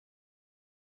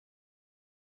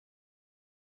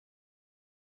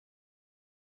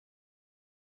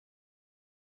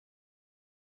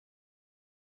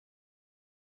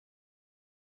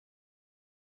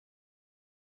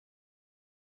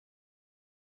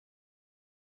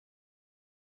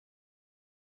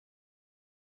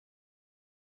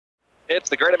It's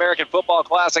the Great American Football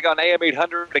Classic on AM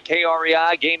 800 to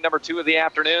KREI. Game number 2 of the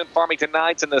afternoon. Farmington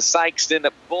Knights and the Sikeston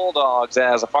Bulldogs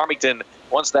as Farmington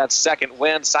wants that second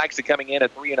win. Sikeston coming in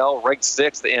at 3-0, ranked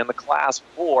 6th in the Class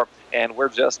 4. And we're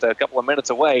just a couple of minutes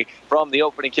away from the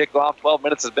opening kickoff. 12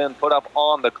 minutes has been put up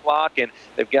on the clock, and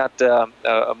they've got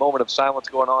a moment of silence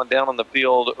going on down on the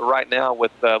field right now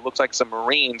with looks like some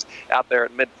Marines out there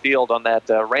at midfield on that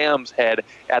Rams head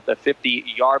at the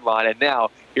 50-yard line. And now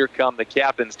here come the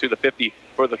captains to the 50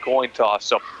 for the coin toss.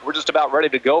 So we're just about ready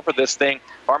to go for this thing.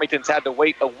 Farmington's had to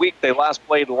wait a week. They last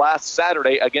played last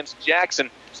Saturday against Jackson,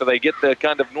 so they get the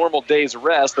kind of normal day's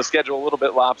rest. The schedule a little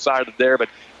bit lopsided there, but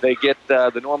they get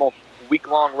the normal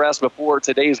week-long rest before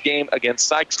today's game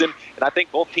against Sikeston. And I think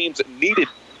both teams needed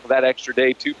that extra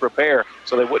day to prepare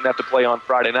so they wouldn't have to play on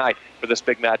Friday night for this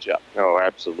big matchup. Oh,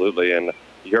 absolutely. And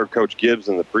you heard Coach Gibbs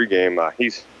in the pregame.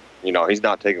 He's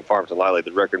not taking Farmington lightly.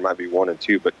 The record might be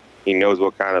 1-2, but he knows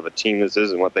what kind of a team this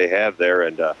is and what they have there.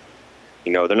 And, they're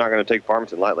not going to take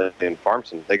Farmington lightly. And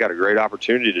Farmington, they got a great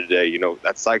opportunity today.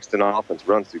 That Sikeston offense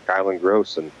runs through Kylan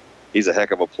Gross, and he's a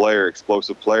heck of a player,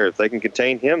 explosive player. If they can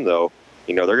contain him, though,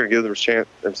 they're going to give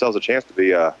themselves a chance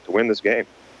to win this game.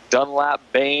 Dunlap,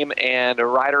 Bame, and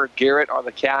Ryder Garrett are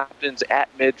the captains at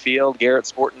midfield. Garrett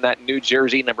sporting that new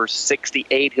jersey, number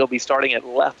 68. He'll be starting at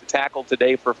left tackle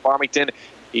today for Farmington.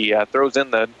 He throws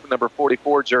in the number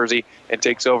 44 jersey and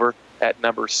takes over at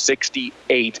number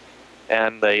 68.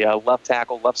 And the left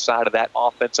tackle, left side of that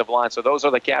offensive line. So those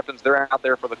are the captains. They're out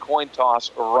there for the coin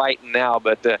toss right now.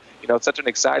 But, it's such an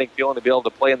exciting feeling to be able to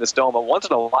play in this dome. A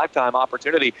once-in-a-lifetime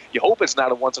opportunity. You hope it's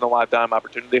not a once-in-a-lifetime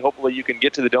opportunity. Hopefully you can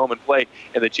get to the dome and play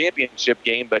in the championship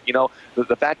game. But,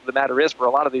 the fact of the matter is, for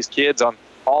a lot of these kids on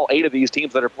all 8 of these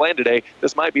teams that are playing today,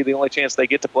 this might be the only chance they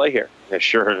get to play here. Yeah,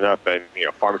 sure enough. And,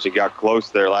 Farmington got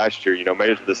close there last year, made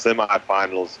it to the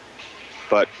semifinals.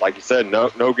 But like you said,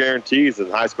 no guarantees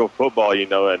in high school football,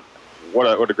 and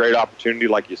what a great opportunity,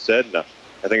 like you said. And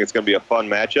I think it's going to be a fun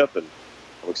matchup, and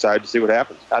I'm excited to see what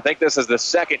happens. I think this is the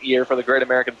second year for the Great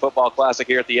American Football Classic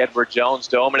here at the Edward Jones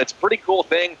Dome, and it's a pretty cool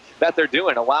thing that they're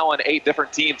doing, allowing 8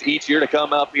 different teams each year to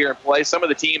come up here and play. Some of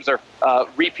the teams are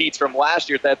repeats from last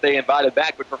year that they invited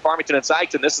back, but for Farmington and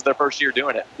Sikeston, this is their first year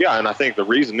doing it. Yeah, and I think the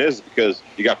reason is because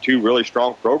you got 2 really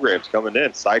strong programs coming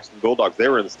in. Sikeston Bulldogs, they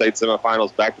were in the state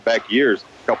semifinals back-to-back years,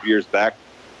 a couple years back.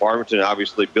 Farmington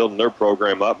obviously building their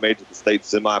program up, made to the state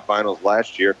semifinals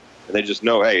last year, and they just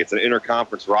know, hey, it's an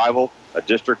interconference rival, a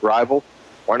district rival.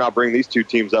 Why not bring these 2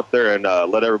 teams up there and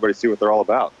let everybody see what they're all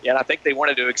about? Yeah, and I think they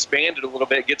wanted to expand it a little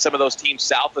bit, get some of those teams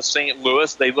south of St.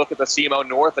 Louis. They look at the CMO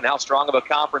North and how strong of a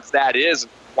conference that is.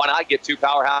 Why not get 2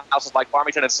 powerhouses like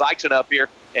Farmington and Sikeston up here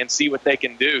and see what they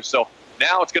can do? So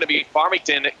now it's going to be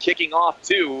Farmington kicking off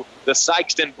to the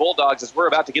Sikeston Bulldogs as we're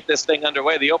about to get this thing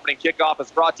underway. The opening kickoff is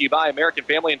brought to you by American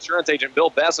Family Insurance agent Bill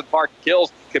Bess and Park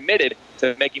Hills, committed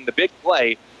to making the big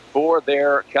play for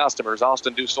their customers.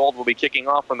 Austin Dussault will be kicking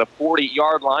off from the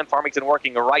 40-yard line. Farmington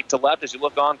working right to left as you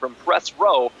look on from press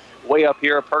row way up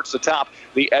here, perched atop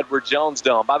the Edward Jones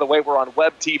Dome. By the way, we're on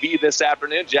web TV this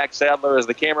afternoon. Jack Sadler is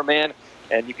the cameraman,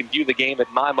 and you can view the game at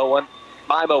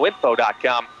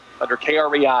MyMoInfo.com under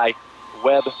KREI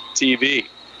Web TV.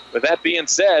 With that being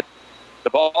said, the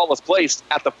ball is placed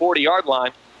at the 40-yard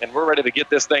line, and we're ready to get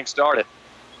this thing started.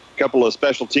 Couple of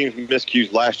special teams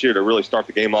miscues last year to really start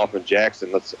the game off in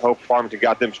Jackson. Let's hope Farmington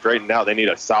got them straightened out. They need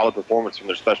a solid performance from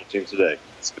their special teams today.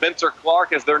 Spencer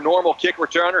Clark is their normal kick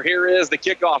returner. Here is the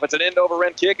kickoff. It's an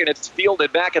end-over-end kick, and it's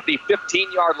fielded back at the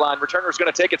 15-yard line. Returner's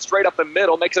going to take it straight up the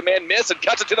middle, makes a man miss, and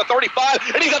cuts it to the 35,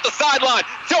 and he's at the sideline,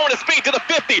 showing his feet to the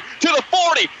 50, to the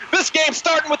 40. This game's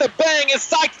starting with a bang as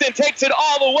Sikeston takes it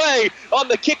all the way on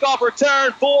the kickoff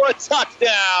return for a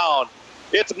touchdown.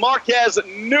 It's Marquez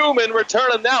Newman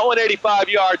returning that one 85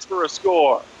 yards for a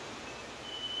score.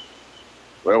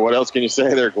 Well, what else can you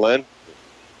say there, Glenn?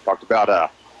 Talked about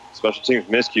special teams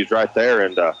miscues right there,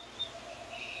 and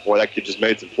boy, that kid just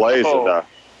made some plays. And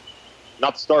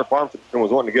not the start Farmington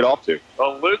was wanting to get off to.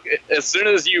 Well, Luke, as soon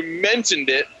as you mentioned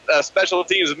it, special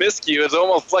teams miscue, it's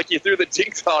almost like you threw the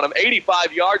jinx on him.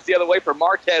 85 yards the other way for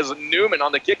Marquez Newman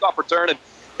on the kickoff return, and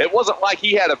it wasn't like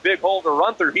he had a big hole to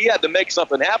run through. He had to make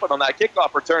something happen on that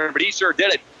kickoff return, but he sure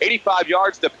did it. 85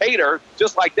 yards to Pater.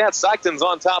 Just like that, Sikeston's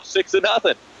on top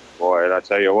 6-0. Boy, and I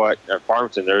tell you what, at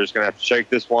Farmington, they're just going to have to shake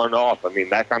this one off. I mean,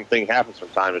 that kind of thing happens from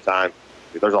time to time.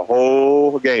 There's a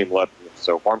whole game left,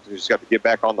 so Farmington's just got to get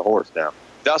back on the horse now.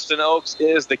 Dustin Oaks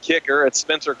is the kicker. It's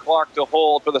Spencer Clark to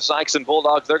hold for the Sikeston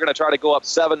Bulldogs. They're going to try to go up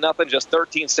 7-0, just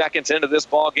 13 seconds into this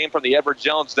ball game from the Edward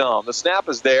Jones Dome. The snap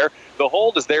is there, the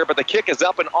hold is there, but the kick is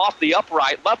up and off the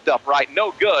upright, left upright,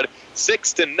 no good,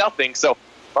 6-0. So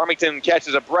Farmington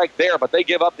catches a break there, but they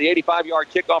give up the 85-yard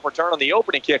kickoff return on the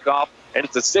opening kickoff, and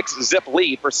it's a 6-zip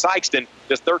lead for Sikeston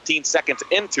just 13 seconds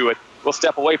into it. We'll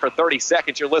step away for 30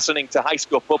 seconds. You're listening to high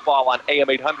school football on AM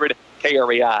 800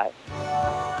 KREI.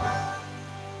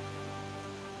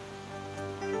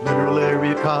 Mineral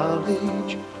Area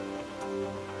College,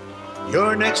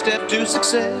 your next step to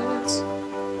success.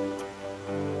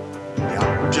 The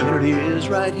opportunity is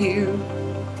right here.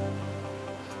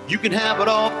 You can have it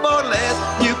all for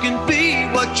less. You can be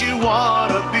what you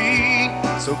want to be.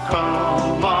 So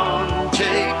come on,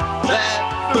 take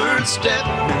that first step.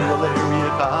 Mineral Area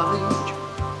College,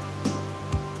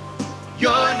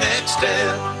 your next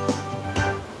step.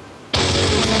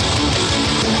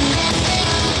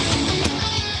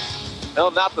 No,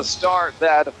 not the start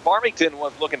that Farmington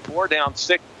was looking for, down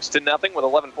 6-0 with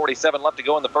 11:47 left to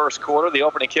go in the first quarter. The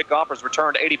opening kickoff was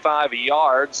returned 85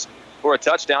 yards for a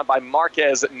touchdown by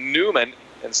Marquez Newman,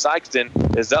 and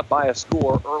Sikeston is up by a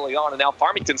score early on. And now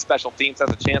Farmington special teams has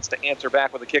a chance to answer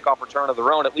back with a kickoff return of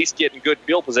their own, at least get in good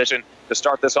field position to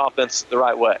start this offense the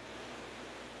right way.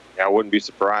 Yeah, I wouldn't be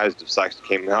surprised if Sikeston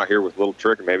came out here with a little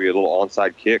trick and maybe a little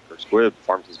onside kick or squib.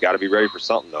 Farmington's got to be ready for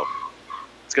something, though.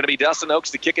 It's going to be Dustin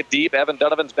Oaks to kick it deep. Evan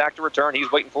Donovan's back to return.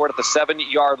 He's waiting for it at the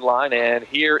 7-yard line. And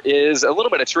here is a little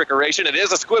bit of trickeration. It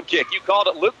is a squib kick. You called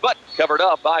it, Luke, but covered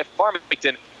up by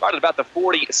Farmington right at about the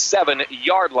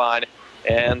 47-yard line.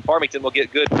 And Farmington will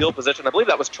get good field position. I believe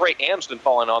that was Trey Amsden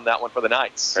falling on that one for the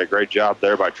Knights. Hey, great job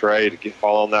there by Trey to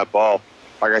fall on that ball.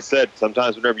 Like I said,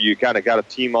 sometimes whenever you kind of got a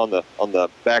team on the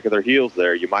back of their heels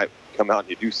there, you might come out and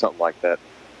you do something like that.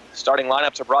 Starting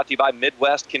lineups are brought to you by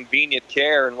Midwest Convenient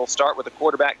Care, and we'll start with the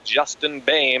quarterback, Justin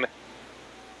Boehm.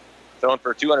 Thrown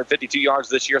for 252 yards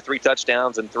this year, 3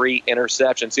 touchdowns and 3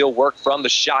 interceptions. He'll work from the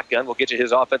shotgun. We'll get you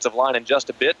his offensive line in just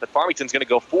a bit, but Farmington's going to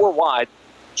go 4 wide,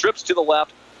 trips to the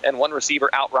left, and 1 receiver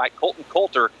outright. Colton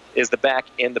Coulter is the back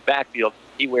in the backfield.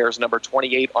 He wears number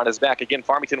 28 on his back. Again,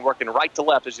 Farmington working right to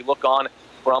left as you look on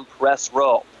from press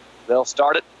row. They'll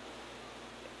start it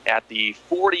at the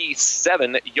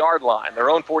 47-yard line,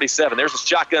 their own 47. There's a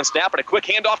shotgun snap and a quick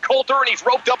handoff. Coulter, and he's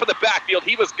roped up in the backfield.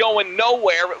 He was going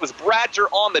nowhere. It was Bradger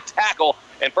on the tackle,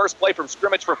 and first play from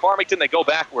scrimmage for Farmington. They go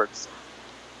backwards.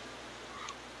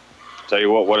 Tell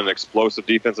you what an explosive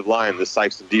defensive line. This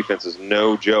Sikeston defense is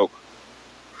no joke.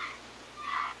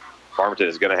 Farmington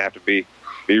is going to have to be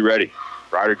ready.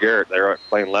 Ryder Garrett, they're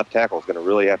playing left tackle, is going to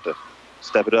really have to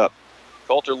step it up.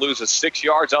 Coulter loses 6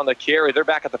 yards on the carry. They're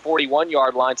back at the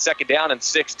 41-yard line, 2nd down and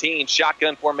 16.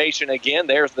 Shotgun formation again.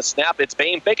 There's the snap. It's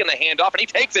Boehm faking the handoff, and he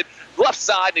takes it left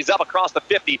side, and he's up across the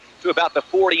 50 to about the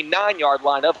 49-yard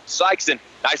line of Sikeston.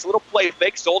 Nice little play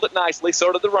fake, sold it nicely,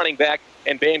 so did the running back,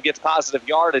 and Boehm gets positive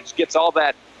yardage, gets all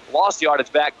that lost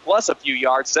yardage back, plus a few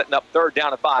yards, setting up 3rd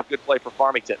down and 5. Good play for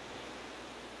Farmington.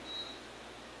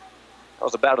 That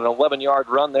was about an 11-yard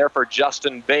run there for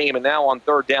Justin Boehm, and now on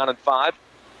 3rd down and 5.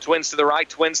 Twins to the right,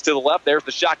 twins to the left. There's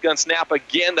the shotgun snap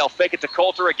again. They'll fake it to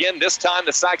Coulter again. This time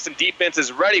the Sikeston defense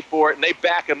is ready for it, and they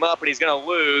back him up, and he's going to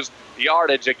lose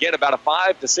yardage. Again, about a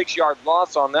 5 to 6 yard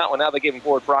loss on that one. Now they give him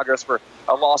forward progress for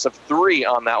a loss of 3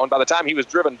 on that one. By the time he was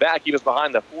driven back, he was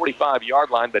behind the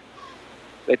 45-yard line, but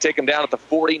they take him down at the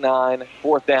 49,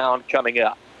 4th down coming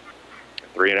up.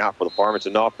 3 and out for the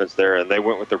Farmington offense there, and they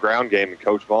went with the ground game, and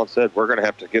Coach Vaughn said, we're going to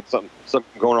have to get something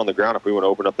going on the ground if we want to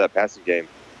open up that passing game.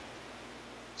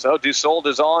 So Dussault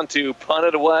is on to punt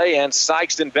it away, and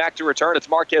Sikeston back to return. It's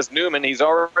Marquez Newman. He's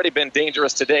already been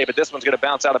dangerous today, but this one's going to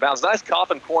bounce out of bounds. Nice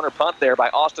coffin corner punt there by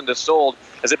Austin Dussault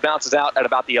as it bounces out at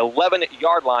about the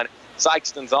 11-yard line.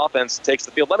 Sikeston's offense takes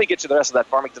the field. Let me get you the rest of that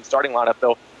Farmington starting lineup,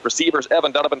 though. Receivers,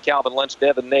 Evan Donovan, Calvin Lynch,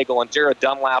 Devin Nagel, and Jared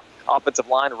Dunlap. Offensive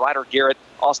line, Ryder Garrett,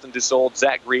 Austin Dussault,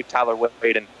 Zach Grieve, Tyler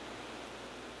Wade, and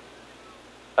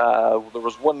there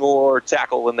was one more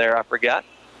tackle in there I forgot.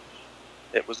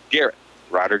 It was Garrett.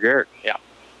 Ryder Garrett. Yeah.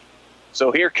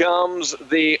 So here comes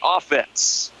the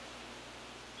offense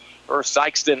for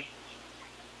Sikeston.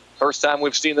 First time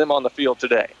we've seen them on the field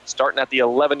today. Starting at the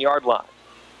 11-yard line.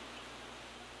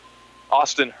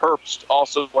 Austin Herbst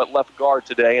also at left guard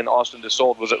today, and Austin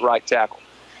Dussault was at right tackle.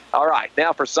 All right,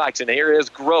 now for Sikeston. Here is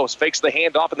Gross. Fakes the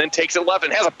handoff and then takes it left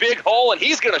and has a big hole, and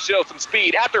he's going to show some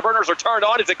speed. Afterburners are turned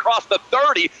on as it crossed the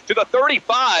 30 to the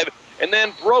 35 and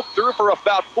then broke through for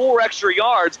about 4 extra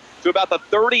yards to about the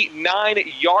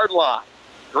 39-yard line.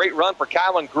 Great run for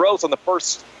Kylan Gross on the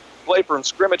first play from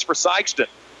scrimmage for Sikeston.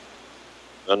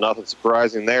 Nothing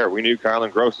surprising there. We knew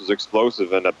Kylan Gross was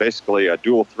explosive and basically a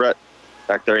dual threat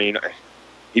back there. You know,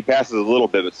 he passes a little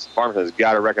bit, but Farmington has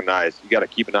got to recognize, you got to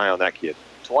keep an eye on that kid.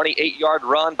 28-yard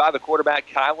run by the quarterback,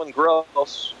 Kylan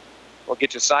Gross. We'll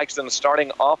get you Sikeston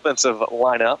starting offensive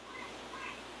lineup.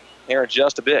 here in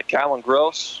just a bit. Kylan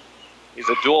Gross, he's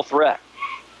a dual threat.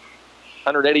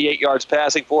 188 yards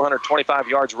passing, 425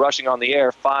 yards rushing on the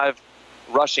air, 5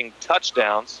 rushing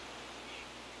touchdowns,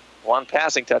 1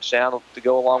 passing touchdown to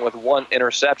go along with 1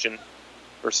 interception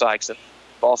for Sikeston.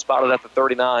 Ball spotted at the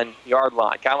 39-yard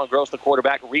line. Kylan Gross, the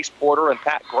quarterback, Reese Porter and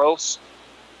Pat Gross,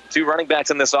 2 running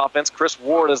backs in this offense. Chris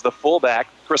Ward is the fullback.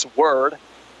 Chris Word,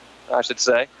 I should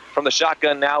say. From the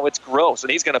shotgun now, it's Gross,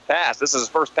 and he's going to pass. This is his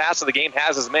first pass of the game,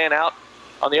 has his man out.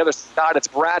 On the other side, it's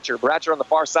Bratcher. Bratcher on the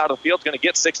far side of the field is going to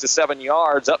get 6 to 7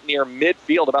 yards up near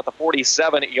midfield, about the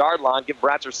 47-yard line. Give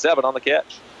Bratcher 7 on the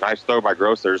catch. Nice throw by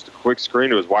Gross. There's a quick screen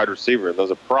to his wide receiver, and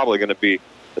those are probably going to be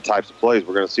the types of plays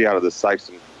we're going to see out of this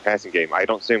Sikeston passing game. I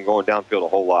don't see him going downfield a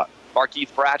whole lot.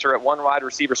 Markeith Bratcher at 1 wide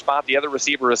receiver spot. The other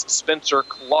receiver is Spencer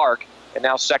Clark. And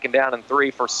now 2nd down and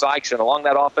 3 for Sikeston. Along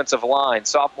that offensive line,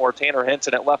 sophomore Tanner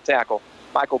Henson at left tackle,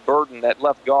 Michael Burden at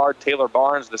left guard, Taylor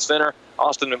Barnes, the center,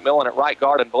 Austin McMillan at right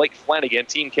guard, and Blake Flanagan,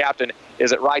 team captain,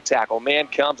 is at right tackle. Man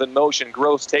comes in motion.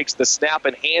 Gross takes the snap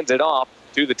and hands it off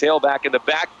to the tailback in the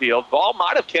backfield. Ball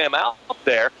might have come out up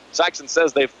there. Sikeston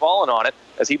says they've fallen on it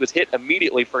as he was hit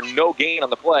immediately for no gain on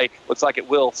the play. Looks like it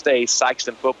will stay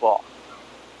Sikeston football.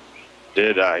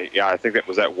 Yeah, I think that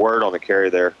was that Word on the carry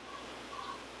there.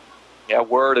 Yeah,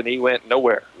 Word, and he went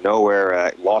nowhere.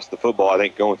 Lost the football, I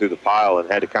think, going through the pile and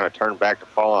had to kind of turn back to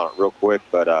fall on it real quick.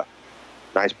 But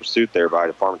nice pursuit there by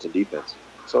the Farmington defense.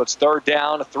 So it's 3rd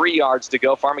down, 3 yards to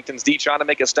go. Farmington's D trying to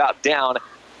make a stop down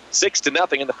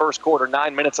 6-0 in the first quarter.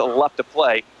 9 minutes left to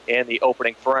play in the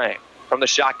opening frame. From the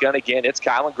shotgun again, it's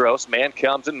Kylan Gross. Man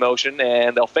comes in motion,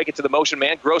 and they'll fake it to the motion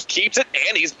man. Gross keeps it,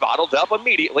 and he's bottled up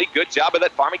immediately. Good job of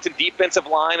that Farmington defensive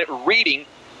line reading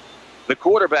the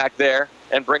quarterback there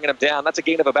and bringing him down. That's a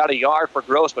gain of about a yard for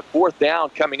Gross, but 4th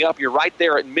down coming up. You're right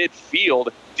there at midfield.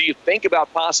 Do you think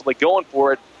about possibly going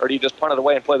for it, or do you just punt it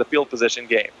away and play the field position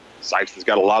game? Sikeston's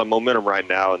got a lot of momentum right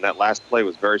now, and that last play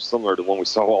was very similar to one we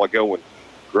saw a while ago when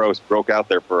Gross broke out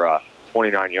there for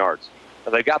 29 yards.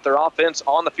 And they've got their offense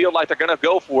on the field like they're going to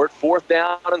go for it. 4th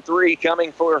down and 3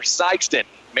 coming for Sikeston.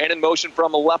 Man in motion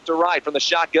from the left to right. From the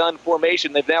shotgun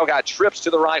formation, they've now got trips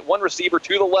to the right, 1 receiver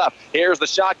to the left. Here's the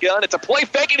shotgun. It's a play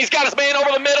fake, and he's got his man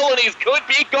over the middle, and he could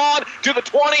be gone to the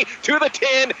 20, to the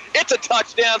 10. It's a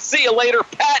touchdown. See you later.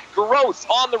 Pat Gross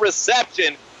on the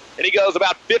reception, and he goes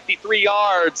about 53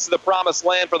 yards to the promised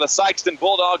land for the Sikeston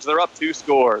Bulldogs. They're up 2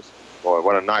 scores. Boy,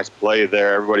 what a nice play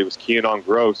there. Everybody was keying on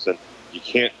Gross, and you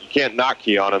can't not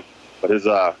key on him. But his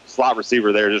slot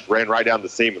receiver there just ran right down the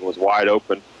seam and was wide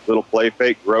open. Little play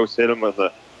fake. Gross hit him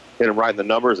right in the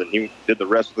numbers, and he did the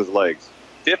rest with his legs.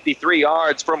 53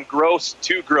 yards from Gross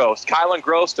to Gross. Kylan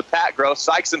Gross to Pat Gross.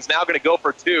 Sikeston's now going to go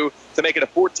for 2 to make it a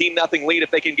 14-0 lead if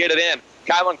they can get it in.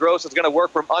 Kylan Gross is going to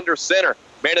work from under center.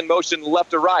 Man in motion left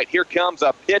to right. Here comes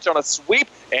a pitch on a sweep,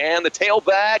 and the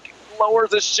tailback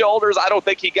lowers his shoulders. I don't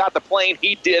think he got the plane.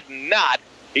 He did not.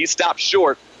 He stopped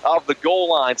short of the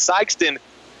goal line. Sikeston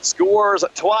scores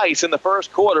twice in the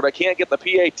first quarter, but can't get the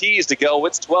PATs to go.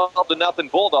 It's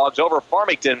 12-0 Bulldogs over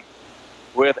Farmington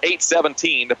with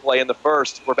 8:17 to play in the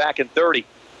first. We're back in 30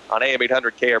 on AM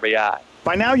 800 KRBI.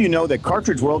 By now you know that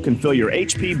Cartridge World can fill your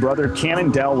HP, Brother,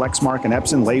 Canon, Dell, Lexmark, and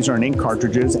Epson laser and ink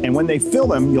cartridges, and when they fill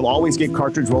them, you'll always get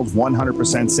Cartridge World's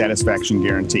 100% satisfaction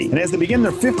guarantee. And as they begin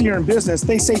their 5th year in business,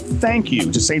 they say thank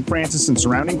you to St. Francis and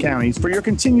surrounding counties for your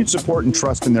continued support and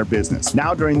trust in their business.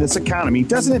 Now during this economy,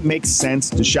 doesn't it make sense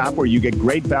to shop where you get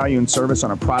great value and service on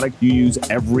a product you use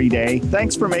every day?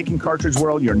 Thanks for making Cartridge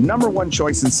World your #1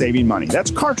 choice in saving money.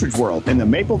 That's Cartridge World in the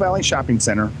Maple Valley Shopping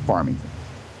Center, Farmington.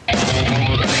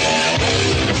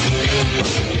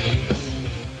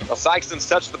 Well, Sikeston's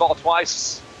touched the ball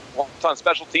twice, once on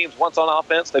special teams, once on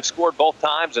offense. They've scored both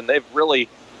times, and they've really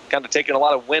kind of taken a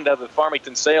lot of wind out of the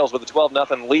Farmington sails with a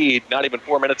 12-0 lead, not even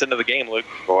 4 minutes into the game, Luke.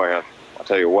 Boy, I'll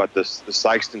tell you what, this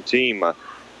Sikeston team,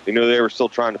 they were still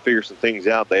trying to figure some things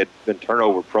out. They had been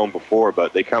turnover prone before,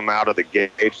 but they come out of the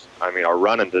gates, are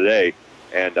running today,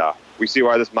 and we see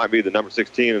why this might be the number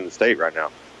 16 in the state right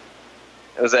now.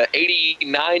 It was an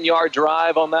 89-yard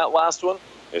drive on that last one.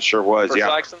 It sure was, yeah.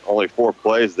 Sikeston. Only 4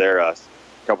 plays there. A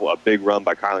big run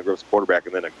by Kylan Gross, quarterback,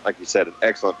 and then, like you said, an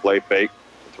excellent play fake,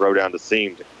 throw down the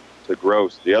seam to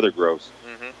Gross, the other Gross.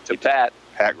 To Pat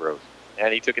Gross.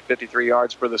 And he took it 53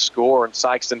 yards for the score, and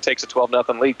Sikeston takes a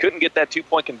 12-0 lead. Couldn't get that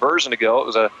 2-point conversion to go. It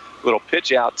was a little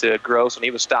pitch out to Gross, and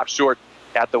he was stopped short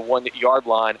at the 1-yard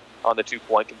line on the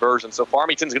 2-point conversion. So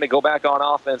Farmington's going to go back on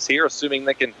offense here, assuming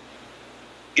they can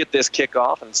get this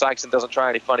kickoff, and Sikeston doesn't try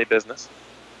any funny business.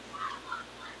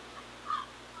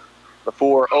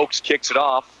 Before Oaks kicks it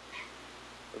off,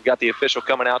 We've got the official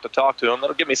coming out to talk to him.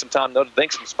 That'll give me some time to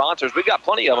thank some sponsors. We've got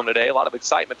plenty of them today. A lot of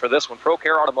excitement for this one.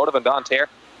 ProCare Automotive in Bonne Terre,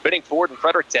 Benning Ford in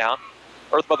Fredericktown,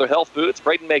 Earth Mother Health Foods,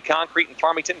 Braden May Concrete in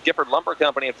Farmington, Gifford Lumber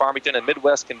Company in Farmington, and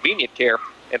Midwest Convenient Care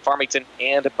in Farmington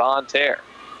and Bonne Terre.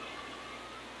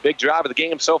 Big drive of the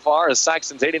game so far is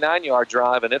Sikeston's 89-yard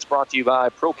drive, and it's brought to you by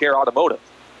ProCare Automotive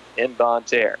in Bonne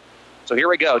Terre. So here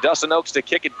we go. Dustin Oaks to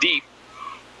kick it deep,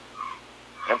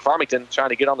 and Farmington trying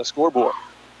to get on the scoreboard.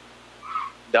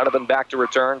 Donovan back to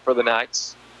return for the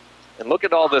Knights. And look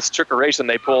at all this trickeration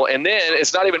they pull. And then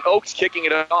it's not even Oaks kicking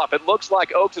it off. It looks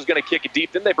like Oaks is going to kick it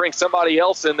deep. Then they bring somebody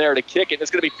else in there to kick it. And it's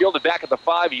going to be fielded back at the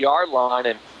 5-yard line.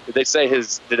 And did they say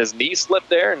did his knee slip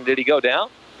there? And did he go down?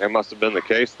 That must have been the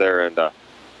case there. And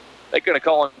they're going to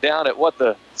call him down at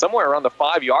somewhere around the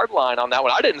 5-yard line on that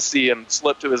one. I didn't see him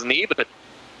slip to his knee, but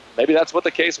maybe that's what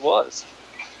the case was.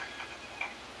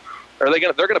 Or they're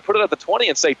going to put it at the 20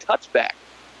 and say touchback.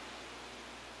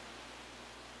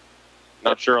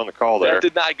 Not sure on the call there. That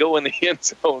did not go in the end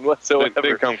zone whatsoever.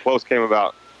 Didn't come close, came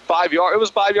about 5 yards. It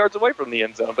was 5 yards away from the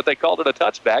end zone, but they called it a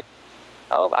touchback.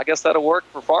 Oh, I guess that'll work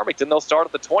for Farmington. They'll start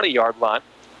at the 20-yard line.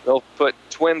 They'll put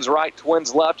twins right,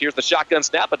 twins left. Here's the shotgun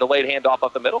snap, a delayed handoff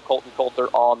up the middle. Colton Coulter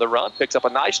on the run. Picks up a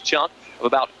nice chunk of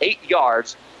about 8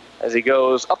 yards as he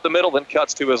goes up the middle, then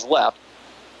cuts to his left.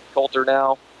 Coulter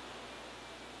now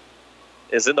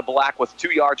is in the black with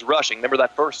 2 yards rushing. Remember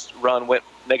that first run went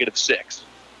 -6.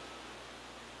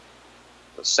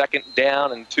 The 2nd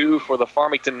down and 2 for the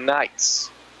Farmington Knights.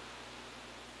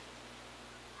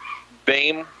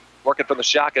 Bame working from the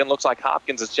shotgun. Looks like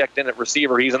Hopkins is checked in at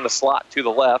receiver. He's in the slot to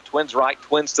the left. Twins right,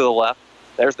 twins to the left.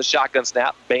 There's the shotgun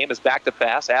snap. Bame is back to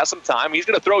pass. Has some time. He's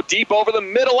going to throw deep over the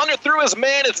middle. Underthrew his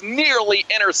man. It's nearly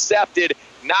intercepted.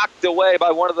 Knocked away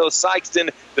by one of those Sikeston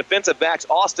defensive backs,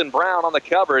 Austin Brown, on the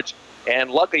coverage.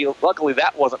 And luckily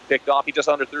that wasn't picked off. He just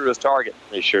underthrew his target.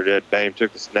 He sure did. Bame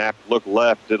took the snap, looked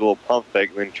left, did a little pump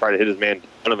fake, and then tried to hit his man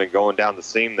Donovan going down the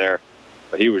seam there.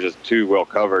 But he was just too well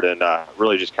covered and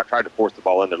really just tried to force the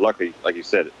ball in there. Luckily, like you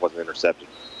said, it wasn't intercepted.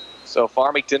 So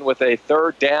Farmington with a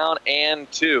 3rd down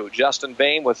and 2. Justin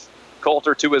Bame with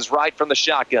Coulter to his right from the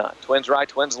shotgun. Twins right,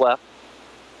 twins left.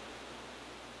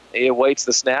 He awaits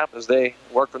the snap as they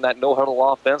work from that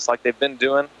no-huddle offense like they've been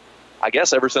doing, I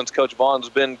guess, ever since Coach Vaughn's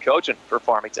been coaching for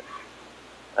Farmington.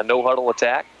 A no-huddle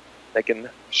attack. They can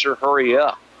sure hurry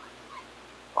up.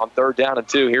 On 3rd down and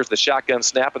 2, here's the shotgun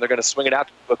snap, and they're going to swing it out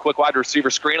to a quick wide receiver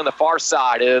screen on the far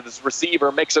side. This receiver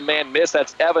makes a man miss.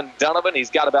 That's Evan Donovan. He's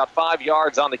got about 5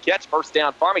 yards on the catch. 1st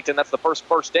down, Farmington. That's the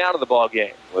first down of the ball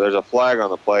game. Well, there's a flag on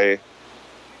the play.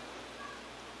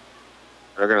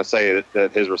 They're going to say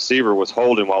that his receiver was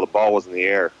holding while the ball was in the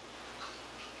air.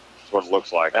 That's what it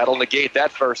looks like. That'll negate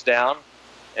that 1st down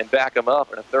and back them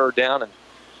up. And a 3rd down and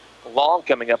long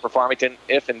coming up for Farmington,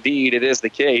 if indeed it is the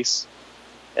case.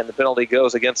 And the penalty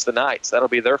goes against the Knights. That'll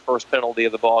be their first penalty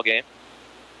of the ball game.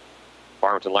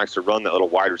 Farmington likes to run that little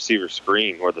wide receiver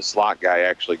screen where the slot guy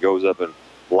actually goes up and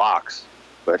blocks.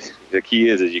 But the key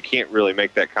is you can't really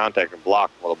make that contact and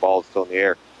block while the ball is still in the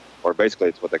air. Or basically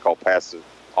it's what they call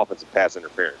offensive pass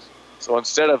interference. So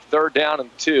instead of 3rd down and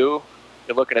 2,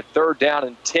 you're looking at 3rd down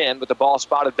and 10 with the ball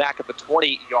spotted back at the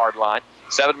 20-yard line.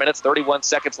 7 minutes, 31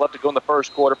 seconds left to go in the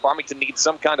first quarter. Farmington needs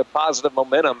some kind of positive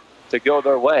momentum to go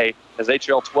their way as they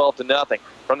trail 12-0.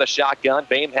 From the shotgun,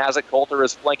 Bame has it. Coulter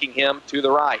is flanking him to the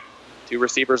right. 2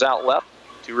 receivers out left.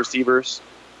 2 receivers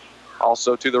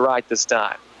also to the right this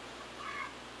time.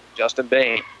 Justin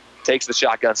Bame takes the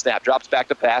shotgun snap, drops back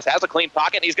to pass, has a clean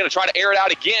pocket, and he's going to try to air it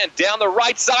out again down the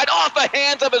right side, off the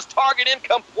hands of his target,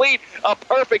 incomplete. A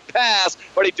perfect pass,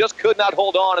 but he just could not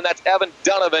hold on, and that's Evan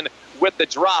Donovan with the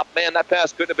drop. Man, that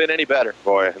pass couldn't have been any better.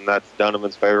 Boy, and that's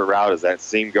Donovan's favorite route, is that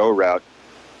seam go route.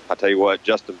 I'll tell you what,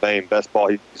 Justin Bame, best ball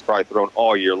he's probably thrown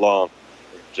all year long.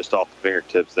 Just off the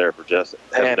fingertips there for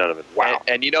Evan Donovan. Wow.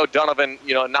 And Donovan,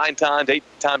 8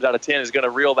 times out of 10 is going to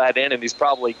reel that in, and he's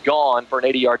probably gone for an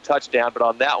 80-yard touchdown. But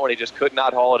on that one, he just could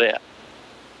not haul it in.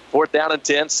 4th down and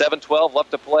 10, 7-12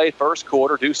 left to play, first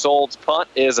quarter. Deusold's punt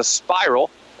is a spiral.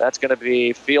 That's going to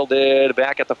be fielded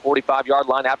back at the 45-yard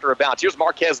line after a bounce. Here's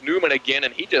Marquez Newman again,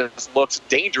 and he just looks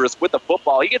dangerous with the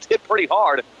football. He gets hit pretty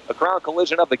hard. A crown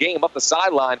collision of the game up the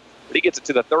sideline, but he gets it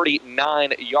to the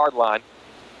 39-yard line.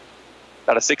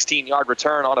 About a 16-yard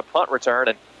return on a punt return,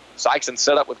 and Sikeston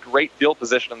set up with great field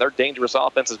position, and their dangerous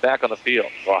offense is back on the field.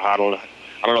 Well, I don't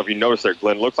know if you noticed there,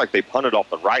 Glenn. Looks like they punted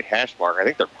off the right hash mark. I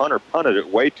think their punter punted it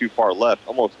way too far left,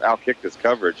 almost outkicked his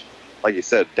coverage. Like you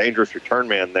said, dangerous return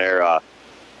man there.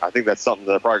 I think that's something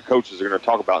that probably coaches are going to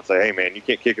talk about and say, hey, man, you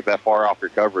can't kick it that far off your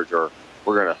coverage, or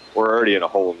we're already in a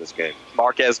hole in this game.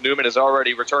 Marquez Newman has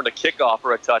already returned a kickoff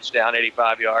for a touchdown,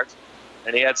 85 yards.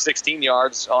 and he had 16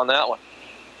 yards on that one.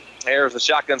 There's the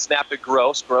shotgun snap to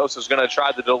Gross. Gross is going to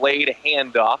try the delayed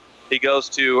handoff. He goes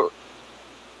to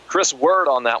Chris Word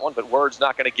on that one, but Word's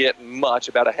not going to get much,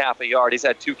 about a half a yard. He's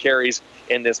had 2 carries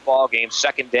in this ball game.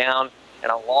 Second down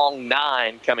and a long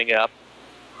 9 coming up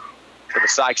for the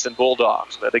Sikeston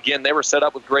Bulldogs. But again, they were set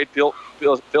up with great field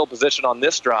position on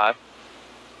this drive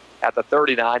at the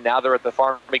 39. Now they're at the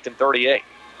Farmington 38.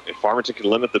 If Farmington can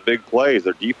limit the big plays,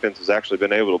 their defense has actually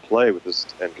been able to play with this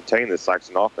and contain this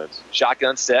Sikeston offense.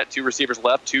 Shotgun set, 2 receivers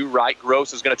left, 2 right.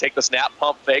 Gross is going to take the snap,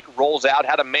 pump fake, rolls out,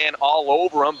 had a man all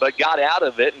over him, but got out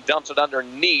of it and dumps it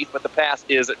underneath, but the pass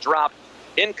is dropped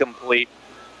incomplete.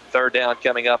 Third down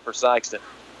coming up for Sikeston.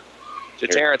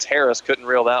 Terrence Harris couldn't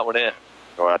reel that one in.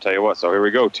 Oh, I'll tell you what, so here we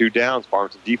go, 2 downs.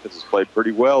 Farmington defense has played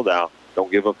pretty well now. Don't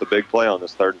give up the big play on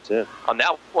this 3rd and 10. On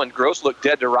that one, Gross looked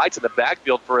dead to rights in the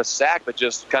backfield for a sack, but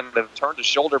just kind of turned his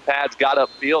shoulder pads, got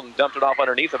upfield, and dumped it off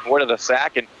underneath, avoided a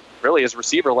sack, and really his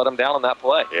receiver let him down on that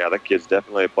play. Yeah, that kid's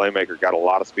definitely a playmaker. Got a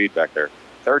lot of speed back there.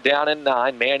 3rd down and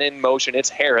 9, man in motion. It's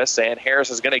Harris, and Harris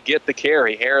is going to get the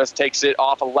carry. Harris takes it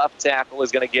off a left tackle,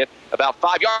 is going to get about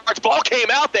 5 yards. Ball came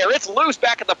out there. It's loose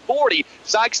back at the 40.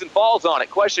 Sikeston falls on it.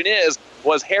 Question is,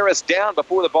 was Harris down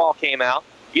before the ball came out?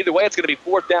 Either way, it's going to be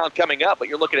 4th down coming up, but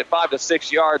you're looking at 5 to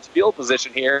 6 yards field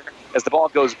position here as the ball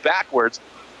goes backwards.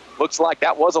 Looks like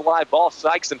that was a live ball.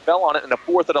 Sikeston fell on it, and a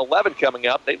 4th and 11 coming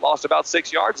up. They lost about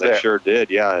 6 yards there. They sure did,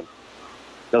 yeah. And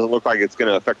doesn't look like it's going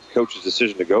to affect the coach's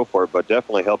decision to go for it, but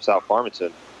definitely helps out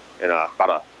Farmington in about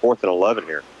a 4th and 11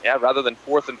 here. Yeah, rather than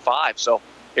 4th and 5. So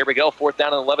here we go, 4th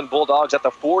down and 11, Bulldogs at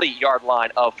the 40-yard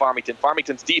line of Farmington.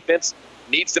 Farmington's defense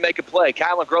needs to make a play.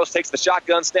 Kylan Gross takes the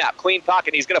shotgun snap. Clean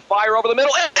pocket. He's going to fire over the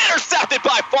middle. Intercepted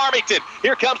by Farmington.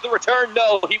 Here comes the return.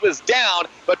 No, he was down,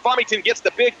 but Farmington gets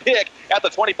the big pick at the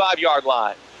 25-yard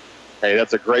line. Hey,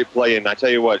 that's a great play, and I tell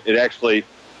you what, it actually,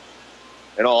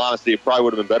 in all honesty, it probably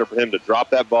would have been better for him to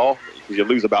drop that ball because you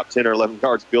lose about 10 or 11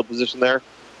 yards field position there,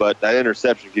 but that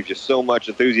interception gives you so much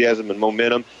enthusiasm and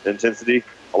momentum and intensity.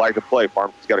 I like the play.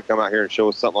 Farmington's got to come out here and show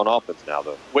us something on offense now,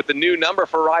 though. With the new number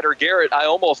for Ryder Garrett, I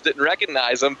almost didn't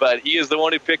recognize him, but he is the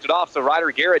one who picked it off. So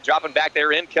Ryder Garrett dropping back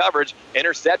there in coverage,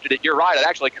 intercepted it. You're right, it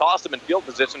actually cost him in field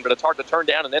position, but it's hard to turn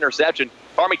down an interception.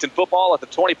 Farmington football at the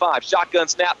 25. Shotgun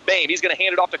snap, Bame. He's going to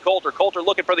hand it off to Coulter. Coulter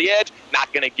looking for the edge,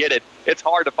 not going to get it. It's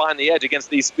hard to find the edge against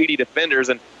these speedy defenders,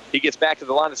 and he gets back to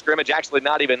the line of scrimmage. Actually,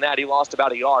 not even that. He lost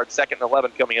about a yard. 2nd and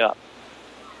 11 coming up.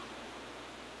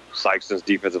 Sikeston's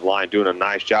defensive line doing a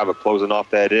nice job of closing off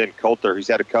that end. Coulter, he's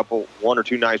had one or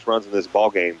two nice runs in this ball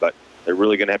game, but they're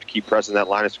really going to have to keep pressing that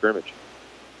line of scrimmage.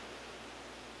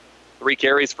 3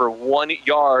 carries for 1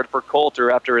 yard for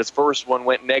Coulter after his first one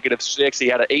went -6. He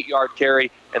had an 8-yard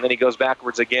carry, and then he goes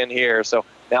backwards again here. So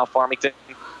now Farmington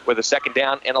with a 2nd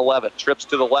down and 11. Trips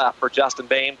to the left for Justin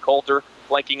Bame. Coulter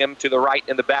flanking him to the right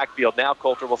in the backfield. Now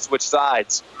Coulter will switch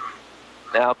sides.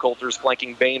 Now Coulter's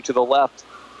flanking Bame to the left.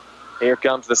 Here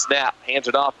comes the snap. Hands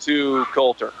it off to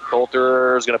Coulter.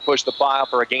 Coulter is going to push the pile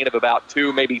for a gain of about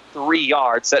 2, maybe 3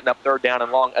 yards, setting up 3rd down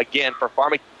and long again for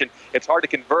Farmington. It's hard to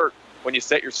convert when you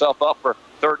set yourself up for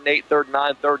 3rd and 8, 3rd and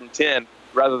 9, 3rd and 10,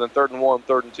 rather than 3rd and 1,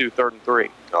 3rd and 2, 3rd and 3.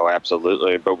 Oh,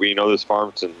 absolutely. But we know this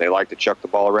Farmington, they like to chuck the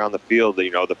ball around the field. You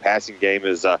know, the passing game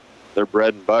is their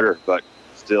bread and butter, but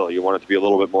still, you want it to be a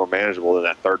little bit more manageable than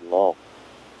that 3rd and long.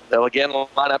 They'll again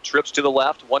line up trips to the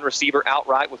left. 1 receiver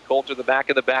outright with Coulter the back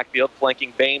of the backfield,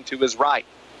 flanking Bame to his right.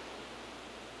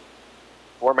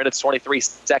 4 minutes, 23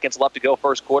 seconds left to go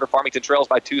first quarter. Farmington trails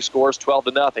by 2 scores,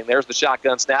 12-0. There's the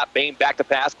shotgun snap. Bame back to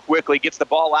pass quickly, gets the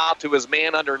ball out to his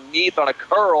man underneath on a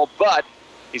curl, but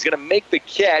he's going to make the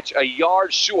catch a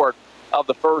yard short of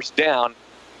the 1st down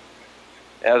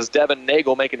as Devin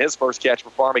Nagel making his first catch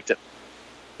for Farmington.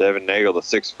 Devin Nagel, the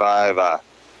 6'5",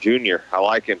 junior. I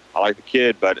like him. I like the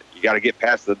kid, but you got to get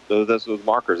past those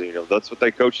markers. You know, that's what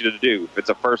they coach you to do. If it's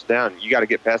a 1st down, you got to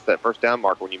get past that 1st down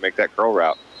marker when you make that curl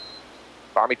route.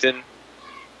 Farmington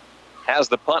has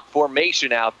the punt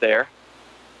formation out there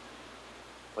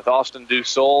with Austin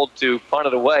Dussault to punt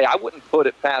it away. I wouldn't put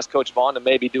it past Coach Vaughn to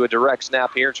maybe do a direct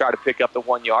snap here and try to pick up the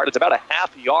 1 yard. It's about a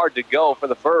half yard to go for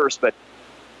the first, but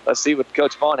let's see what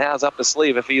Coach Vaughn has up his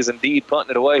sleeve if he's indeed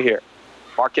punting it away here.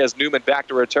 Marquez Newman back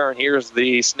to return. Here's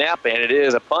the snap, and it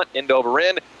is a punt end over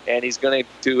end, and he's going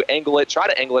to angle it, try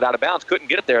to angle it out of bounds. Couldn't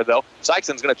get it there, though.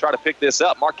 Sikeston's going to try to pick this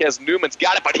up. Marquez Newman's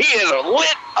got it, but he is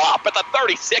lit up at the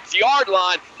 36-yard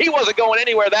line. He wasn't going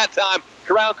anywhere that time.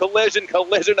 Ground collision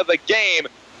of the game.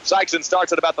 Sikeston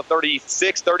starts at about the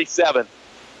 36, 37.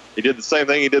 He did the same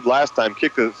thing he did last time,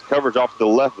 kicked his coverage off to the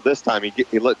left, but this time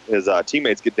he let his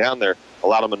teammates get down there,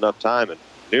 allowed him enough time, and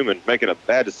Newman making a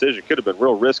bad decision. Could have been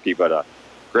real risky, but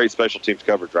great special teams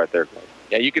coverage right there, Clay.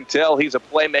 Yeah, you can tell he's a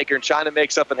playmaker and trying to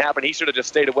make something happen. He should have just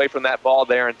stayed away from that ball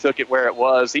there and took it where it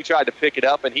was. He tried to pick it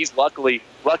up, and he's lucky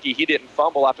he didn't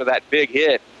fumble after that big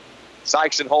hit.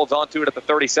 Sikeston holds on to it at the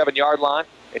 37-yard line,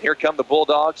 and here come the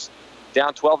Bulldogs,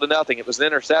 down 12-0. It was an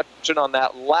interception on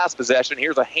that last possession.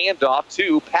 Here's a handoff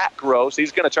to Pat Gross.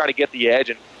 He's going to try to get the edge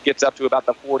and gets up to about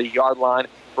the 40-yard line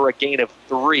for a gain of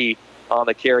 3 on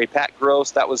the carry. Pat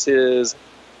Gross, that was his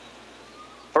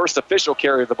first official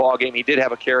carry of the ball game. He did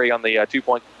have a carry on the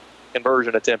 2-point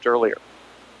conversion attempt earlier.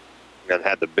 And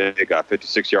had the big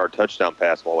 56-yard touchdown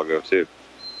pass a while ago, too.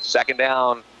 Second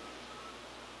down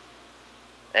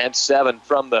and 7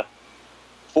 from the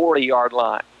 40-yard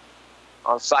line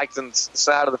on Sikeston's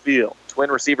side of the field. Twin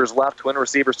receivers left, twin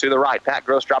receivers to the right. Pat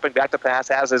Gross dropping back to pass,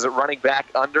 has his running back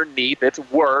underneath. It's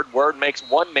Word. Word makes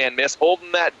one man miss,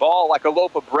 holding that ball like a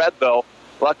loaf of bread, though.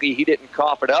 Lucky he didn't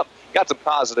cough it up. Got some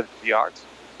positive yards.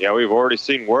 Yeah, we've already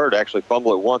seen Word actually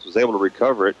fumble it once, was able to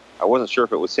recover it. I wasn't sure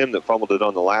if it was him that fumbled it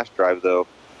on the last drive, though.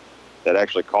 That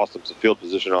actually cost him some field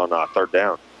position on third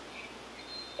down.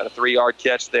 Got a 3-yard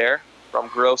catch there from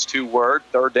Gross to Word.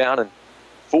 3rd down and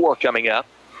 4 coming up.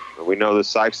 We know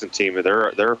this Sikeston team,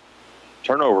 they're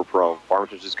turnover prone.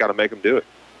 Farmington's just got to make them do it.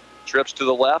 Trips to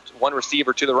the left, one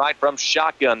receiver to the right from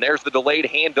shotgun. There's the delayed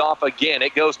handoff again.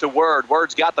 It goes to Word.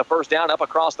 Word's got the first down up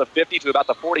across the 50 to about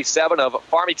the 47 of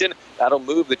Farmington. That'll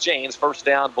move the chains. First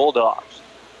down, Bulldogs.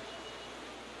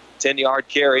 10-yard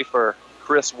carry for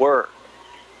Chris Word.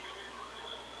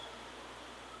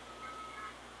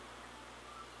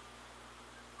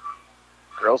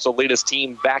 Gross will lead his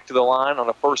team back to the line on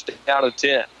a first down and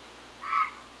 10.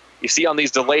 You see on these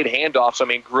delayed handoffs, I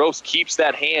mean, Gross keeps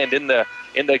that hand in the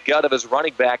gut of his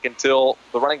running back until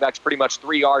the running back's pretty much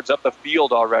 3 yards up the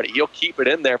field already. He'll keep it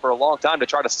in there for a long time to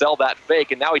try to sell that fake,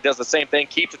 and now he does the same thing,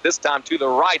 keeps it this time to the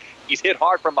right. He's hit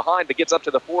hard from behind, but gets up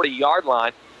to the 40-yard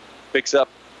line. Picks up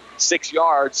 6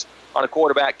 yards on a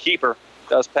quarterback keeper,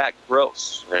 does Pat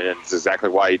Gross. And it's exactly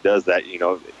why he does that. You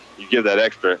know, you give that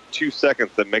extra 2 seconds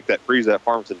to make that freeze that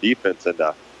Farmington defense, and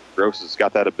Gross has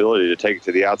got that ability to take it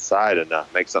to the outside and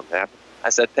make something happen. I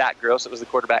said Pat Gross. It was the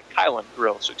quarterback, Kylan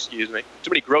Gross, excuse me. Too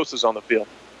many Grosses on the field.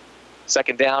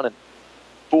 2nd down and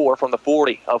 4 from the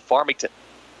 40 of Farmington.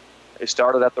 They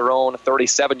started at their own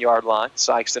 37-yard line.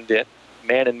 Sikeston did.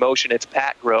 Man in motion, it's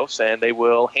Pat Gross, and they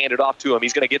will hand it off to him.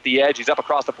 He's going to get the edge. He's up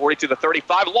across the 40 to the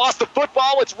 35. Lost the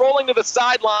football. It's rolling to the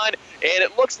sideline, and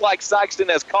it looks like Sikeston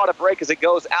has caught a break as it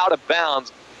goes out of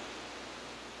bounds.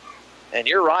 And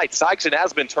you're right, Sikeston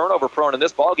has been turnover prone in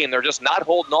this ballgame. They're just not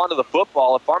holding on to the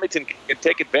football. If Farmington can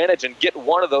take advantage and get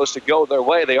one of those to go their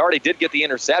way, they already did get the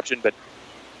interception, but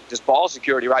just ball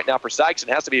security right now for Sikeston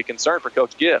has to be a concern for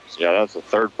Coach Gibbs. Yeah, that's the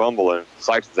 3rd fumble, and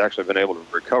Sikeston's actually been able to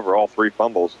recover all 3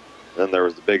 fumbles. And then there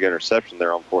was the big interception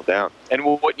there on 4th down. And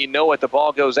what you know, the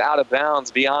ball goes out of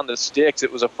bounds beyond the sticks.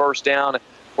 It was a first down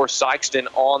for Sikeston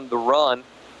on the run.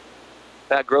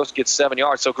 Pat Gross gets 7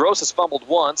 yards. So Gross has fumbled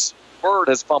once. Bird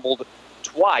has fumbled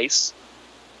twice.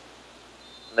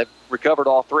 And they've recovered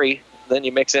all 3. Then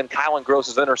you mix in Kylan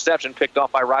Gross's interception picked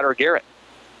off by Ryder Garrett.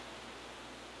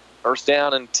 First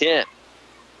down and 10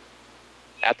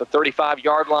 at the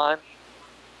 35-yard line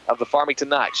of the Farmington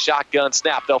Knights. Shotgun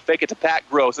snap. They'll fake it to Pat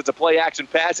Gross. It's a play-action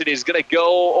pass. It is going to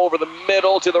go over the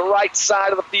middle to the right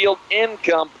side of the field.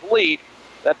 Incomplete.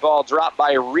 That ball dropped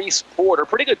by Reese Porter.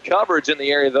 Pretty good coverage in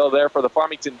the area, though, there for the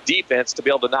Farmington defense to be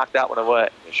able to knock that one away.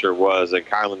 It sure was. And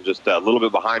Kylan just a little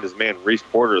bit behind his man, Reese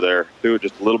Porter there. Threw it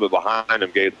just a little bit behind him,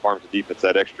 gave the Farmington defense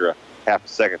that extra half a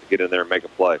second to get in there and make a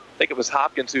play. I think it was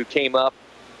Hopkins who came up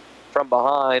from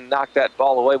behind, knocked that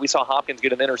ball away. We saw Hopkins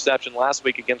get an interception last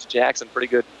week against Jackson. Pretty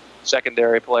good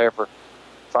secondary player for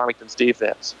Farmington's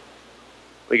defense.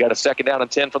 We got a 2nd down and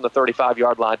 10 from the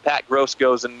 35-yard line. Pat Gross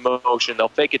goes in motion. They'll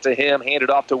fake it to him, hand it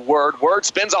off to Word. Word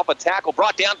spins off a tackle,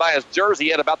 brought down by his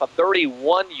jersey at about the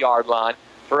 31-yard line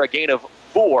for a gain of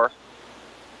 4.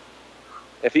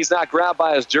 If he's not grabbed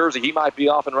by his jersey, he might be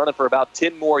off and running for about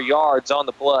 10 more yards on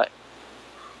the play.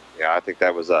 Yeah, I think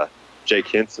that was Jake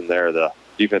Hinson there, the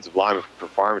defensive lineman for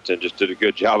Farmington, just did a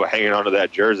good job of hanging onto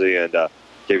that jersey and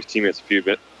gave his teammates a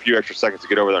few extra seconds to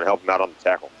get over there and help him out on the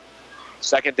tackle.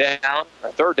 2nd down,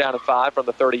 or 3rd down and 5 from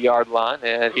the 30-yard line.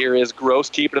 And here is Gross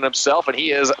keeping it himself, and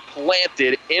he is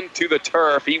planted into the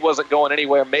turf. He wasn't going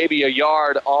anywhere, maybe a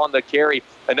yard on the carry.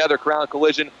 Another crown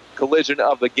collision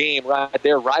of the game right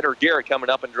there. Ryder Garrett coming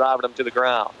up and driving him to the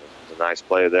ground. It's a nice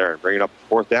play there and bringing up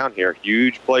 4th down here.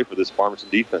 Huge play for this Farmington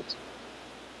defense.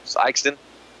 Sikeston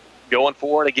going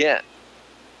for it again.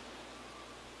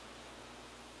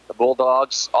 The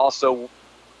Bulldogs also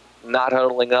not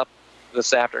huddling up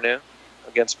this afternoon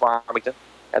against Farmington.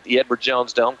 at the Edward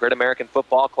Jones Dome. Great American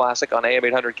Football Classic on AM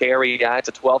 800 KREI. It's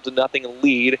a 12-0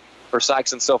 lead for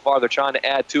Sikeston so far. They're trying to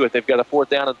add to it. They've got a 4th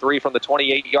down and 3 from the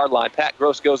 28-yard line. Pat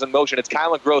Gross goes in motion. It's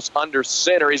Kylan Gross under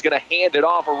center. He's going to hand it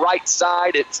off right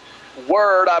side. It's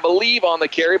Word, I believe, on the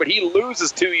carry, but he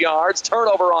loses 2 yards.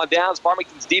 Turnover on downs.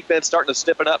 Farmington's defense starting to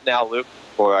stiffen up now, Luke.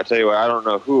 Boy, I tell you what, I don't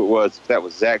know who it was. If that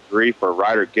was Zach Grief or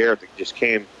Ryder Garrett that just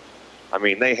came. I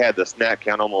mean, they had the snap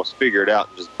count almost figured out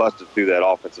and just busted through that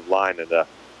offensive line. And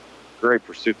great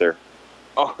pursuit there.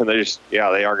 Oh, and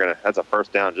they are going to. That's a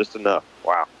first down just enough.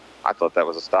 Wow. I thought that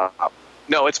was a stop.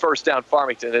 No, it's first down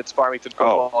Farmington. It's Farmington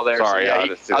football there. Sorry,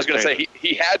 so, I was going to say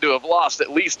he had to have lost at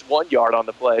least 1 yard on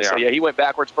the play. Yeah. So, he went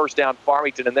backwards, first down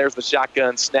Farmington, and there's the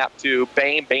shotgun snap to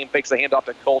Bame. Bame fakes the handoff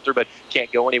to Coulter, but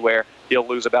can't go anywhere. He'll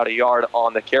lose about a yard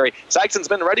on the carry. Sikeston's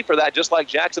been ready for that, just like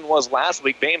Jackson was last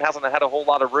week. Bame hasn't had a whole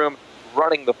lot of room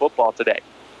running the football today.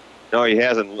 No, he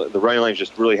hasn't. The running lanes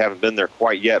just really haven't been there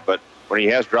quite yet, but when he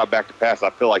has dropped back to pass, I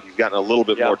feel like he's gotten a little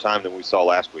bit more time than we saw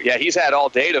last week. Yeah, he's had all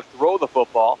day to throw the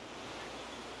football.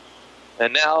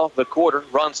 And now the quarter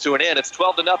runs to an end. It's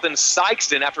 12-0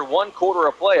 Sikeston after 1 quarter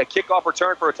of play. A kickoff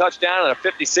return for a touchdown and a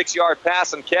 56-yard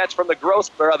pass and catch from the Gross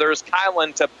brothers,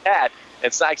 Kylan to Pat.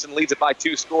 And Sikeston leads it by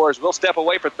 2 scores. We'll step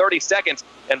away for 30 seconds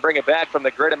and bring it back from the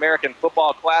Great American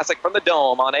Football Classic from the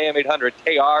Dome on AM 800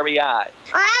 KREI.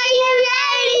 Are you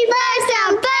ready for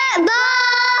some football?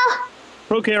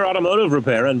 ProCare Automotive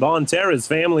Repair in Bonne Terre is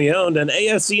family-owned and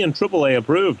ASC and AAA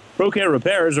approved. ProCare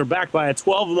repairs are backed by a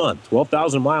 12-month,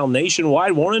 12,000-mile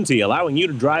nationwide warranty, allowing you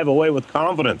to drive away with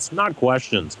confidence, not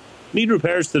questions. Need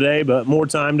repairs today, but more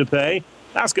time to pay?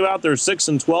 Ask about their 6-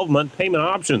 and 12-month payment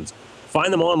options.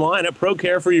 Find them online at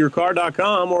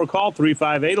ProCareForYourCar.com or call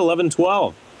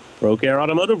 358-1112. ProCare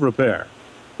Automotive Repair.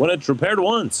 When it's repaired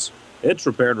once, it's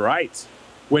repaired right.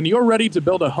 When you're ready to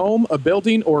build a home, a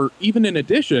building, or even an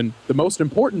addition, the most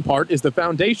important part is the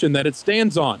foundation that it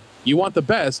stands on. You want the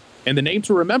best, and the name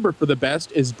to remember for the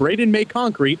best is Braden May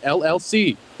Concrete,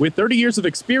 LLC. With 30 years of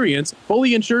experience,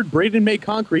 fully insured Braden May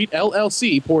Concrete,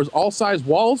 LLC pours all-size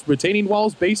walls, retaining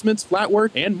walls, basements,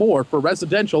 flatwork, and more for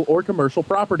residential or commercial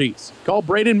properties. Call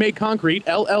Braden May Concrete,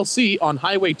 LLC on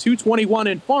Highway 221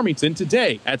 in Farmington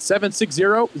today at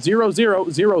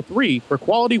 760-0003 for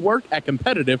quality work at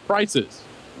competitive prices.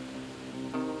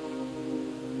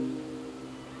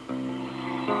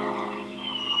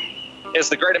 It's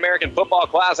the Great American Football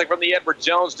Classic from the Edward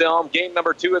Jones Dome. Game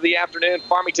number 2 of the afternoon.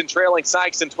 Farmington trailing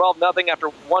Sikeston 12-0 after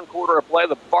 1 quarter of play.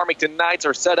 The Farmington Knights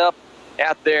are set up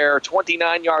at their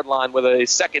 29-yard line with a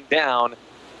 2nd down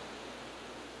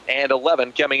and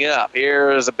 11 coming up.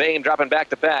 Here's a Bame dropping back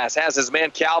to pass. Has his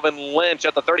man Calvin Lynch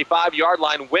at the 35-yard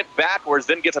line. Went backwards,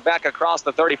 then gets it back across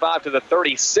the 35 to the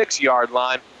 36-yard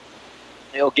line.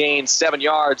 He'll gain 7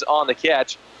 yards on the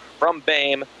catch from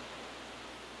Bame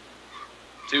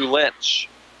to Lynch.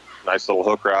 Nice little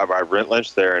hook route by Brent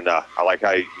Lynch there, and I like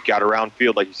how he got around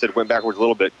field, like you said, went backwards a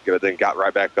little bit, then got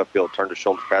right back upfield, turned his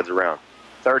shoulder pads around.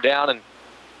 3rd down and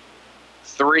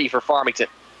 3 for Farmington.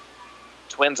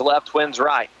 Twins left, twins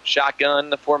right.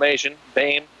 Shotgun formation.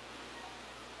 Bame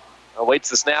awaits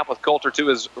the snap with Coulter to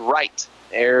his right.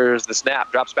 There's the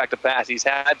snap. Drops back to pass. He's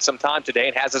had some time today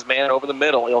and has his man over the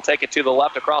middle. He'll take it to the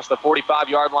left across the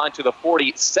 45-yard line to the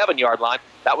 47-yard line.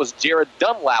 That was Jared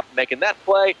Dunlap making that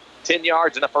play. 10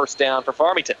 yards and a 1st down for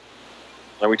Farmington.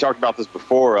 And we talked about this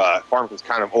before. Farmington's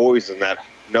kind of always in that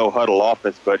no-huddle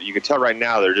offense, but you can tell right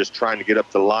now they're just trying to get up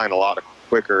the line a lot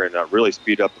quicker and really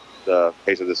speed up the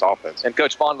pace of this offense. And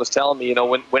Coach Vaughn was telling me,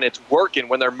 when it's working,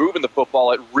 when they're moving the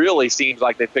football, it really seems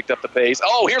like they've picked up the pace.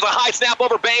 Oh, here's a high snap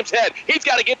over Bame's head. He's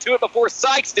got to get to it before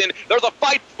Sikeston. There's a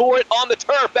fight for it on the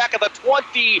turf back at the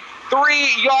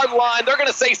 23-yard line. They're going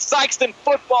to say Sikeston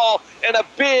football, and a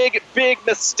big, big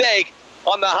mistake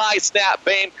on the high snap.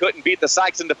 Bame couldn't beat the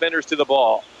Sikeston defenders to the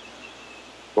ball.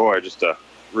 Boy, just a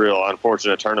real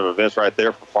unfortunate turn of events right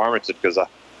there for Farmington because,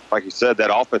 like you said,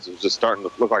 that offense was just starting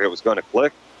to look like it was going to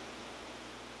click.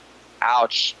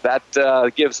 Ouch. That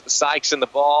gives Sikeston the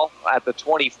ball at the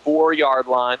 24-yard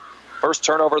line. First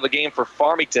turnover of the game for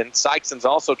Farmington. Sikeston's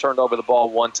also turned over the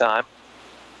ball 1 time.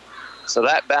 So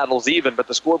that battle's even, but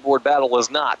the scoreboard battle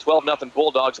is not. 12-0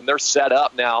 Bulldogs, and they're set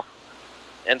up now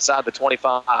inside the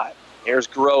 25. Here's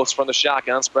Gross from the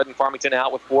shotgun, spreading Farmington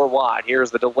out with 4 wide.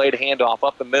 Here's the delayed handoff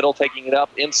up the middle, taking it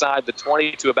up inside the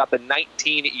 20 to about the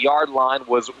 19-yard line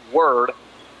was Word.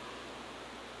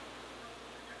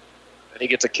 He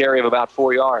gets a carry of about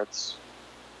 4 yards.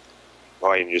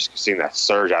 Well, you just seen that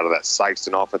surge out of that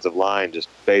Sikeston offensive line, just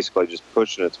basically just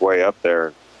pushing its way up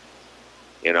there.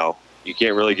 You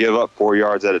can't really give up 4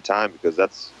 yards at a time because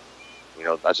that's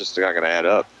just not going to add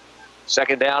up.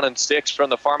 Second down and 6 from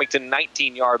the Farmington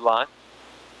 19-yard line.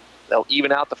 They'll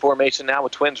even out the formation now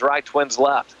with twins right, twins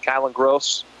left. Kylan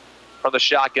Gross from the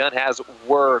shotgun has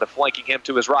Word flanking him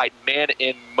to his right. Man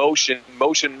in motion.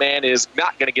 Motion man is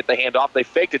not going to get the handoff. They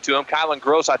faked it to him. Kylan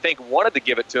Gross, I think, wanted to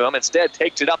give it to him. Instead,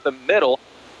 takes it up the middle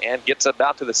and gets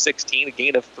about to the 16, a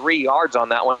gain of 3 yards on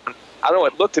that one. I don't know,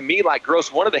 it looked to me like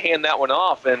Gross wanted to hand that one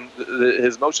off, and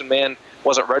his motion man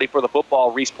wasn't ready for the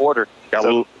football. Reese Porter got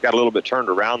a little bit turned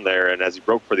around there, and as he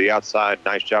broke for the outside,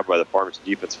 nice job by the Farmington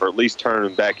defense for at least turning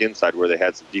him back inside where they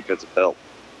had some defensive help.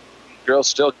 Gross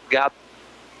still got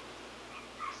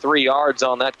 3 yards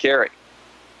on that carry.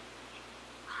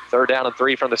 Third down and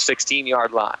 3 from the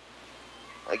 16-yard line.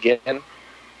 Again,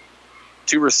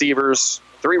 3 receivers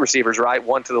right,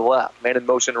 1 to the left. Man in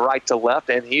motion right to left,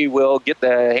 and he will get the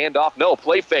handoff. No,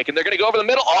 play fake, and they're going to go over the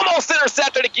middle. Almost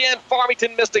intercepted again.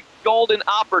 Farmington missed a golden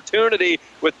opportunity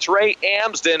with Trey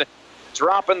Amsden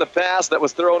dropping the pass that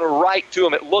was thrown right to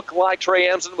him. It looked like Trey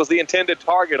Amsden was the intended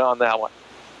target on that one.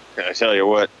 I tell you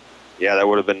what, yeah, that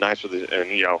would have been nice for the,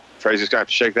 and Trey's just going to have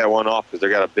to shake that one off because they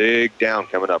got a big down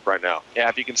coming up right now. Yeah,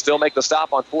 if you can still make the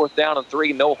stop on 4th down and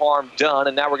 3, no harm done.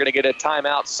 And now we're going to get a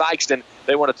timeout. Sikeston,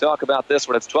 they want to talk about this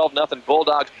one. It's 12-0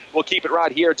 Bulldogs. We'll keep it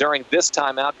right here during this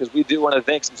timeout because we do want to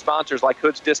thank some sponsors like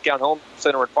Hood's Discount Home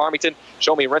Center in Farmington,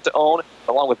 Show Me Rent to Own,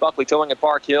 along with Buckley Towing in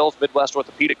Park Hills, Midwest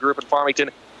Orthopedic Group in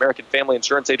Farmington, American Family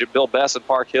Insurance Agent Bill Bess in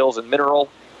Park Hills, and Mineral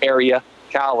Area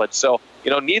College. So,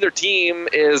 neither team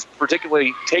is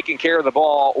particularly taking care of the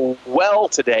ball well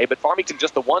today, but Farmington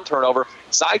just the 1 turnover.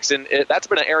 Sikeston, that's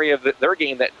been an area of their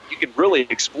game that you can really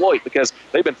exploit because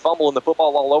they've been fumbling the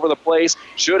football all over the place.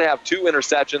 Should have 2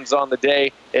 interceptions on the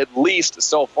day, at least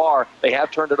so far. They have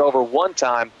turned it over 1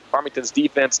 time. Farmington's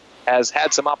defense has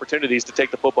had some opportunities to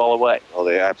take the football away. Oh,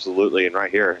 they absolutely. And right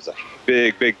here is a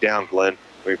big, big down, Glenn.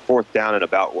 4th down and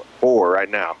about 4 right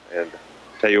now. And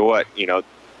tell you what,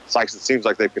 Sikeston seems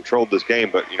like they've controlled this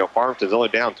game, but, Farmington's only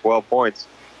down 12 points.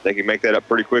 They can make that up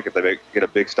pretty quick if they get a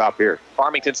big stop here.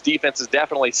 Farmington's defense has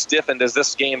definitely stiffened as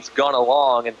this game's gone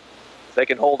along, and if they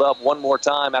can hold up one more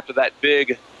time after that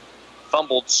big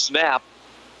fumbled snap,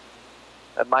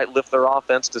 that might lift their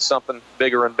offense to something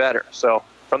bigger and better. So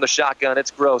from the shotgun,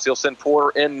 it's Gross. He'll send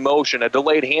Porter in motion. A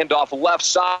delayed handoff left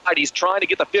side. He's trying to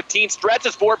get the 15,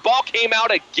 stretches for it. Ball came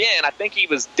out again. I think he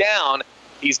was down.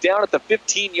 He's down at the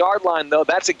 15-yard line, though.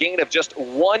 That's a gain of just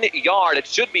 1 yard. It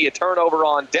should be a turnover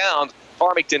on downs.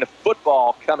 Farmington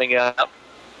football coming up.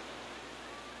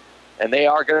 And they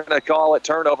are going to call it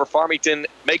turnover. Farmington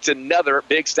makes another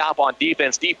big stop on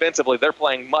defense. Defensively, they're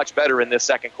playing much better in this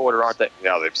second quarter, aren't they?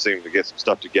 Yeah, they've seemed to get some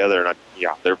stuff together. And,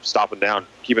 they're stopping down,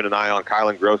 keeping an eye on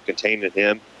Kylan Gross, containing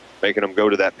him, making him go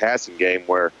to that passing game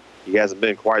where he hasn't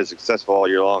been quite as successful all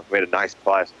year long. He made a nice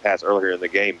pass earlier in the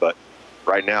game, but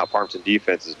right now, Farmington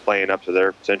defense is playing up to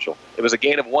their potential. It was a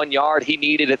gain of 1 yard. He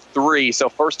needed it 3. So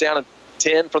 1st down and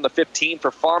 10 from the 15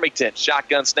 for Farmington.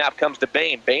 Shotgun snap comes to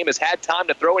Bame. Bame has had time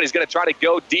to throw, and he's going to try to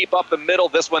go deep up the middle.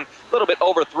 This one a little bit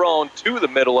overthrown to the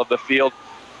middle of the field.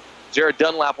 Jared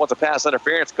Dunlap wants a pass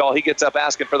interference call. He gets up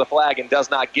asking for the flag and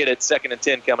does not get it. 2nd and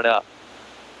 10 coming up.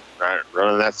 All right,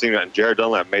 running that scene. Jared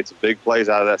Dunlap made some big plays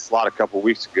out of that slot a couple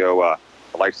weeks ago. I'd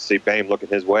like to see Bame looking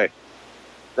his way.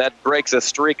 That breaks a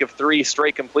streak of 3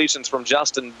 straight completions from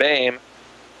Justin Bame.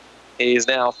 He's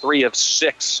now 3 of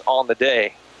 6 on the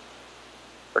day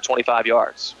for 25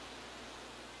 yards.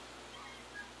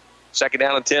 2nd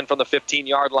down and 10 from the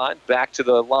 15-yard line. Back to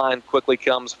the line quickly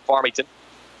comes Farmington.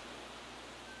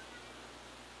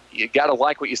 You got to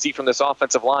like what you see from this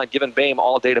offensive line, giving Bame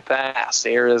all day to pass.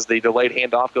 Here is the delayed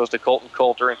handoff, goes to Colton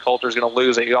Coulter, and Coulter's going to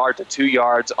lose 1 yard to 2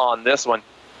 yards on this one.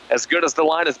 As good as the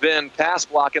line has been, pass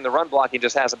blocking, the run blocking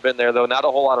just hasn't been there, though. Not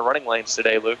a whole lot of running lanes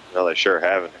today, Luke. No, they sure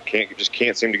haven't. Just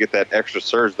can't seem to get that extra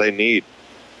surge they need.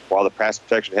 While the pass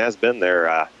protection has been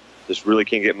there, just really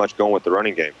can't get much going with the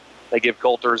running game. They give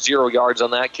Coulter 0 yards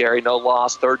on that carry, no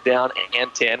loss. 3rd down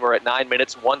and 10. We're at 9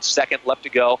 minutes, 1 second left to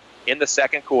go in the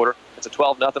second quarter. It's a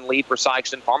 12-0 lead for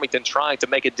Sikeston. Farmington trying to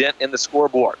make a dent in the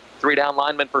scoreboard. 3 down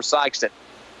linemen for Sikeston.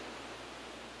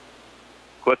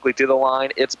 Quickly to the line,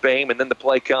 it's Bame, and then the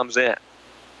play comes in.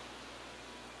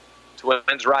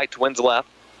 Twins right, twins left.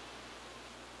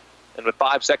 And with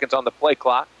 5 seconds on the play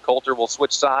clock, Coulter will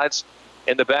switch sides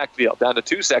in the backfield. Down to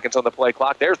 2 seconds on the play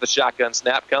clock. There's the shotgun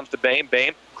snap, comes to Bame.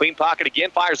 Bame, clean pocket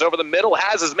again, fires over the middle,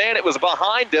 has his man. It was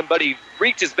behind him, but he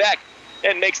reaches back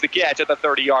and makes the catch at the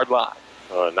 30-yard line.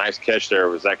 Nice catch there. It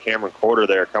was that Cameron Porter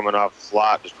there coming off the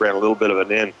slot, just ran a little bit of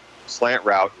an in slant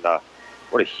route. And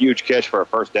what a huge catch for a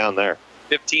 1st down there.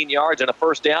 15 yards and a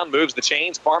 1st down, moves the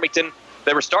chains. Farmington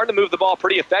They were starting to move the ball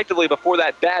pretty effectively before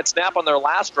that bad snap on their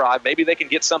last drive. Maybe they can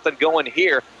get something going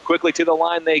here. Quickly to the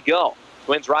line they go.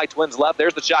 Twins right, twins left.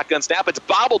 There's the shotgun snap. It's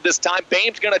bobbled this time.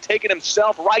 Bame's going to take it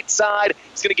himself right side.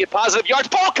 He's going to get positive yards.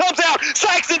 Ball comes out.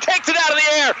 Sikeston takes it out of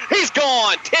the air. He's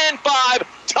gone. 10-5,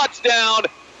 touchdown.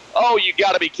 Oh, you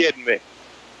got to be kidding me.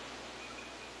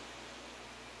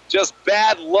 Just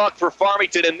bad luck for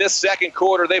Farmington in this second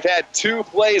quarter. They've had 2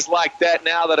 plays like that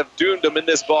now that have doomed them in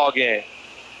this ball game.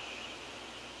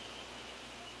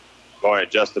 Boy,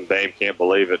 Justin Bame can't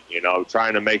believe it.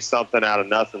 Trying to make something out of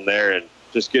nothing there and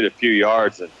just get a few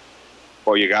yards. And,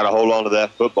 boy, you got to hold on to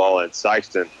that football. And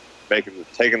Sikeston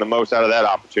taking the most out of that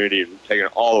opportunity and taking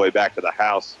it all the way back to the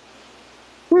house.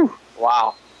 Whew.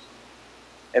 Wow.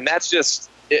 And that's just,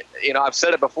 I've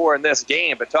said it before in this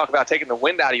game, but talk about taking the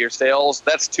wind out of your sails.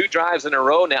 That's 2 drives in a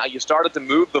row now. You started to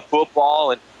move the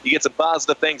football, and you get some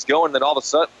positive things going, and then all of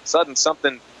a sudden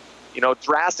something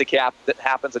drastic that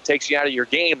happens that takes you out of your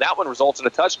game. That one results in a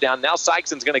touchdown. Now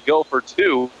Sikeston's going to go for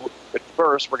 2, but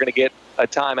first we're going to get a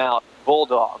timeout.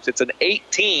 Bulldogs. It's an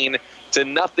 18-0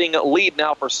 lead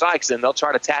now for Sikeston. They'll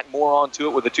try to tack more onto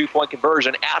it with a 2-point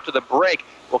conversion after the break.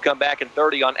 We'll come back in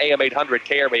 30 on AM 800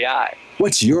 KRBI.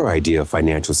 What's your idea of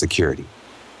financial security?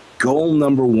 Goal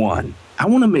number 1. I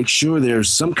want to make sure there's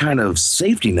some kind of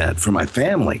safety net for my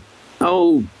family.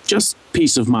 Oh, just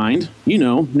peace of mind.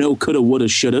 No coulda, woulda,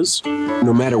 shouldas.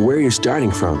 No matter where you're starting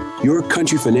from, your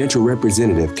country financial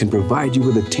representative can provide you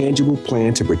with a tangible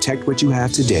plan to protect what you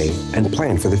have today and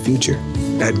plan for the future.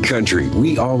 At Country,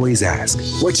 we always ask,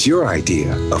 what's your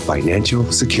idea of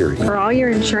financial security? For all your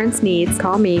insurance needs,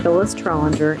 call me, Phyllis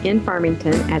Trollinger, in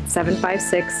Farmington at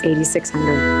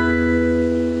 756-8600.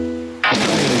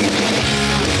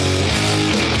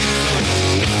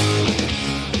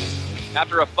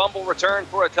 After a fumble return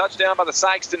for a touchdown by the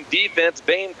Sikeston defense,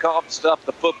 Bame stuffed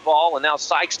the football, and now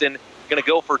Sikeston going to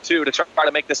go for 2 to try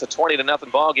to make this a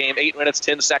 20-0 ball game. 8 minutes,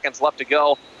 10 seconds left to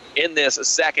go in this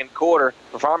second quarter.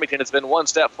 For Farmington, it's been 1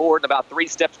 step forward and about 3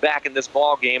 steps back in this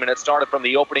ball game, and it started from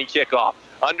the opening kickoff.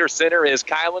 Under center is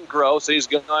Kylan Gross. He's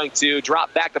going to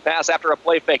drop back to pass after a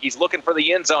play fake. He's looking for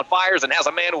the end zone, fires, and has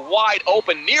a man wide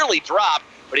open, nearly dropped,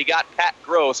 but he got Pat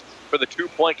Gross for the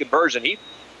 2-point conversion. He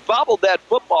bobbled that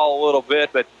football a little bit,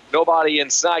 but nobody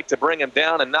in sight to bring him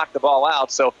down and knock the ball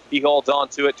out, so he holds on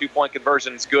to it. 2-point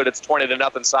conversion is good. It's 20-0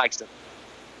 Sikeston.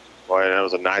 Boy, that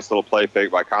was a nice little play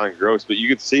fake by Colin Gross, but you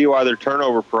could see why they're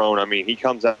turnover prone. I mean, he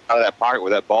comes out of that pocket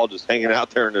with that ball just hanging out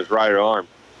there in his right arm.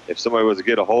 If somebody was to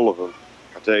get a hold of him,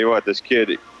 I'll tell you what, this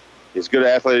kid, as good an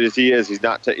athlete as he is, he's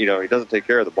not, he doesn't take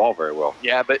care of the ball very well.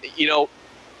 Yeah, but,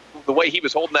 the way he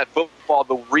was holding that football,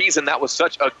 the reason that was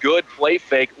such a good play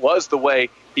fake was the way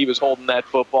he was holding that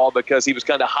football, because he was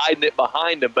kind of hiding it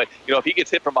behind him. But, if he gets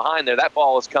hit from behind there, that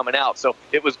ball is coming out. So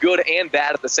it was good and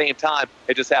bad at the same time.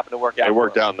 It just happened to work out. It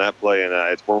worked out in that play, and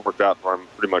it's worked out for him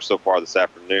pretty much so far this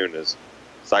afternoon, as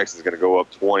Sykes is going to go up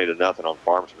 20-0 on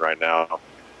Farmington right now,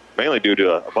 mainly due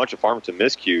to a bunch of Farmington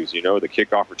miscues, the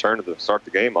kickoff return to start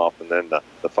the game off, and then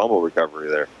the fumble recovery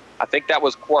there. I think that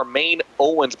was Quarmaine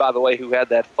Owens, by the way, who had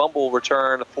that fumble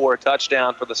return for a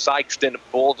touchdown for the Sikeston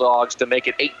Bulldogs to make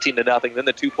it 18-0. Then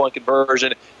the 2-point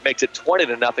conversion makes it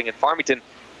 20-0. And Farmington,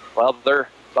 well, they're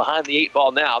behind the 8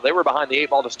 ball now. They were behind the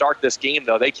 8 ball to start this game,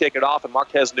 though. They kick it off, and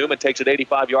Marquez Newman takes it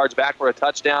 85 yards back for a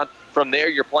touchdown. From there,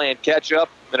 you're playing catch-up,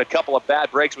 then a couple of bad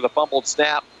breaks with a fumbled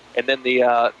snap, and then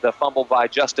the fumble by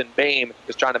Justin Bame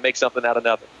is trying to make something out of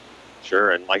nothing. Sure,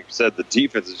 and like you said, the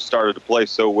defense has started to play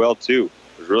so well, too.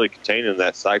 Was really containing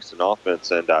that Sikeston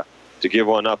offense, and to give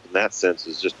one up in that sense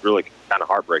is just really kind of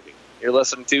heartbreaking. You're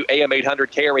listening to AM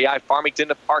 800 KREI, Farmington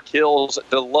to Park Hills,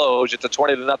 Deloge. It's a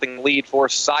 20-0 lead for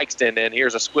Sikeston, and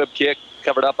here's a squib kick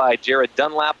covered up by Jared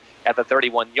Dunlap at the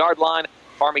 31-yard line.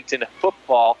 Farmington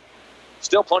football.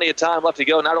 Still plenty of time left to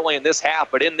go, not only in this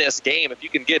half, but in this game. If you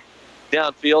can get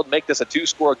downfield, make this a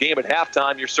 2-score game at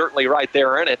halftime, you're certainly right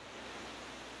there in it.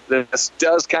 This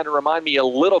does kind of remind me a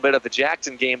little bit of the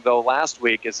Jackson game, though, last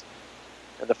week. Is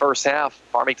in the first half,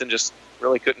 Farmington just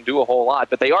really couldn't do a whole lot.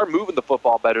 But they are moving the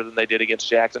football better than they did against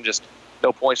Jackson. Just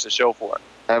no points to show for it.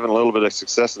 Having a little bit of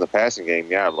success in the passing game,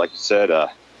 yeah. Like you said,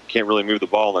 can't really move the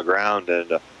ball on the ground,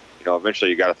 and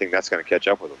eventually you got to think that's going to catch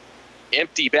up with them.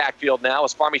 Empty backfield now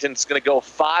as Farmington's going to go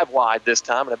 5 wide this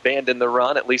time and abandon the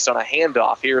run, at least on a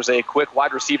handoff. Here's a quick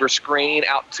wide receiver screen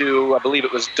out to, I believe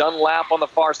it was Dunlap on the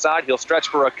far side. He'll stretch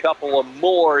for a couple of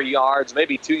more yards,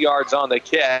 maybe 2 yards on the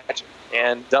catch,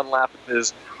 and Dunlap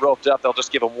is roped up. They'll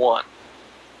just give him 1.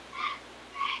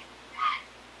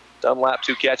 Dunlap,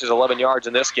 2 catches, 11 yards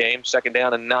in this game. 2nd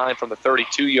down and 9 from the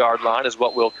 32-yard line is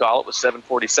what we'll call it, with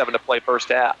 7:47 to play first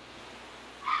half.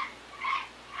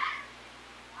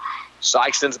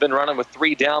 Sikeston's been running with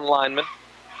 3 down linemen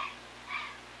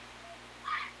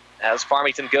as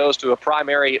Farmington goes to a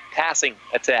primary passing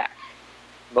attack.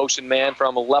 Motion man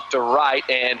from left to right,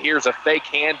 and here's a fake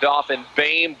handoff, and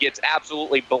Bame gets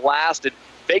absolutely blasted.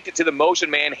 Faked it to the motion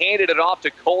man, handed it off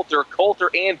to Coulter. Coulter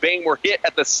and Bame were hit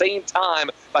at the same time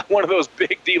by one of those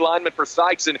big D linemen for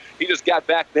Sikeston. He just got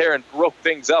back there and broke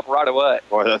things up right away.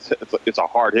 Boy, it's a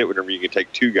hard hit whenever you can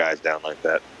take 2 guys down like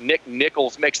that. Nick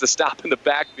Nichols makes the stop in the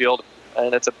backfield,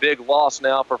 and it's a big loss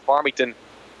now for Farmington.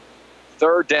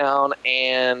 3rd down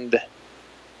and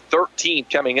 13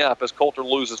 coming up as Coulter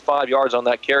loses 5 yards on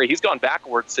that carry. He's gone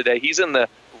backwards today. He's in the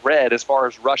red as far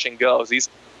as rushing goes. He's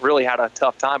really had a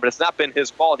tough time, but it's not been his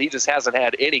fault. He just hasn't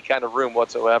had any kind of room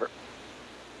whatsoever.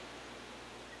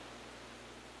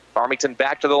 Farmington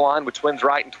back to the line with twins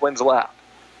right and twins left.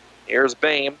 Here's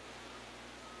Bame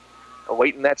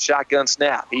awaiting that shotgun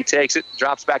snap. He takes it,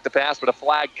 drops back to pass, but a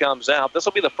flag comes out. This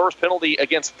will be the first penalty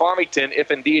against Farmington,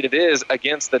 if indeed it is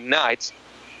against the Knights.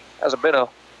 Hasn't been a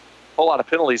whole lot of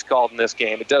penalties called in this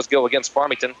game. It does go against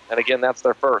Farmington, and again, that's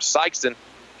their first. Sikeston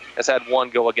has had 1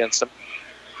 go against them.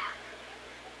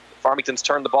 Farmington's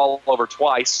turned the ball over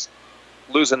twice,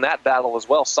 losing that battle as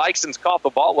well. Sikeston's caught the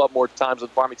ball up more times than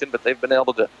Farmington, but they've been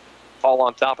able to fall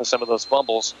on top of some of those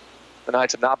fumbles. The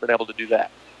Knights have not been able to do that.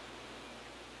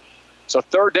 So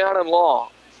 3rd down and long,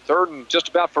 3rd and just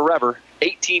about forever,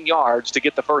 18 yards to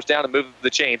get the first down and move the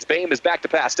chains. Bame is back to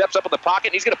pass, steps up in the pocket,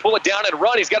 and he's going to pull it down and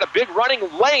run. He's got a big running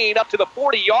lane up to the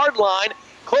 40-yard line,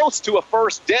 close to a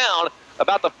first down,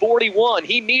 about the 41.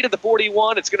 He needed the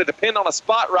 41. It's going to depend on a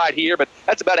spot right here, but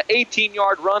that's about an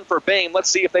 18-yard run for Bame. Let's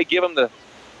see if they give him the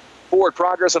forward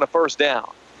progress on a first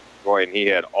down. Boy, and he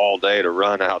had all day to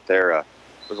run out there. It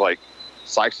was like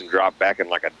Sikeston dropped back in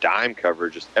like a dime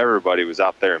coverage. Just everybody was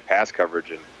out there in pass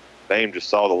coverage, and Bame just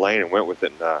saw the lane and went with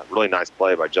it. And really nice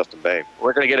play by Justin Bame.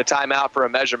 We're going to get a timeout for a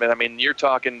measurement. I mean, you're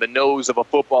talking the nose of a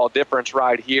football difference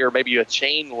right here, maybe a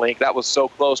chain link. That was so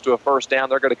close to a first down.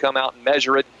 They're going to come out and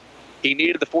measure it. He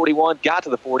needed the 41, got to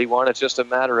the 41. It's just a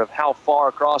matter of how far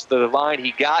across the line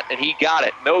he got, and he got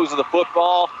it. Nose of the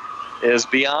football is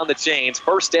beyond the chains.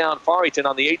 First down, Farmington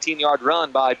on the 18-yard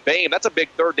run by Bame. That's a big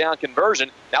 3rd down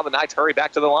conversion. Now the Knights hurry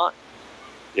back to the line.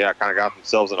 Yeah, kind of got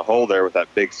themselves in a hole there with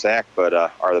that big sack, but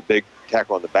or the big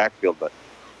tackle in the backfield. But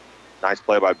nice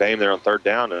play by Bame there on 3rd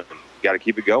down, and got to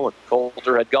keep it going.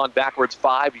 Coulter had gone backwards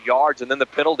 5 yards, and then the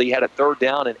penalty had a 3rd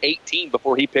down and 18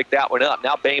 before he picked that one up.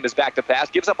 Now Bame is back to pass,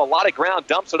 gives up a lot of ground,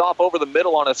 dumps it off over the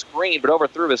middle on a screen, but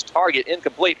overthrew his target,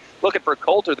 incomplete. Looking for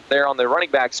Coulter there on the running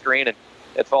back screen, and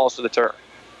it falls to the turf.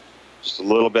 Just a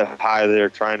little bit high there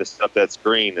trying to set up that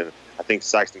screen, and I think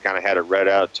Sikeston kind of had it read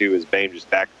out too as Bame just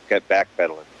kept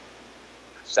backpedaling.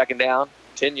 2nd down,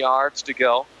 10 yards to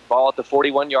go. Ball at the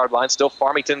 41-yard line, still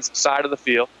Farmington's side of the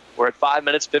field. We're at 5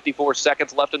 minutes, 54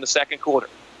 seconds left in the second quarter.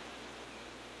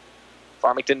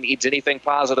 Farmington needs anything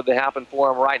positive to happen for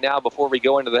him right now before we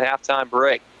go into the halftime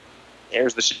break.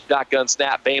 Here's the shotgun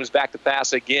snap. Bame's back to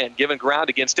pass again. Given ground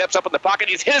again. Steps up in the pocket.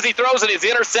 He's hit as he throws, and he's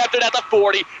intercepted at the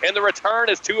 40. And the return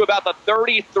is to about the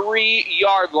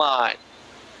 33-yard line.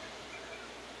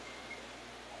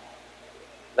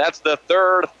 That's the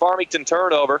 3rd Farmington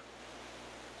turnover.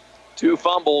 2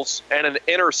 fumbles and an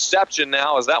interception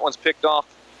now as that one's picked off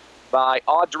by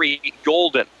Audrey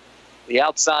Golden, the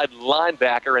outside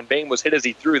linebacker, and Bame was hit as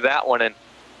he threw that one, and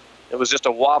it was just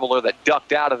a wobbler that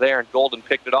ducked out of there, and Golden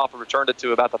picked it off and returned it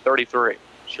to about the 33.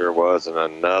 Sure was, and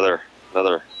another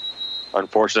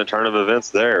unfortunate turn of events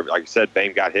there. Like you said,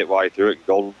 Bame got hit while he threw it, and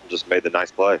Golden just made the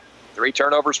nice play. 3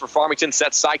 turnovers for Farmington,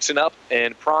 set Sikeston up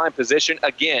in prime position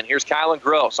again. Here's Kylan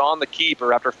Gross on the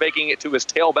keeper after faking it to his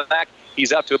tailback.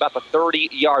 He's up to about the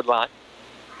 30-yard line.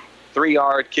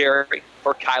 3-yard carry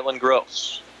for Kylan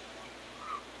Gross.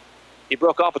 He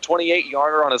broke off a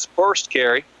 28-yarder on his first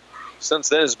carry. Since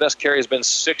then, his best carry has been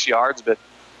 6 yards, but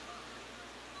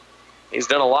he's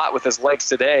done a lot with his legs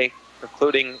today,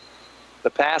 including the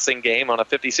passing game on a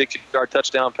 56-yard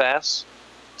touchdown pass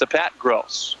to Pat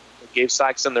Gross. It gave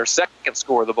Sikeston their 2nd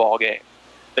score of the ball game.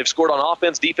 They've scored on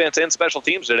offense, defense, and special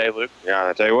teams today, Luke. Yeah,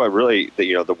 I tell you what, really,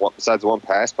 besides the one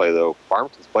pass play, though,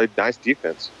 Farmington's played nice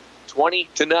defense.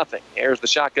 20-0. Here's the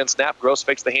shotgun snap. Gross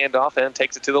fakes the handoff and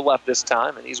takes it to the left this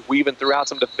time, and he's weaving throughout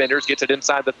some defenders, gets it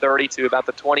inside the 30 to about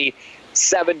the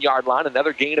 27-yard line.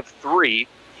 Another gain of 3.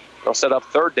 They'll set up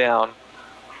 3rd down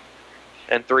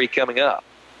and 3 coming up.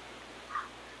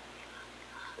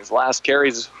 His last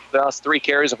 3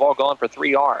 carries have all gone for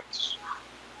 3 yards.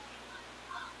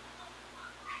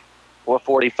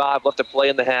 4:45 left to play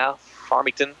in the half.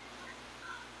 Farmington,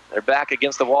 they're back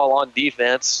against the wall on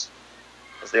defense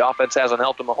as the offense hasn't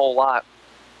helped them a whole lot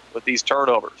with these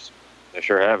turnovers. They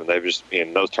sure haven't. They've just,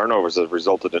 those turnovers have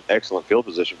resulted in excellent field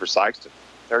position for Sikeston.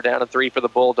 They're down to 3 for the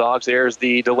Bulldogs. There's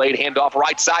the delayed handoff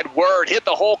right side. Word hit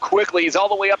the hole quickly. He's all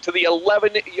the way up to the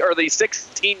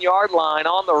 16-yard line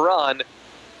on the run.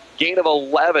 Gain of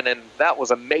 11, and that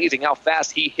was amazing how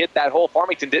fast he hit that hole.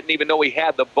 Farmington didn't even know he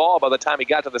had the ball by the time he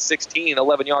got to the 16,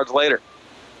 11 yards later.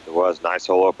 It was nice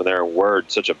hole open there, and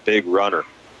Word, such a big runner.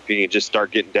 If he can just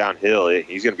start getting downhill,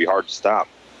 he's going to be hard to stop.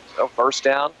 So first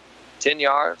down, 10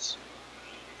 yards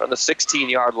from the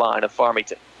 16-yard line of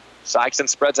Farmington. Sikeston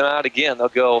spreads them out again. They'll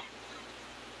go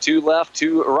 2 left,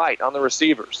 2 right on the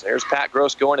receivers. There's Pat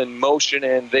Gross going in motion,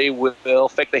 and they will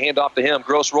fake the handoff to him.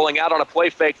 Gross rolling out on a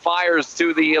play fake, fires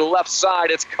to the left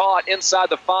side. It's caught inside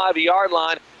the 5-yard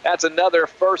line. That's another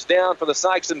first down for the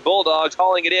Sikeston Bulldogs.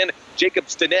 Hauling it in, Jacob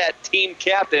Stinnett, team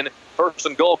captain. First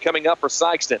and goal coming up for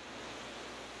Sikeston.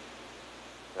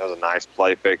 That was a nice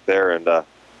play fake there, and,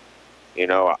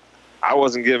 I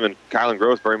wasn't giving Kylan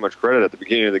Gross very much credit at the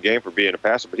beginning of the game for being a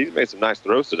passer, but he's made some nice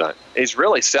throws tonight. He's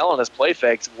really selling his play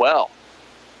fakes well.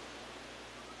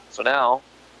 So now,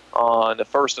 on the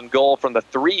first and goal from the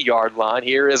 3-yard line,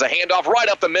 here is a handoff right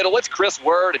up the middle. It's Chris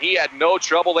Word, and he had no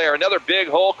trouble there. Another big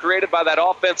hole created by that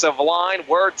offensive line.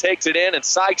 Word takes it in, and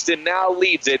Sikeston now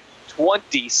leads it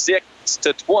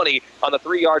 26-20 on the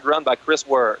 3-yard run by Chris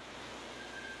Word.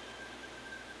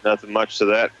 Nothing much to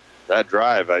that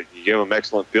drive. You give them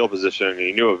excellent field position, and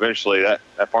you knew eventually that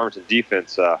Farmington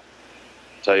defense,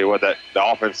 tell you what, the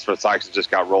offense for Sikeston just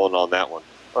got rolling on that one.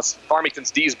 Well,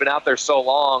 Farmington's D's been out there so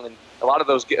long, and a lot of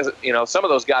those, some of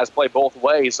those guys play both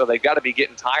ways, so they've got to be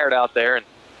getting tired out there. And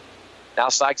now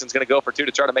Sikeston's going to go for 2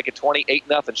 to try to make it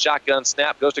 28-0. Shotgun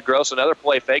snap goes to Gross. Another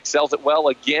play fake. Sells it well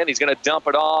again. He's going to dump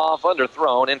it off.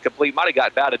 Underthrown. Incomplete. Might have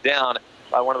got batted down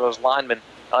by one of those linemen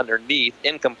underneath.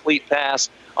 Incomplete pass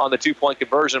on the 2-point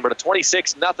conversion, but a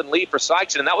 26-0 lead for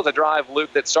Sikeston. And that was a drive,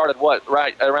 Luke, that started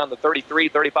right around the 33,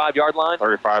 35-yard line?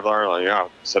 35-yard line, yeah.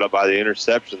 Set up by the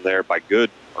interception there by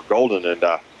Golden, and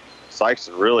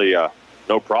Sikeston really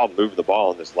no problem moving the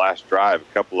ball in this last drive.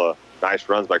 A couple of nice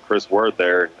runs by Chris Word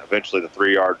there, and eventually the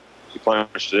 3-yard, he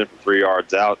punched it in from 3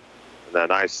 yards out, and that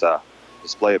nice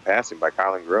display of passing by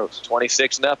Kylan Gross.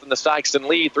 26-0 the Sikeston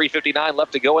lead. 3:59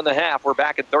 left to go in the half. We're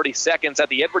back at 30 seconds at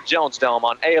the Edward Jones Dome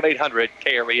on AM 800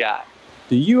 KREI.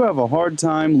 Do you have a hard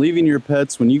time leaving your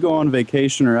pets when you go on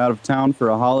vacation or out of town for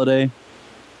a holiday?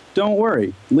 Don't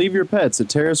worry. Leave your pets at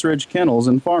Terrace Ridge Kennels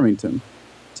in Farmington.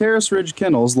 Terrace Ridge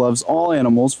Kennels loves all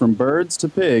animals from birds to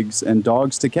pigs and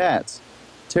dogs to cats.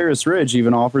 Terrace Ridge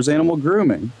even offers animal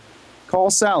grooming. Call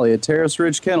Sally at Terrace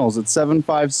Ridge Kennels at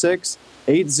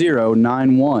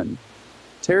 756-8091.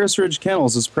 Terrace Ridge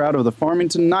Kennels is proud of the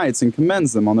Farmington Knights and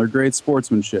commends them on their great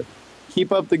sportsmanship.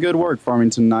 Keep up the good work,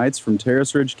 Farmington Knights, from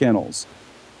Terrace Ridge Kennels.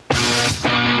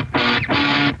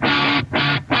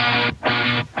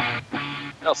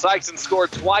 Now, Sikeston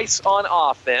scored twice on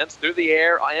offense, through the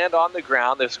air and on the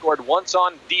ground. They've scored once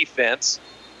on defense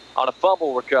on a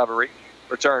fumble recovery,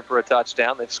 return for a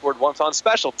touchdown. They've scored once on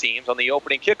special teams on the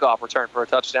opening kickoff return for a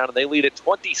touchdown, and they lead it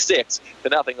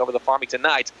 26-0 over the Farmington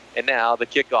Knights. And now the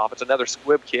kickoff. It's another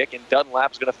squib kick, and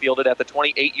Dunlap's going to field it at the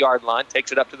 28-yard line,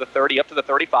 takes it up to the 30, up to the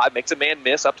 35, makes a man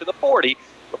miss up to the 40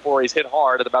 before he's hit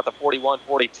hard at about the 41,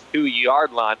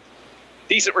 42-yard line.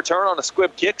 Decent return on a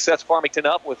squib kick sets Farmington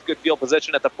up with good field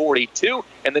position at the 42,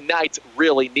 and the Knights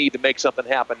really need to make something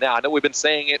happen now. I know we've been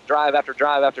saying it drive after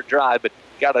drive after drive, but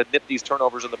got to nip these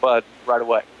turnovers in the bud right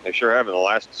away. They sure have. In the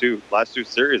last two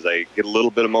series, they get a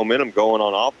little bit of momentum going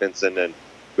on offense, and then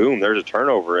boom, there's a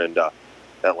turnover, and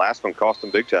that last one cost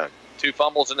them big time. 2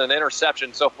 fumbles and an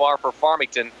interception so far for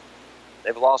Farmington.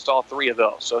 They've lost all 3 of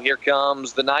those. So here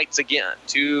comes the Knights again.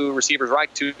 2 receivers right,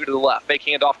 2 to the left. Fake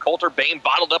handoff. Coulter. Bain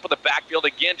bottled up in the backfield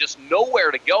again. Just nowhere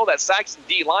to go. That Sikeston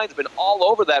D-line's been all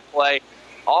over that play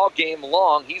all game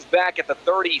long. He's back at the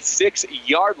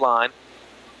 36-yard line.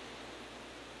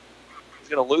 He's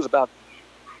going to lose about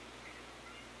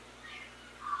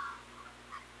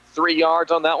 3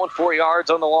 yards on that one. 4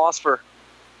 yards on the loss for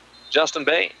Justin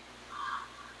Bain.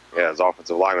 Yeah, his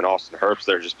offensive lineman, Austin Herbst,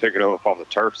 there just picking him up off the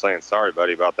turf saying, sorry,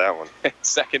 buddy, about that one.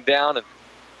 Second down and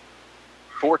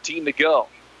 14 to go.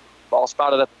 Ball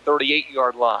spotted at the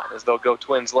 38-yard line as they'll go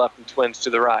twins left and twins to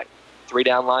the right.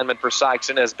 3-down lineman for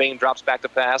Sikeston as Bain drops back to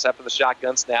pass after the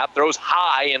shotgun snap. Throws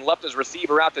high and left his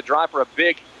receiver out to drive for a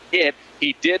big hit.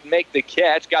 He did make the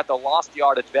catch, got the lost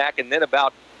yardage back, and then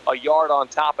about a yard on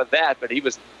top of that, but he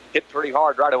was hit pretty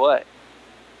hard right away.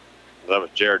 That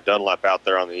was Jared Dunlap out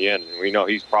there on the end, and we know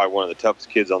he's probably one of the toughest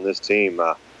kids on this team.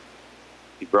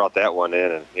 He brought that one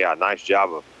in, and, yeah, nice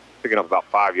job of picking up about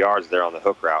 5 yards there on the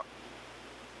hook route.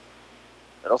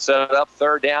 It'll set it up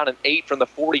 3rd down and 8 from the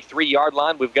 43-yard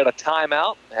line. We've got a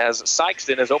timeout as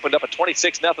Sikeston has opened up a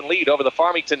 26-0 lead over the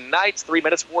Farmington Knights. 3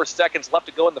 minutes, 4 seconds left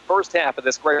to go in the first half of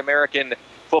this Great American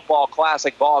Football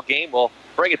Classic ball game. We'll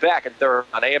bring it back in third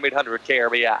on AM 800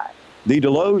 KRBI. The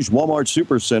Deloge Walmart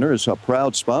Supercenter is a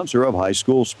proud sponsor of high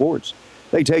school sports.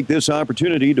 They take this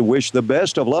opportunity to wish the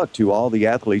best of luck to all the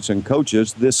athletes and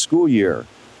coaches this school year.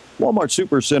 Walmart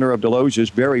Supercenter of Deloge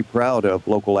is very proud of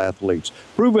local athletes.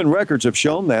 Proven records have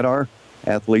shown that our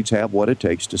athletes have what it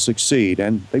takes to succeed,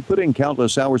 and they put in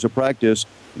countless hours of practice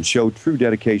and show true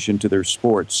dedication to their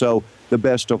sport. So the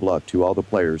best of luck to all the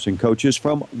players and coaches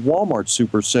from Walmart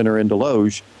Supercenter in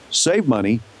Deloge. Save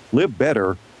money, live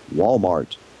better,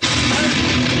 Walmart.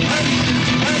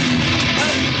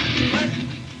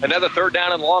 Another 3rd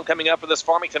down and long coming up for this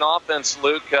Farmington offense,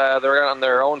 Luke. They're on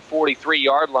their own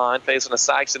 43-yard line facing a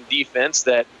Sikeston defense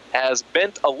that has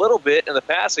bent a little bit in the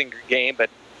passing game, but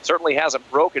certainly hasn't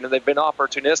broken, and they've been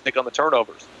opportunistic on the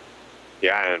turnovers.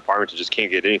 Yeah, and Farmington just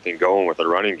can't get anything going with their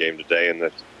running game today, and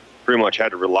that's pretty much had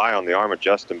to rely on the arm of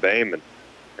Justin Boehm, and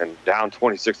down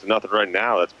 26-0 right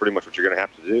now, that's pretty much what you're going to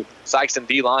have to do. Sikeston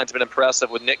D-line's been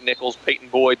impressive with Nick Nichols, Peyton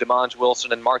Boyd, DeMonge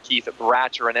Wilson, and Markeith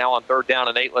Bratcher. And now on 3rd down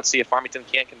and 8, let's see if Farmington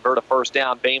can't convert a first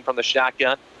down. Boehm from the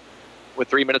shotgun with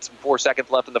 3 minutes and 4 seconds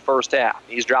left in the first half.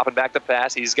 He's dropping back to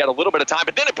pass. He's got a little bit of time,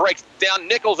 but then it breaks down.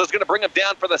 Nichols is going to bring him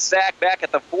down for the sack back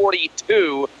at the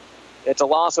 42. It's a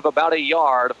loss of about a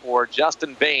yard for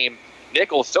Justin Boehm.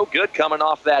 Nichols so good coming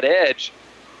off that edge.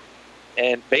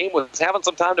 And Boehm was having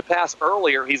some time to pass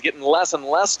earlier. He's getting less and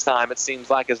less time, it seems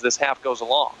like, as this half goes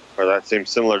along. Well, that seems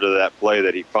similar to that play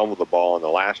that he fumbled the ball on the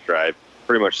last drive.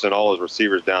 Pretty much sent all his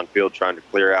receivers downfield trying to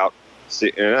clear out.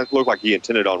 And it looked like he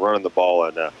intended on running the ball,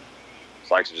 and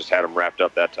Sikeston just had him wrapped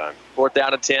up that time. 4th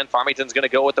down and 10. Farmington's going to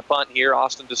go with the punt here.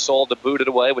 Austin DeSole to boot it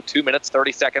away with 2 minutes,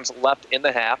 30 seconds left in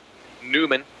the half.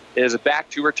 Newman is back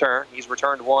to return. He's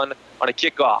returned one on a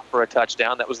kickoff for a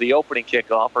touchdown. That was the opening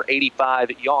kickoff for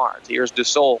 85 yards. Here's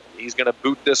DeSole. He's going to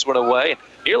boot this one away.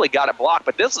 Nearly got it blocked,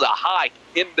 but this is a high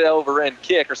end-over-end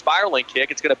kick or spiraling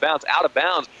kick. It's going to bounce out of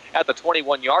bounds at the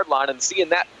 21-yard line. And seeing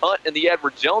that punt in the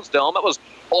Edward Jones Dome, that was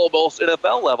almost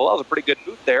NFL level. That was a pretty good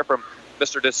boot there from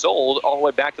Mr. DeSole all the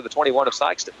way back to the 21 of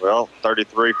Sikeston. Well,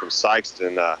 33 from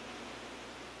Sikeston.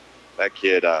 That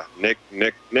kid, Nick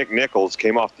Nichols,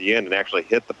 came off the end and actually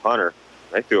hit the punter.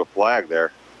 They threw a flag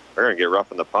there. They're going to get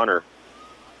roughing the punter.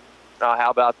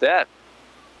 How about that?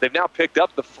 They've now picked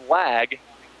up the flag.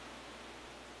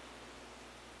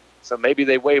 So maybe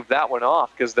they waved that one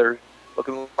off because they're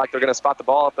looking like they're going to spot the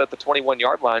ball up at the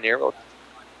 21-yard line here. Well,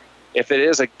 if it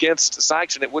is against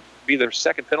Sikeston, it would be their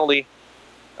second penalty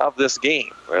of this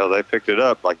game. Well, they picked it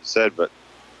up, like you said, but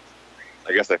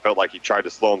I guess they felt like he tried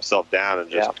to slow himself down and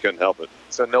just couldn't help it.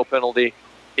 So no penalty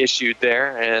issued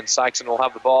there, and Sikeston will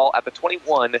have the ball at the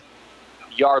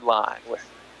 21-yard line with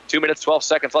 2 minutes, 12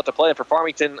 seconds left to play. And for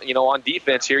Farmington, on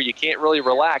defense here, you can't really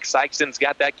relax. Sikeston's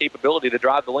got that capability to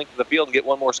drive the length of the field and get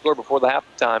one more score before the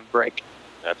halftime break.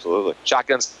 Absolutely.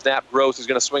 Shotgun snap. Gross is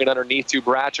going to swing it underneath to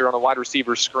Bratcher on a wide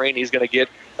receiver screen. He's going to get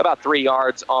about 3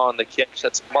 yards on the catch.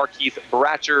 That's Markeith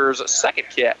Bratcher's second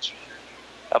catch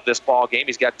of this ball game.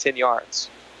 He's got 10 yards.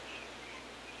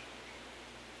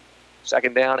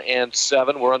 2nd down and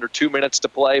 7. We're under 2 minutes to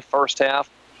play. First half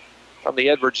from the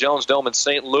Edward Jones Dome in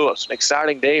St. Louis. An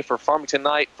exciting day for Farmington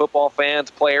Knight football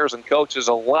fans, players, and coaches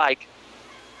alike.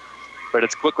 But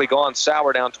it's quickly gone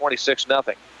sour, down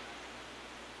 26-0.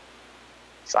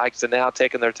 Sikeston now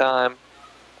taking their time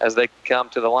as they come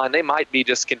to the line. They might be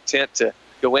just content to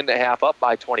go into half up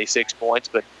by 26 points,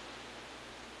 but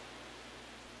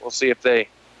we'll see if they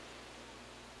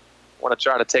want to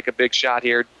try to take a big shot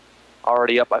here,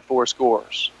 already up by 4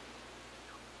 scores.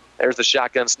 There's the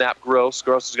shotgun snap. Gross.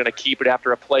 Gross is going to keep it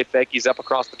after a play fake. He's up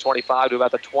across the 25 to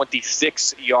about the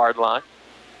 26-yard line.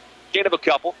 Gain of a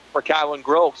couple for Kylan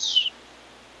Gross.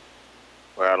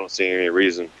 Well, I don't see any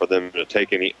reason for them to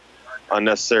take any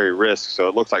unnecessary risks, so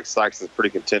it looks like Sikeston's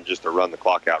pretty content just to run the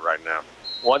clock out right now.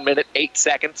 1 minute, 8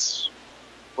 seconds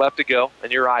left to go.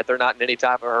 And you're right, they're not in any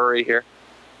type of hurry here.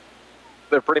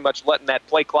 They're pretty much letting that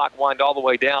play clock wind all the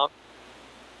way down,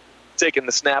 taking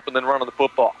the snap and then running the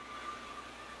football.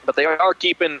 But they are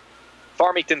keeping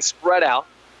Farmington spread out.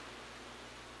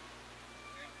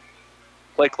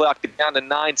 Play clock down to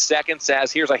 9 seconds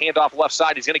as here's a handoff left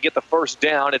side. He's going to get the first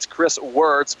down. It's Chris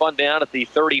Word, spun down at the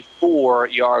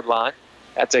 34-yard line.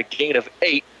 That's a gain of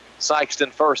 8.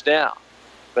 Sikeston first down.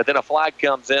 But then a flag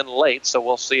comes in late, so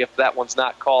we'll see if that one's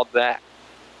not called back.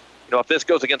 If this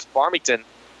goes against Farmington,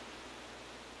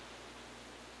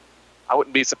 I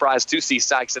wouldn't be surprised to see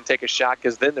Sikeston take a shot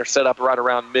because then they're set up right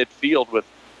around midfield with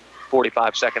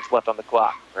 45 seconds left on the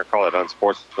clock. They're calling it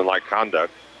unsportsmanlike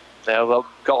conduct. Now they'll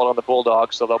call it on the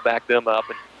Bulldogs, so they'll back them up.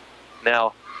 And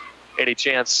now any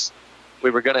chance we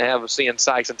were going to have of seeing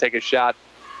Sikeston take a shot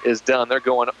is done. They're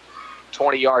going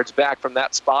 20 yards back from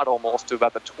that spot almost to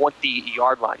about the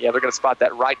 20-yard line. Yeah, they're going to spot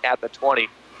that right at the 20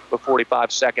 with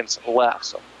 45 seconds left.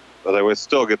 So they would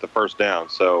still get the first down,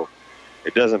 so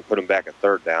it doesn't put them back at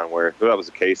third down, where if that was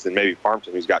the case, then maybe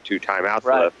Farmington, who's got 2 timeouts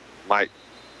left, might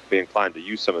be inclined to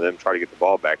use some of them, try to get the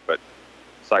ball back, but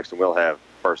Sikeston will have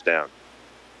first down.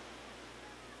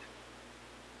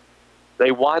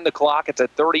 They wind the clock. It's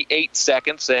at 38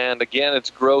 seconds, and again, it's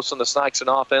Gross on the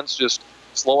Sikeston offense, just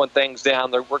slowing things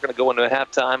down. We're going to go into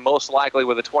halftime, most likely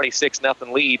with a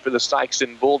 26-0 lead for the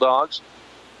Sikeston Bulldogs.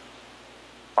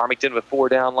 Farmington with 4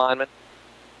 down linemen.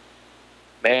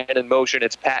 Man in motion,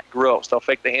 it's Pat Gross. They'll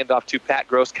fake the handoff to Pat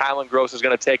Gross. Kylan Gross is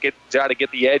going to take it, try to get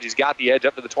the edge. He's got the edge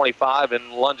up to the 25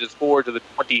 and lunges forward to the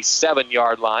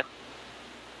 27-yard line.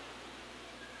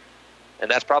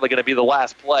 And that's probably going to be the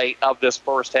last play of this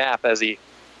first half as he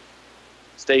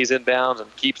stays in bounds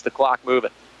and keeps the clock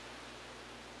moving.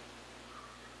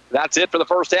 That's it for the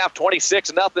first half,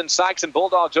 26-0 Sikeston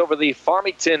Bulldogs over the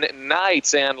Farmington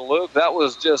Knights. And, Luke, that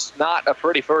was just not a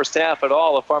pretty first half at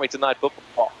all of Farmington Knight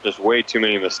football. Just way too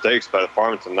many mistakes by the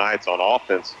Farmington Knights on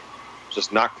offense.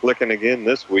 Just not clicking again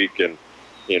this week. And,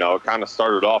 you know, it kind of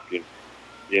started off, the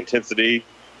intensity,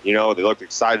 they looked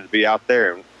excited to be out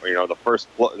there. And, the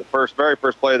very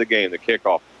first play of the game, the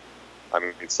kickoff,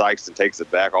 Sikeston takes it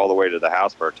back all the way to the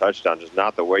house for a touchdown. Just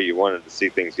not the way you wanted to see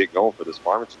things get going for this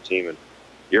Farmington team. And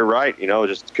you're right,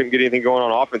 just couldn't get anything going on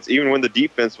offense, even when the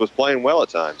defense was playing well at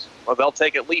times. Well, they'll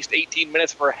take at least 18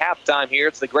 minutes for halftime here.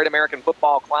 It's the Great American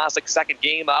Football Classic, second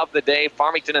game of the day.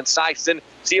 Farmington and Sikeston,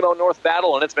 CMO North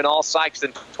battle, and it's been all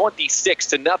Sikeston,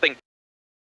 26-0.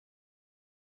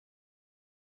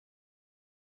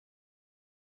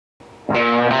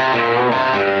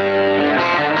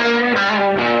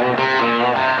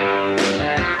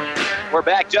 We're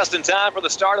back just in time for the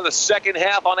start of the second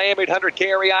half on AM 800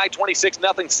 KREI. 26-0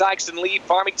 Sikeston lead.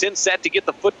 Farmington set to get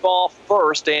the football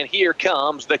first, and here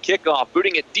comes the kickoff.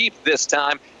 Booting it deep this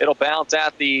time. It'll bounce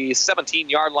at the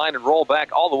 17-yard line and roll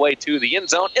back all the way to the end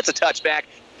zone. It's a touchback.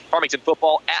 Farmington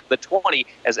football at the 20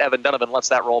 as Evan Donovan lets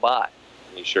that roll by.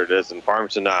 He sure does. And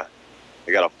Farmington,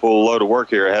 they got a full load of work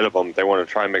here ahead of them if they want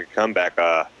to try and make a comeback.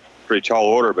 Pretty tall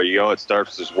order, but it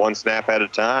starts just one snap at a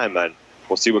time, and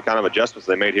we'll see what kind of adjustments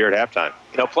they made here at halftime.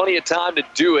 Plenty of time to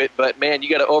do it, but, man, you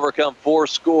got to overcome 4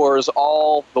 scores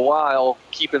all the while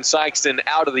keeping Sikeston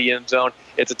out of the end zone.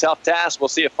 It's a tough task. We'll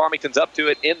see if Farmington's up to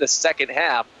it in the second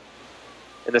half.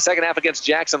 In the second half against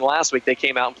Jackson last week, they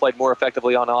came out and played more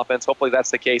effectively on offense. Hopefully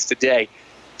that's the case today.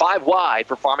 5 wide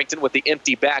for Farmington with the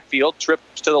empty backfield.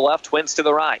 Trips to the left, twins to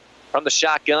the right. From the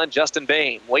shotgun, Justin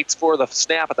Bain waits for the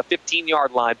snap at the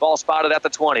 15-yard line. Ball spotted at the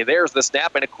 20. There's the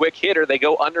snap and a quick hitter. They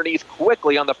go underneath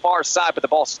quickly on the far side, but the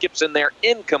ball skips in there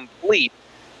incomplete.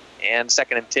 And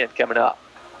 2nd and 10 coming up.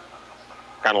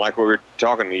 Kind of like what we were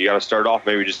talking. You got to start off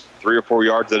maybe just 3 or 4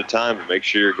 yards at a time and make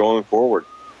sure you're going forward.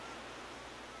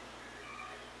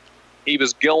 He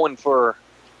was going for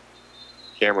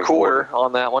Cameron quarter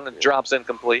on that one. It drops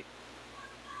incomplete.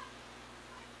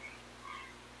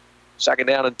 2nd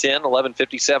down and 10,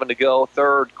 11:57 to go,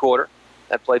 third quarter.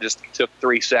 That play just took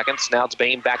 3 seconds. Now it's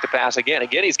Bain back to pass again.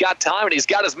 Again, he's got time, and he's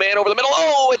got his man over the middle.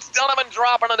 Oh, it's Donovan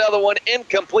dropping another one.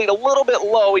 Incomplete, a little bit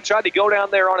low. He tried to go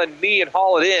down there on a knee and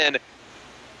haul it in.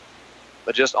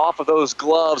 But just off of those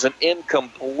gloves and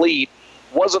incomplete.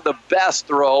 Wasn't the best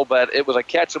throw, but it was a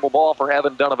catchable ball for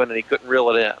Evan Donovan, and he couldn't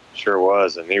reel it in. Sure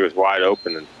was, and he was wide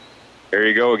open. And here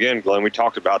you go again, Glenn. We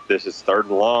talked about this. It's 3rd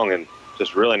and long, and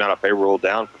just really not a favorable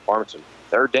down for Farmington.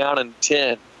 3rd down and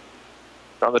 10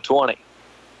 from the 20.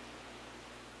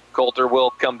 Coulter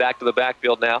will come back to the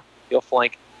backfield now. He'll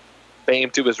flank Bain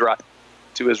to his right.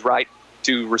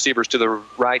 2 receivers to the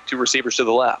right, 2 receivers to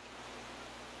the left.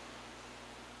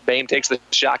 Bain takes the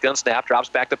shotgun snap, drops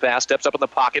back to pass, steps up in the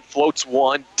pocket, floats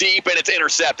one deep, and it's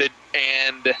intercepted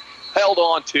and held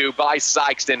on to by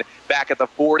Sikeston back at the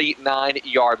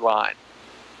 49-yard line.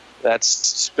 That's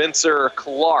Spencer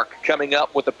Clark coming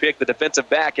up with the pick, the defensive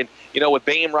back. And, with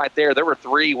Bain right there there were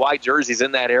 3 white jerseys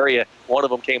in that area. One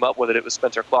of them came up with it. It was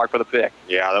Spencer Clark for the pick.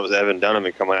 Yeah, that was Evan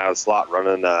Donovan coming out of the slot,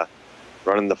 running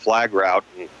the flag route.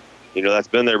 And, that's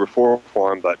been there before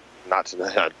for him, but not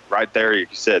tonight. Right there, you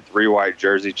said 3 white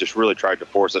jerseys, just really tried to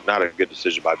force it. Not a good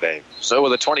decision by Bain. So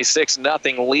with a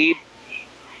 26-0 lead,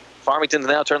 Farmington's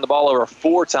now turned the ball over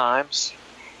 4 times.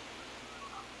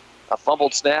 A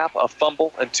fumbled snap, a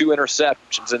fumble, and 2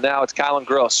 interceptions. And now it's Kylan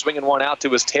Gross swinging one out to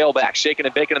his tailback, shaking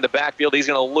and baking in the backfield. He's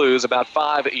going to lose about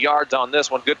 5 yards on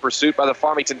this one. Good pursuit by the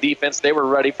Farmington defense. They were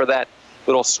ready for that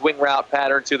little swing route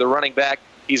pattern to the running back.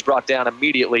 He's brought down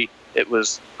immediately. It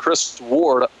was Chris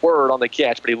Ward on the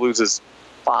catch, but he loses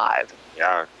 5.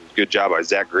 Yeah, good job by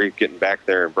Zach Grief getting back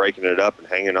there and breaking it up and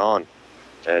hanging on.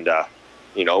 And,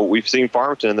 we've seen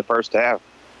Farmington in the first half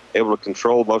able to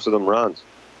control most of them runs.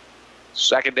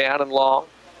 Second down and long.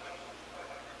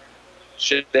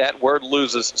 That Word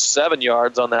loses 7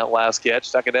 yards on that last catch.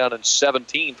 Second down and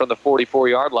 17 from the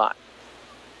 44-yard line.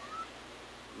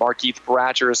 Markeith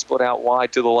Bratcher is split out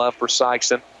wide to the left for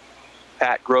Sikeston.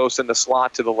 Pat Gross in the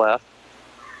slot to the left.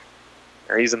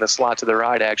 Or he's in the slot to the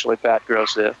right, actually, Pat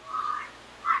Gross is.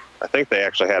 I think they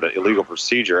actually had an illegal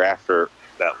procedure after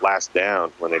that last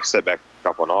down when they set back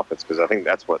up on offense, because I think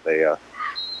that's what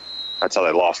that's how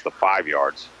they lost the 5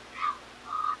 yards.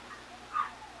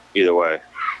 Either way.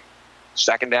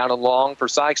 Second down and long for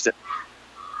Sikeston.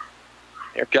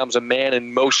 Here comes a man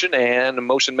in motion, and the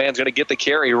motion man's going to get the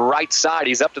carry right side.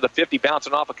 He's up to the 50,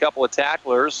 bouncing off a couple of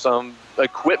tacklers. Some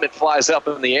equipment flies up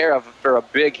in the air for a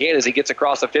big hit as he gets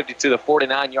across the 50 to the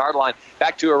 49-yard line,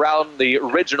 back to around the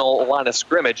original line of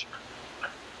scrimmage.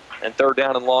 And third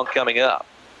down and long coming up.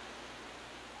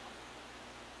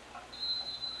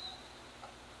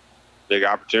 Big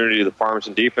opportunity to the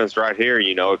Farmington defense right here.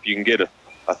 If you can get a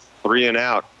 3 and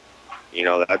out,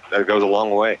 that goes a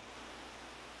long way.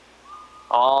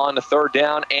 On the third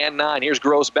down and 9. Here's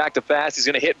Gross back to pass. He's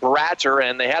going to hit Bratcher,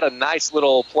 and they had a nice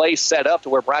little play set up to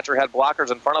where Bratcher had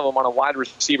blockers in front of him on a wide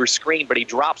receiver screen, but he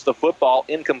drops the football.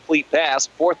 Incomplete pass.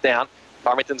 Fourth down.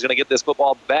 Farmington's going to get this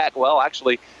football back. Well,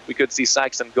 actually, we could see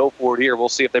Sikeston go for it here. We'll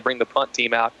see if they bring the punt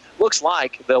team out. Looks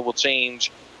like they will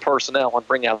change personnel and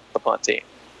bring out the punt team.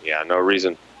 Yeah, no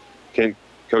reason.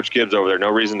 Coach Gibbs over there,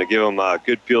 no reason to give them a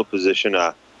good field position.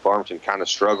 Farmington kind of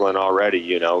struggling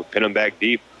already, pin them back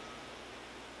deep.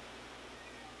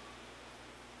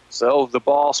 So the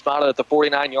ball spotted at the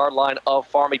 49-yard line of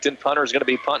Farmington. Punter is going to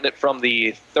be punting it from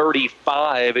the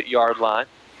 35-yard line.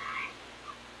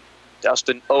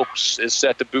 Dustin Oaks is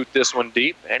set to boot this one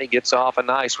deep, and he gets off a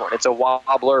nice one. It's a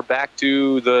wobbler back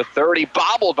to the 30,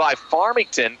 bobbled by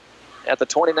Farmington at the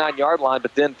 29-yard line,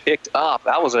 but then picked up.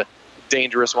 That was a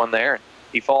dangerous one there.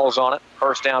 He falls on it.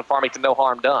 First down, Farmington, no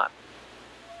harm done.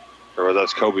 Or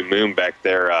that's Kobe Moon back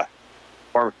there.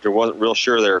 Farmington wasn't real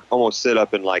sure. They're almost set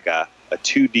up in like a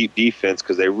 2-deep defense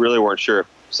because they really weren't sure if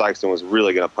Sikeston was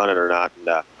really going to punt it or not.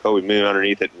 And Kobe Moon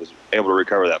underneath it was able to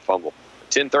recover that fumble.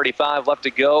 10:35 left to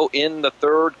go in the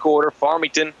third quarter.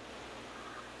 Farmington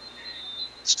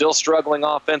still struggling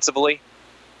offensively.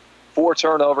 4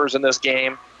 turnovers in this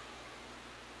game.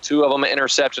 2 of them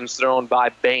interceptions thrown by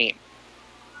Bain.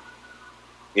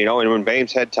 And when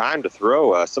Bain's had time to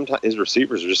throw, sometimes his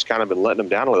receivers have just kind of been letting him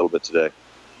down a little bit today.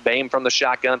 Bain from the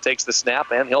shotgun takes the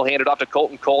snap, and he'll hand it off to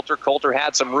Colton Coulter. Coulter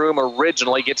had some room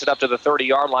originally, gets it up to the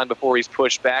 30-yard line before he's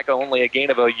pushed back. Only a gain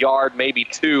of a yard, maybe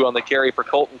 2 on the carry for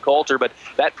Colton Coulter, but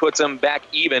that puts him back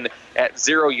even at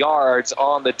 0 yards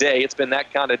on the day. It's been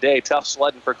that kind of day. Tough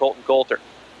sledding for Colton Coulter.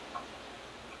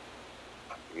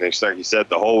 And like you said,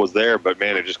 the hole was there, but,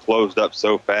 man, it just closed up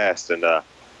so fast. And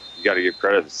you got to give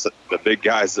credit to the big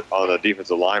guys on the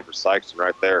defensive line for Sikeston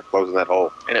right there, closing that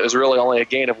hole. And it was really only a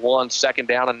gain of 1, second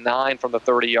down and 9 from the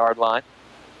 30-yard line.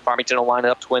 Farmington will line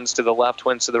up, twins to the left,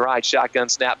 twins to the right. Shotgun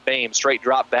snap, Bain, straight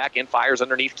drop back and fires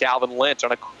underneath Calvin Lynch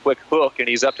on a quick hook, and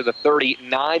he's up to the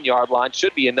 39-yard line.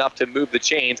 Should be enough to move the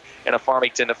chains, and a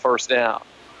Farmington to first down.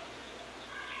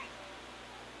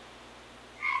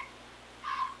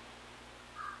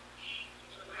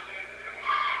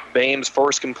 Bain's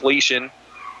first completion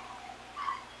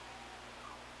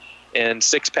in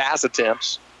 6 pass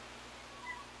attempts.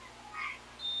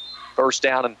 First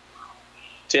down and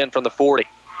 10 from the 40.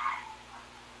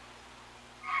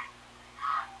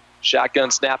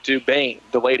 Shotgun snap to Bain.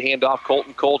 Delayed handoff.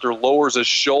 Colton Coulter lowers his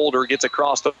shoulder, gets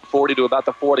across the 40 to about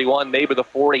the 41, maybe the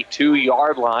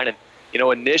 42-yard line. And,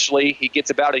 initially he gets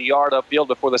about a yard upfield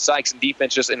before the Sikeston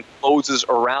defense just encloses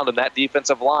around him. That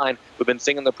defensive line, we've been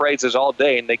singing the praises all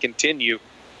day, and they continue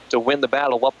to win the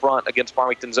battle up front against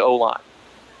Farmington's O-line.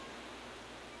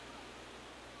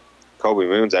 Kobe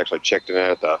Moon's actually checked in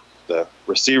at the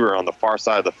receiver on the far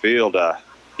side of the field.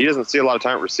 He doesn't see a lot of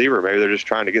time at receiver. Maybe they're just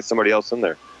trying to get somebody else in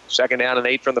there. Second down and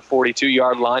 8 from the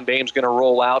 42-yard line. Bain's going to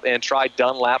roll out and try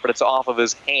Dunlap, but it's off of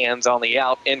his hands on the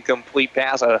out. Incomplete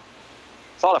pass.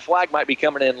 Thought a flag might be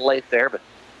coming in late there, but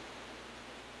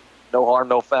no harm,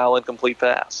 no foul, incomplete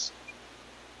pass.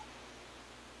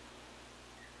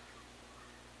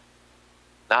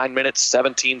 9 minutes,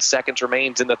 17 seconds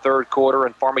remains in the third quarter,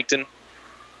 and Farmington,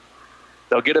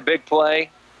 they'll get a big play,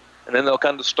 and then they'll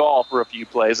kind of stall for a few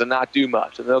plays and not do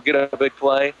much. And they'll get a big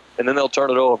play, and then they'll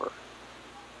turn it over.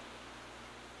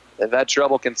 They've had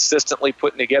trouble consistently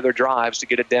putting together drives to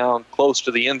get it down close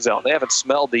to the end zone. They haven't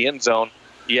smelled the end zone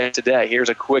yet today. Here's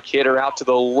a quick hitter out to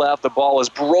the left. The ball is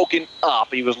broken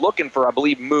up. He was looking for, I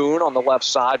believe, Moon on the left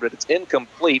side, but it's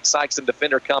incomplete. Sikeston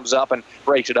defender comes up and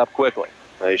breaks it up quickly.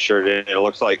 He sure did. It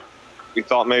looks like we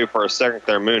thought maybe for a second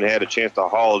there Moon had a chance to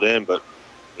haul it in, but,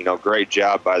 great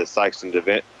job by the Sikeston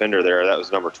defender there. That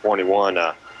was number 21,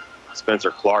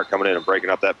 Spencer Clark, coming in and breaking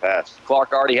up that pass.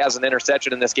 Clark already has an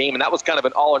interception in this game, and that was kind of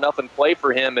an all-or-nothing play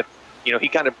for him. If he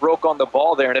kind of broke on the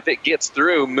ball there, and if it gets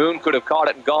through, Moon could have caught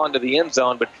it and gone to the end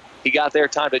zone, but he got there,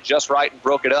 timed it just right, and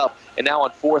broke it up. And now on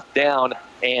 4th down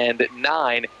and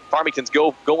 9, Farmington's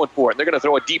going for it. And they're going to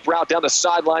throw a deep route down the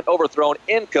sideline, overthrown,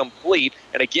 incomplete.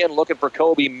 And again, looking for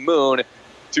Kobe Moon.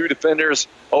 2 defenders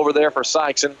over there for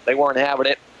Sikeston. They weren't having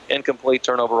it. Incomplete,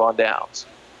 turnover on downs.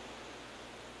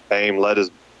 Fame led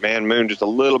his man Moon just a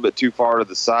little bit too far to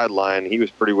the sideline. He was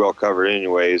pretty well covered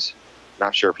anyways.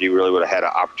 Not sure if he really would have had an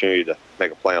opportunity to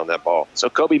make a play on that ball. So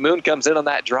Kobe Moon comes in on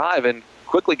that drive and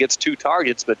quickly gets 2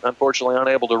 targets, but unfortunately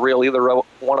unable to reel either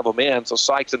one of them in. So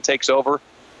Sikeston takes over.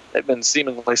 They've been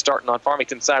seemingly starting on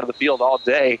Farmington's side of the field all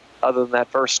day, other than that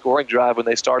first scoring drive when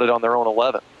they started on their own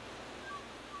 11.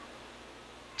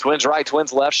 Twins right,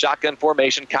 twins left, shotgun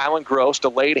formation. Kylan Gross,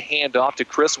 delayed handoff to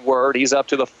Chris Word. He's up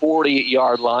to the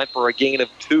 40-yard line for a gain of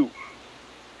 2.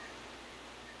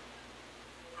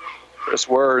 Chris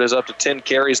Word is up to 10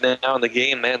 carries now in the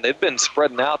game. Man, they've been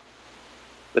spreading out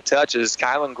the touches.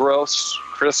 Kylan Gross,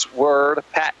 Chris Word,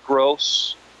 Pat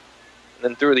Gross, and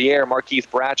then through the air, Markeith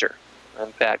Bratcher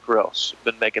and Pat Gross have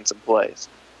been making some plays.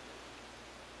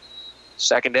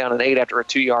 2nd down and 8 after a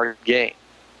 2-yard gain.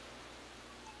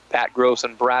 Pat Gross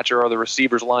and Bratcher are the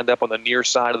receivers lined up on the near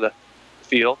side of the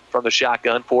field from the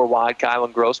shotgun. 4 wide,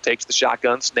 Kylan Gross takes the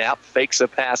shotgun snap, fakes a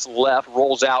pass left,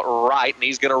 rolls out right, and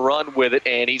he's going to run with it,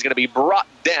 and he's going to be brought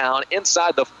down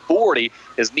inside the 40.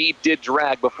 His knee did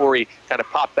drag before he kind of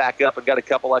popped back up and got a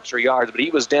couple extra yards, but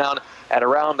he was down at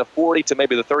around the 40 to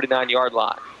maybe the 39-yard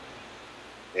line.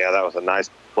 Yeah, that was a nice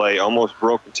play. Almost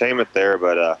broke containment there,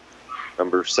 but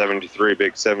number 73,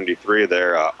 big 73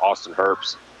 there, Austin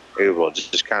Herbst, able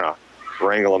to just kind of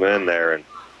wrangle him in there and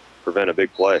prevent a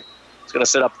big play. It's going to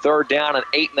set up 3rd down and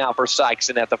 8 now for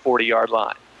Sikeston at the 40-yard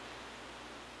line.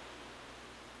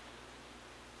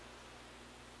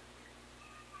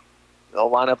 They'll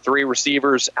line up 3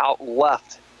 receivers out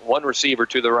left, 1 receiver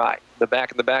to the right. The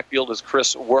back in the backfield is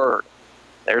Chris Word.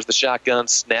 There's the shotgun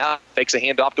snap, fakes a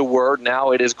handoff to Word.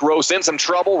 Now it is Gross in some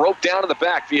trouble, roped down in the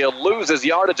backfield, loses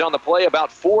yardage on the play,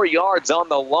 about 4 yards on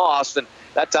the loss, and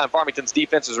that time Farmington's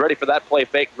defense was ready for that play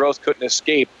fake. Gross couldn't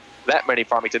escape that many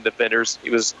Farmington defenders. He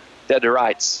was dead to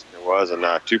rights. It was, and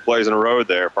 2 plays in a row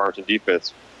there, Farmington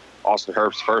defense. Austin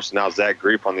Herbst first, and now Zach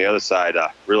Griep on the other side,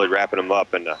 really wrapping him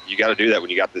up. And you got to do that when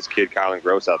you got this kid, Kylan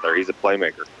Gross, out there. He's a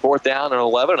playmaker. 4th down and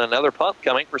 11, another punt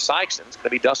coming for Sikeston. It's going to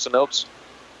be Dustin Oaks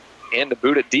in to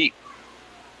boot it deep.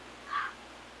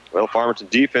 Well, Farmington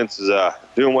defense is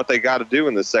doing what they got to do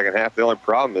in the second half. The only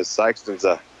problem is Sikeston's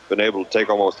been able to take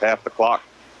almost half the clock,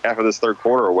 half of this third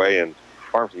quarter away, and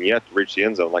Farmington yet to reach the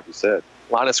end zone, like you said.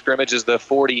 Line of scrimmage is the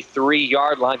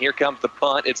 43-yard line. Here comes the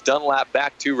punt. It's Dunlap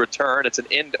back to return. It's an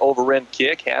end-over-end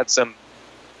kick. Had some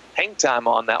hang time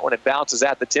on that one. It bounces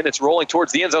at the 10. It's rolling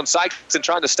towards the end zone. Sikeston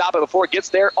trying to stop it before it gets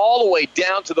there, all the way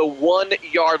down to the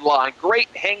 1-yard line. Great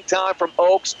hang time from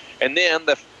Oaks, and then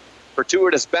the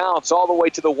fortuitous bounce all the way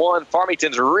to the 1.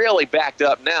 Farmington's really backed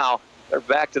up now. They're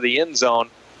back to the end zone.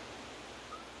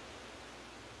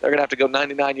 They're going to have to go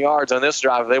 99 yards on this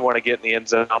drive if they want to get in the end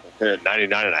zone.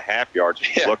 99.5 yards.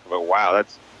 Yeah. Look, but wow, that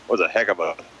was a heck of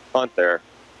a punt there.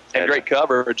 And great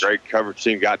coverage. Great coverage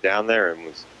team got down there and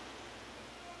was,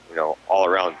 all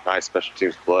around nice special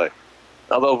teams play.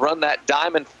 They'll run that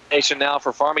diamond formation now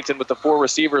for Farmington with the 4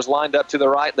 receivers lined up to the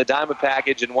right in the diamond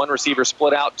package and 1 receiver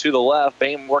split out to the left.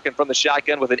 Bame working from the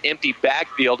shotgun with an empty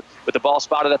backfield with the ball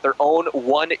spotted at their own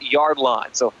 1-yard line.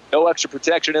 So no extra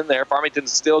protection in there.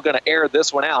 Farmington's still going to air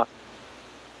this one out.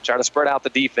 Try to spread out the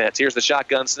defense. Here's the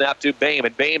shotgun snap to Bame,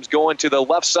 and Bame's going to the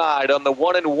left side on the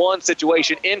 1-and-1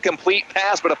 situation. Incomplete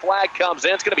pass, but a flag comes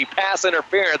in. It's going to be pass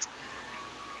interference.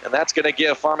 And that's going to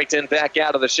give Farmington back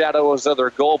out of the shadows of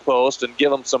their goalpost and give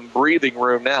them some breathing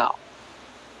room now.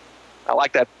 I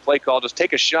like that play call. Just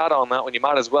take a shot on that one. You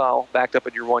might as well. Backed up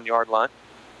at your 1-yard line.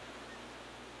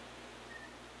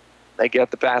 They get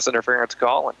the pass interference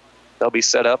call, and they'll be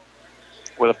set up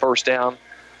with a 1st down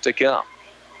to come.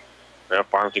 Yeah,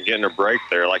 Farmington getting a break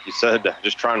there. Like you said,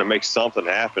 just trying to make something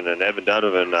happen. And Evan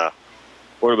Donovan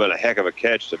would have been a heck of a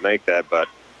catch to make that, but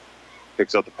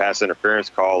picks up the pass interference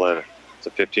call, and it's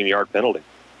a 15-yard penalty.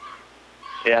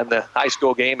 Yeah, in the high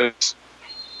school game, it's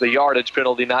the yardage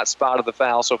penalty, not spotted the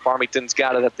foul. So Farmington's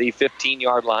got it at the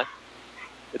 15-yard line,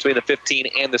 between the 15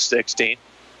 and the 16.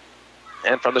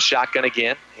 And from the shotgun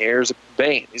again, here's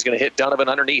Bain. He's going to hit Donovan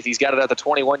underneath. He's got it at the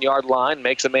 21-yard line,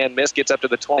 makes a man miss, gets up to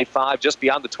the 25, just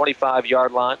beyond the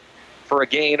 25-yard line for a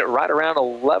gain right around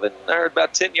 11 or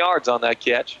about 10 yards on that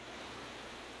catch.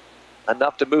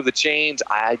 Enough to move the chains?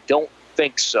 I don't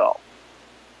think so.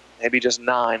 Maybe just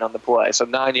 9 on the play. So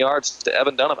 9 yards to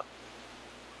Evan Donovan.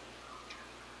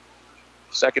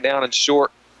 Second down and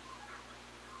short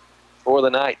for the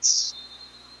Knights.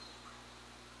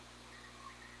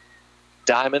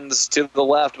 Diamonds to the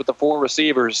left with the 4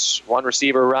 receivers. 1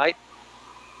 receiver right.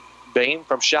 Bain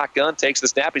from shotgun takes the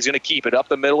snap. He's going to keep it. Up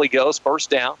the middle he goes. First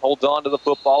down. Holds on to the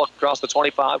football across the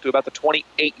 25 to about the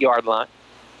 28-yard line.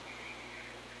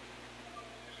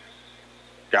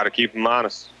 Got to keep him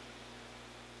honest.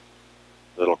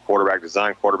 Little quarterback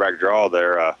design, quarterback draw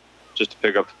there just to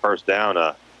pick up the first down.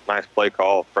 Nice play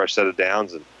call, fresh set of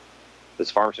downs, and this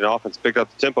Farmington offense picked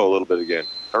up the tempo a little bit again.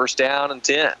 First down and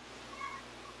 10.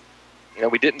 You know,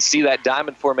 we didn't see that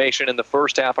diamond formation in the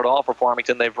first half at all for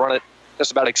Farmington. They've run it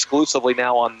just about exclusively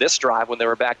now on this drive when they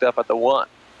were backed up at the 1.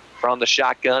 From the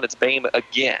shotgun, it's Bain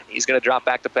again. He's going to drop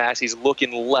back to pass. He's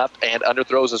looking left and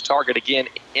underthrows his target again.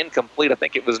 Incomplete. I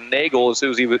think it was Nagel is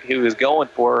who he was going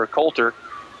for, Coulter,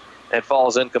 and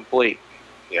falls incomplete.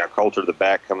 Yeah, Coulter, the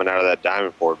back coming out of that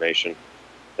diamond formation.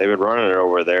 They've been running it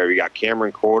over there. You got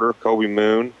Cameron Quarter, Kobe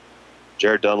Moon,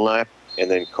 Jared Dunlap,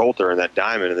 and then Coulter in that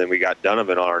diamond, and then we got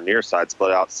Donovan on our near side,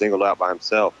 split out, singled out by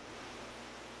himself.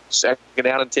 Second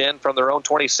down and 10 from their own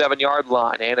 27-yard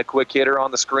line. And a quick hitter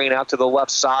on the screen out to the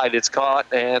left side. It's caught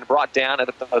and brought down at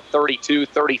the 32,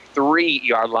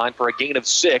 33-yard line for a gain of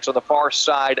 6 on the far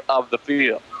side of the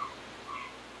field.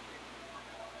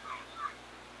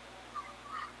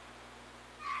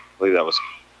 I believe that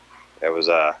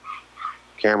was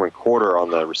Cameron Quarter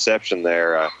on the reception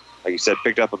there. Like you said,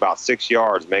 picked up about 6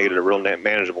 yards, made it a real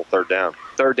manageable third down.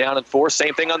 Third down and 4.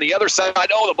 Same thing on the other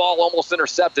side. Oh, the ball almost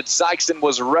intercepted. Sikeston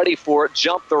was ready for it,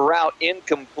 jumped the route,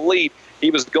 incomplete. He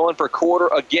was going for Quarter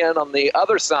again on the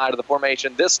other side of the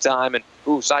formation this time, and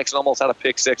Sikeston almost had a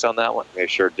pick 6 on that one. They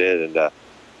sure did, and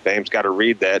Bame's got to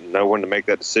read that and know when to make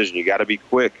that decision. You got to be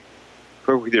quick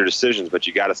with your decisions, but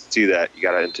you got to see that. You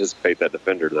got to anticipate that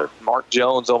defender there. Mark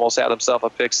Jones almost had himself a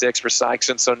pick 6 for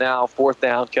Sikeston, so now fourth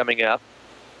down coming up.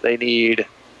 They need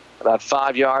about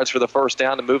 5 yards for the first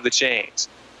down to move the chains.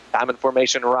 Diamond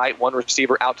formation right, 1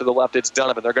 receiver out to the left. It's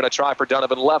Donovan. They're going to try for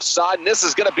Donovan left side, and this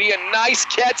is going to be a nice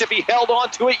catch if he held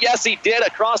on to it. Yes, he did,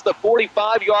 across the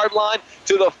 45-yard line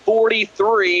to the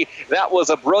 43. That was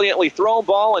a brilliantly thrown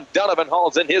ball, and Donovan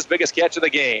hauls in his biggest catch of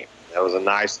the game. That was a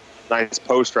nice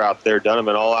post route there.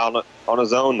 Donovan all out on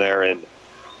his own there, and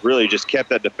really just kept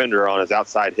that defender on his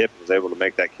outside hip and was able to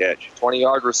make that catch.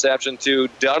 20-yard reception to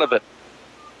Donovan.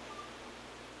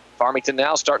 Farmington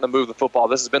now starting to move the football.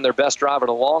 This has been their best drive in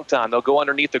a long time. They'll go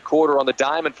underneath the Quarter on the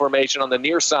diamond formation on the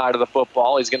near side of the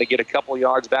football. He's going to get a couple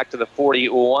yards back to the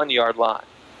 41-yard line.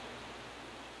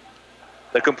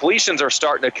 The completions are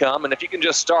starting to come, and if you can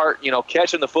just start,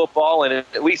 catching the football and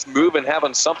at least moving,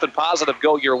 having something positive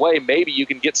go your way, maybe you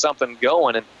can get something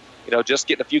going. And, just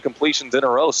getting a few completions in a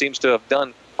row seems to have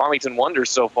done Farmington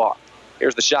wonders so far.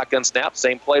 Here's the shotgun snap.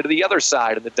 Same play to the other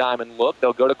side in the diamond look.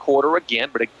 They'll go to Quarter again,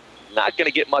 but not going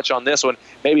to get much on this one.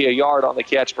 Maybe a yard on the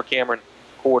catch for Cameron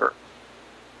Quarter.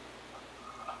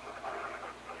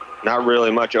 Not really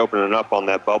much opening up on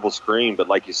that bubble screen, but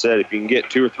like you said, if you can get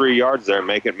 2 or 3 yards there,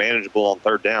 make it manageable on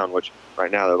third down, which right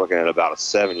now they're looking at about a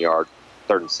 7-yard,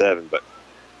 3rd and 7, but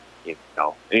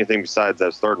anything besides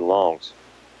those 3rd and longs.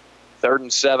 3rd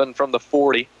and 7 from the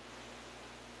 40.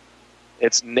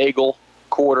 It's Nagel,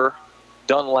 Quarter,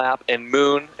 Dunlap, and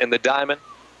Moon in the diamond.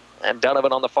 And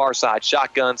Donovan on the far side.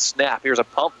 Shotgun snap. Here's a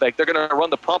pump fake. They're going to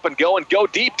run the pump and go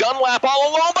deep. Dunlap all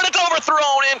alone, but it's overthrown.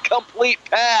 Incomplete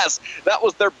pass. That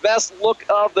was their best look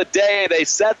of the day. They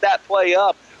set that play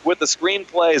up with the screen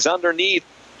plays underneath.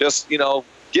 Just,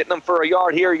 getting them for a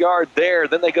yard here, yard there.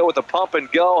 Then they go with the pump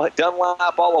and go.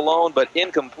 Dunlap all alone, but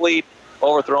incomplete.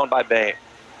 Overthrown by Bain.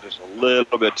 Just a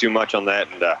little bit too much on that.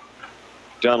 And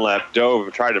Dunlap dove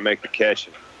and tried to make the catch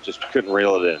and just couldn't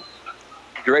reel it in.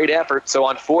 Great effort. So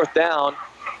on 4th down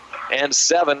and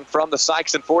 7 from the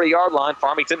Sikeston 40-yard line,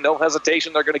 Farmington, no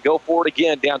hesitation. They're going to go for it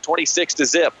again, down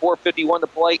 26-0. 4:51 to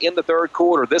play in the 3rd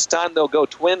quarter. This time they'll go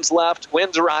twins left,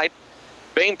 twins right.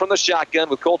 Bain from the shotgun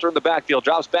with Coulter in the backfield.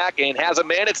 Drops back and has a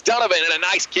man. It's Donovan, and a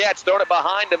nice catch. Throwing it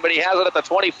behind him, but he has it at the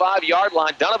 25-yard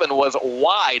line. Donovan was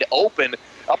wide open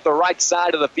up the right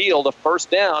side of the field. A first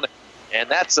down, and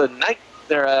that's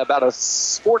about a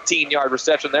 14-yard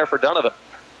reception there for Donovan.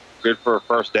 Good for a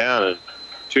first down, and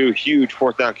 2 huge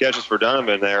fourth-down catches for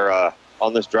Donovan there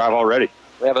on this drive already.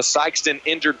 We have a Sikeston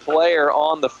injured player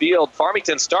on the field.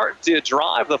 Farmington starting to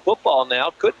drive the football now.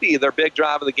 Could be their big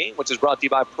drive of the game, which is brought to you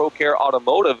by ProCare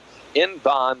Automotive in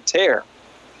Bonne Terre.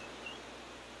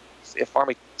 See if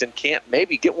Farmington can't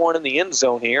maybe get one in the end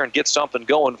zone here and get something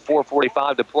going.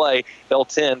 4:45 to play. Bell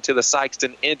 10 to the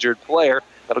Sikeston injured player.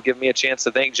 That'll give me a chance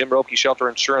to thank Jim Roepke Shelter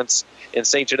Insurance in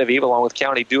St. Genevieve, along with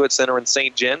County Do-It Center in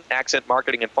St. Gen, Accent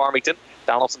Marketing in Farmington,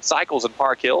 Donaldson Cycles in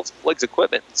Park Hills, Fliggs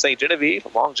Equipment in St. Genevieve,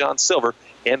 Long John Silver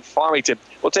in Farmington.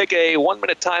 We'll take a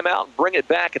 1-minute timeout and bring it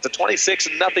back. It's a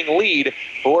 26-0 lead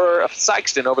for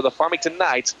Sikeston over the Farmington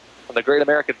Knights on the Great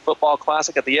American Football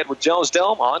Classic at the Edward Jones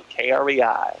Dome on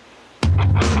KREI.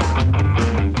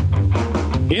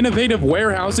 Innovative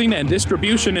Warehousing and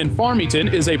Distribution in Farmington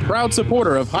is a proud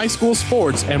supporter of high school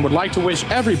sports and would like to wish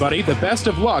everybody the best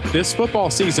of luck this football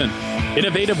season.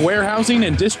 Innovative Warehousing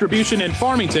and Distribution in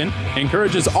Farmington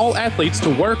encourages all athletes to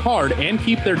work hard and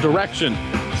keep their direction.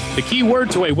 The key word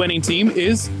to a winning team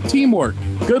is teamwork.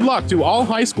 Good luck to all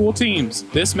high school teams.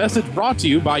 This message brought to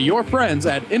you by your friends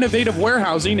at Innovative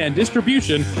Warehousing and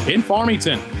Distribution in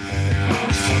Farmington.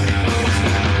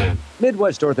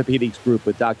 Midwest Orthopedics Group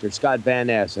with Dr. Scott Van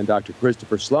Ness and Dr.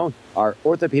 Christopher Sloan are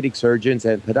orthopedic surgeons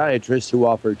and podiatrists who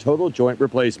offer total joint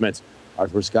replacements,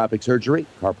 arthroscopic surgery,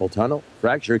 carpal tunnel,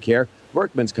 fracture care,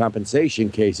 workman's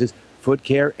compensation cases, foot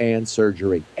care, and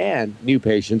surgery. And new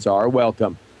patients are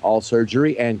welcome. All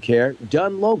surgery and care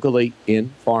done locally in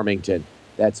Farmington.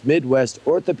 That's Midwest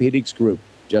Orthopedics Group,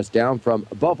 just down from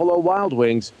Buffalo Wild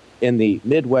Wings in the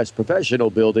Midwest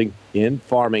Professional Building in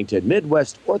Farmington.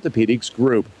 Midwest Orthopedics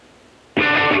Group.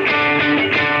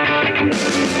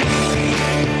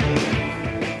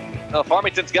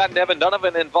 Farmington's gotten Evan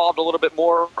Donovan involved a little bit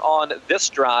more on this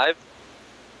drive.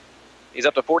 He's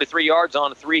up to 43 yards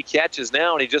on 3 catches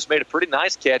now, and he just made a pretty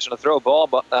nice catch on a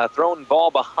thrown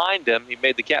ball behind him. He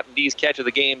made the Captain D's catch of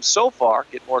the game so far.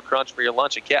 Get more crunch for your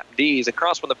lunch at Captain D's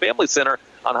across from the Family Center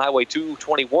on Highway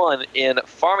 221 in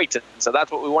Farmington. So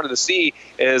that's what we wanted to see,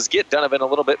 is get Donovan a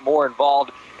little bit more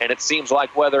involved. And it seems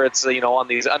like whether it's on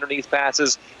these underneath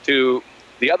passes to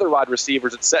the other wide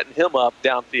receivers, it's setting him up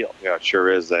downfield. Yeah, it sure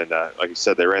is. And like you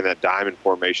said, they ran that diamond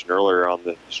formation earlier on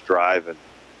this drive, and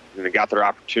they got their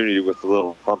opportunity with the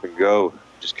little pump and go.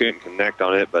 Just couldn't connect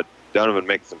on it, but Donovan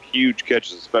making some huge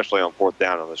catches, especially on 4th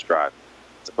down on this drive.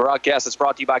 It's a broadcast that's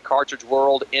brought to you by Cartridge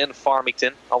World in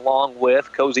Farmington, along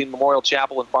with Cozy Memorial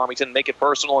Chapel in Farmington, Make It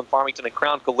Personal in Farmington, and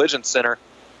Crown Collision Center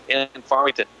in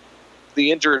Farmington.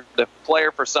 The injured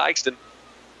player for Sikeston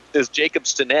is Jacob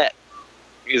Stinnett.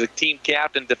 He's a team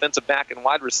captain, defensive back, and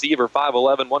wide receiver,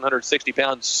 5'11",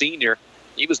 160-pound senior.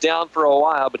 He was down for a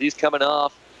while, but he's coming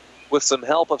off with some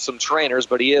help of some trainers,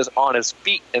 but he is on his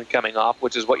feet and coming off,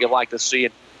 which is what you like to see,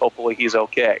 and hopefully he's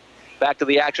okay. Back to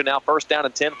the action now. 1st down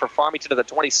and 10 for Farmington at the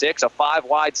 26. A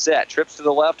 5-wide set. Trips to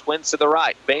the left, twins to the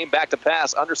right. Bain back to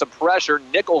pass under some pressure.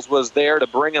 Nichols was there to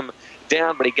bring him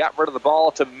down, but he got rid of the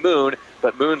ball to Moon.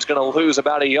 But Moon's going to lose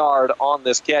about a yard on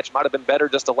this catch. Might have been better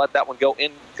just to let that one go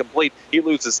incomplete. He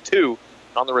loses 2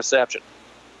 on the reception.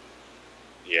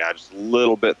 Yeah, just a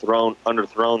little bit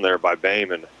underthrown there by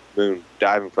Bain, and Moon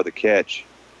diving for the catch.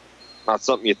 Not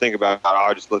something you think about,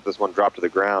 I just let this one drop to the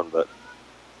ground, but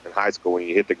in high school, when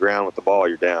you hit the ground with the ball,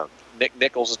 you're down. Nick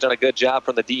Nichols has done a good job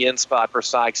from the DN spot for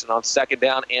Sykes. And on 2nd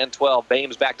down and 12,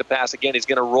 Bames back to pass again. He's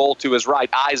going to roll to his right,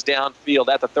 eyes downfield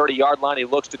at the 30-yard line. He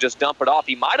looks to just dump it off.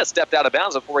 He might have stepped out of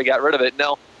bounds before he got rid of it.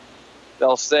 No,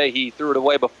 they'll say he threw it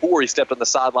away before he stepped on the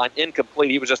sideline. Incomplete.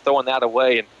 He was just throwing that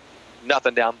away, and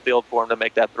nothing downfield for him to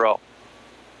make that throw.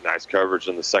 Nice coverage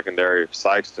in the secondary of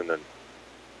Sikeston. And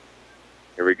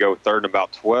here we go, 3rd and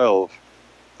about 12.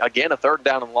 Again, a 3rd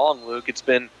down and long, Luke. It's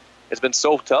been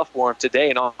so tough for him today,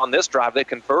 and on this drive they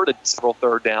converted several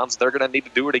 3rd downs. They're going to need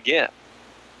to do it again.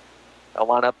 They'll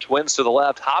line up twins to the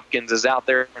left. Hopkins is out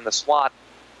there in the slot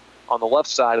on the left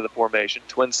side of the formation.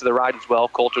 Twins to the right as well.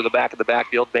 Coulter the back of the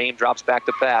backfield. Bain drops back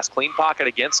to pass. Clean pocket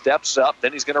again, steps up.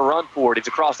 Then he's going to run for it. He's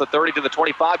across the 30 to the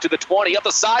 25 to the 20. Up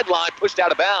the sideline, pushed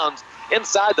out of bounds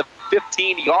inside the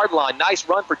 15-yard line. Nice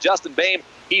run for Justin Bain.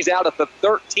 He's out at the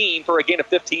 13 for a gain of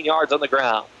 15 yards on the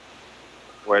ground.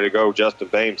 Way to go, Justin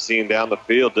Bain, seeing down the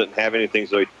field, didn't have anything,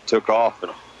 so he took off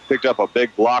and picked up a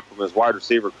big block from his wide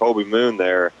receiver, Kobe Moon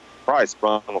there. Probably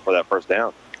sprung for that 1st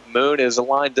down. Moon is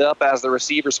lined up as the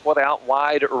receiver split out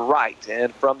wide right.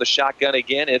 And from the shotgun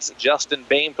again, it's Justin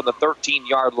Bain from the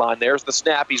 13-yard line. There's the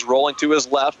snap. He's rolling to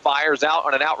his left, fires out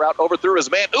on an out route, overthrew his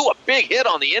man. Ooh, a big hit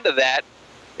on the end of that.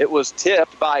 It was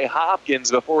tipped by Hopkins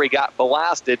before he got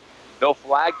blasted. No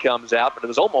flag comes out, but it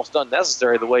was almost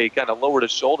unnecessary the way he kind of lowered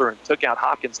his shoulder and took out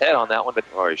Hopkins' head on that one. But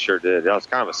oh, he sure did. That was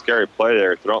kind of a scary play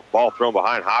there. Ball thrown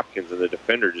behind Hopkins, and the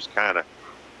defender just kind of,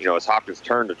 as Hopkins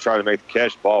turned to try to make the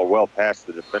catch, ball well past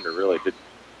the defender, really did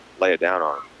lay it down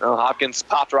on him. Well, Hopkins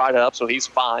popped right up, so he's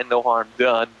fine. No harm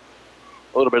done.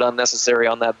 A little bit unnecessary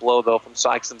on that blow, though, from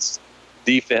Sikeston's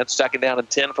defense. 2nd down and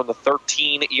 10 from the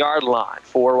 13-yard line.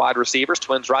 4 wide receivers,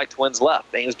 twins right, twins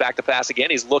left. Baines back to pass again.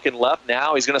 He's looking left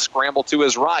now. He's going to scramble to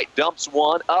his right. Dumps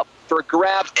one up for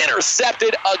grabs.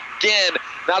 Intercepted again.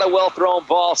 Not a well-thrown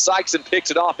ball. Sikeston picks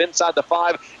it off inside the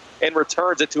 5 and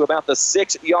returns it to about the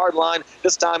 6-yard line.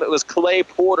 This time it was Clay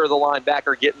Porter, the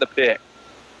linebacker, getting the pick.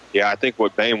 Yeah, I think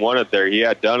what Bain wanted there, he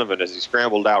had Donovan as he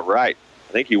scrambled out right.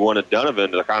 I think he wanted Donovan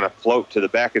to kind of float to the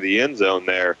back of the end zone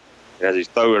there. And as he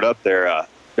threw it up there,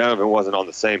 Donovan wasn't on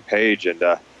the same page, and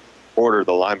Porter,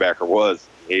 the linebacker, was.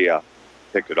 He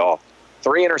picked it off.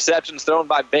 3 interceptions thrown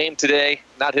by Bain today.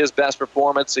 Not his best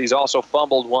performance. He's also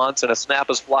fumbled once, and a snap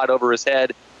has flied over his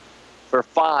head for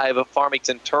 5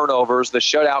 Farmington turnovers. The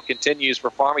shutout continues for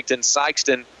Farmington.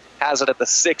 Sikeston has it at the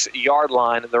 6-yard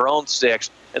line in their own 6,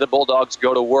 and the Bulldogs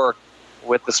go to work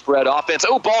with the spread offense.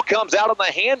 Oh, ball comes out on the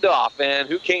handoff, and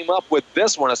who came up with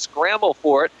this one? A scramble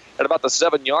for it at about the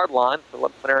 7-yard line.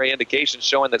 Preliminary indications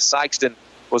showing that Sikeston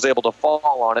was able to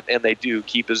fall on it, and they do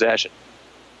keep possession.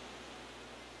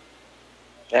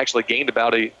 Actually gained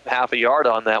about a half a yard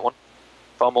on that one.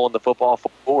 Fumbling the football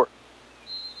forward.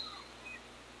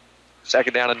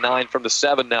 2nd down and 9 from the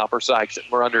 7 now for Sikeston.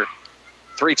 We're under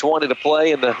 3:20 to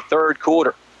play in the 3rd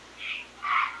quarter.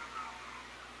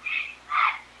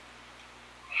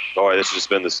 Boy, this has just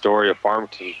been the story of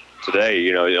Farmington today.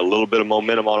 A little bit of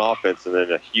momentum on offense and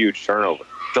then a huge turnover.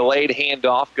 Delayed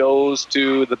handoff goes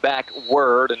to the back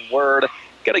Word, and Word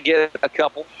going to get a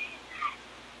couple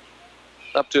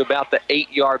up to about the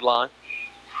 8-yard line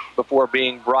before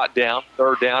being brought down.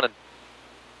 3rd down and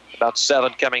about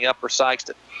 7 coming up for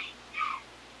Sikeston.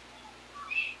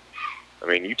 I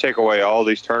mean, you take away all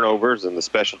these turnovers and the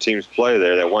special teams play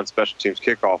there, that one special teams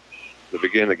kickoff at the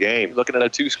beginning of the game. You're looking at a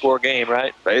 2-score game,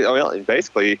 right?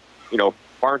 Basically,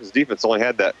 Farmington's defense only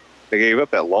had that. They gave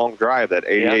up that long drive, that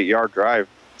 88-yard drive.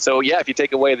 So, yeah, if you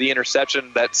take away the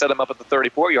interception that set them up at the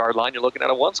 34-yard line, you're looking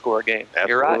at a 1-score game. Absolutely.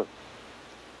 You're right.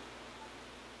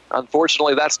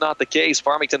 Unfortunately, that's not the case.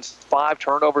 Farmington's 5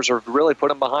 turnovers have really put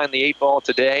them behind the 8 ball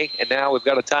today, and now we've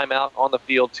got a timeout on the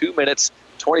field. 2 minutes,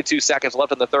 22 seconds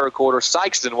left in the 3rd quarter.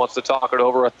 Sikeston wants to talk it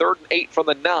over. A 3rd and 8 from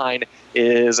the 9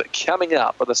 is coming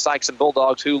up for the Sikeston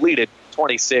Bulldogs, who lead it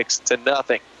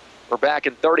 26-0. We're back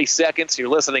in 30 seconds. You're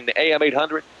listening to AM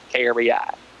 800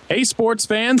 KREI. Hey, sports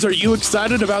fans, are you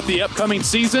excited about the upcoming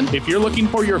season? If you're looking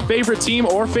for your favorite team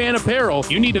or fan apparel,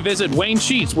 you need to visit Wayne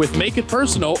Sheets with Make It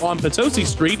Personal on Potosi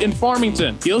Street in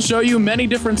Farmington. He'll show you many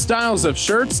different styles of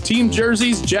shirts, team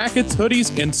jerseys, jackets,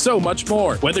 hoodies, and so much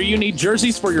more. Whether you need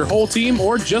jerseys for your whole team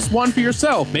or just one for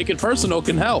yourself, Make It Personal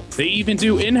can help. They even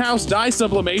do in-house dye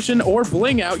sublimation or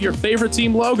bling out your favorite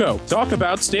team logo. Talk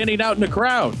about standing out in a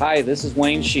crowd. Hi, this is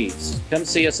Wayne Sheets. Come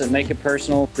see us at Make It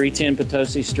Personal, 310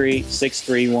 Potosi Street,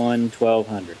 631-1200.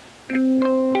 The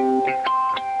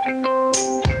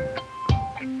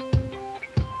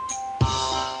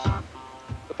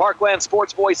Parkland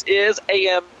Sports Voice is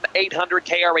AM 800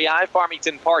 KREI,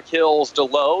 Farmington, Park Hills,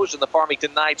 Deloge, and the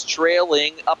Farmington Knights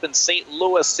trailing up in St.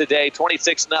 Louis today,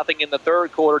 26-0 in the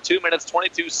 3rd quarter. 2 minutes,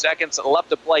 22 seconds left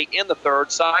to play in the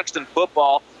 3rd. Sikeston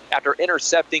football, after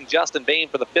intercepting Justin Bain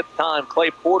for the 5th time.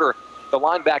 Clay Porter, the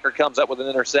linebacker, comes up with an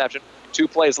interception. 2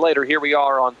 plays later, here we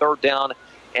are on 3rd down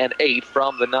and 8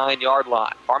 from the 9-yard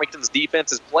line. Farmington's defense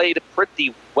has played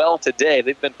pretty well today.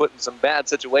 They've been put in some bad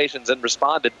situations and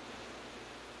responded.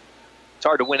 It's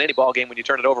hard to win any ball game when you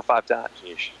turn it over 5 times.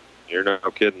 You're no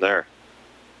kidding there.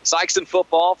 Sikeston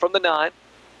football from the 9.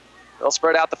 They'll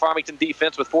spread out the Farmington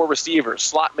defense with 4 receivers.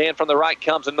 Slot man from the right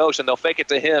comes in motion. They'll fake it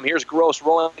to him. Here's Gross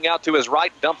rolling out to his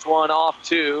right. Dumps one off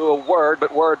to Word,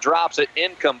 but Word drops it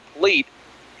incomplete.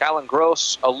 Kylan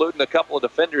Gross eluding a couple of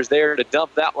defenders there to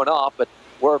dump that one off, but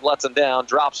Word lets him down,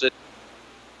 drops it.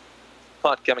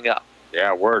 Punt coming up.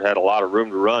 Yeah, Word had a lot of room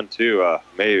to run, too.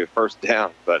 Maybe a 1st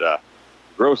down, but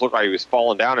Gross looked like he was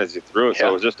falling down as he threw it, so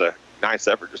it was just a nice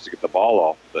effort just to get the ball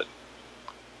off. But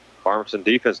Farmington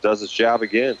defense does its job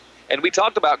again. And we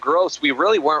talked about Gross. We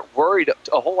really weren't worried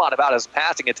a whole lot about his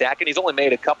passing attack, and he's only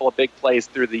made a couple of big plays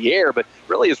through the air, but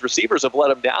really his receivers have let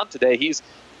him down today. He's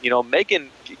giving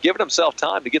himself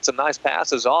time to get some nice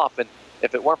passes off. And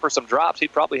if it weren't for some drops,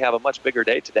 he'd probably have a much bigger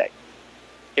day today.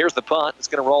 Here's the punt. It's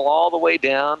going to roll all the way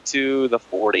down to the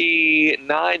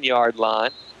 49-yard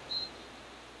line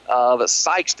of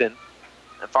Sikeston.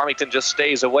 And Farmington just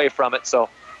stays away from it. So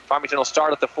Farmington will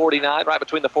start at the 49, right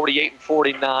between the 48 and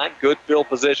 49. Good field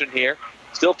position here.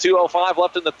 Still 2:05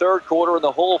 left in the third quarter and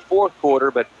the whole fourth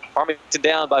quarter, but Farmington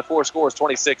down by 4 scores,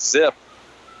 26-zip.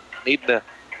 Needing to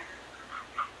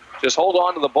just hold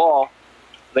on to the ball.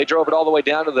 They drove it all the way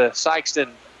down to the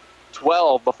Sikeston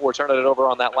 12 before turning it over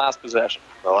on that last possession.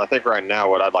 Well, I think right now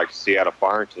what I'd like to see out of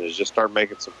Farmington is just start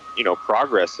making some,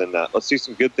 progress, and let's see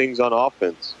some good things on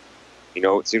offense.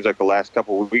 It seems like the last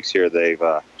couple of weeks here they've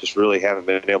just really haven't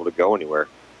been able to go anywhere.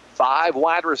 5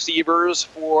 wide receivers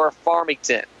for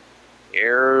Farmington.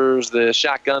 Here's the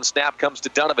shotgun snap, comes to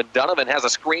Donovan. Donovan has a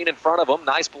screen in front of him.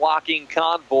 Nice blocking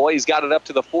convoy. He's got it up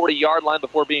to the 40-yard line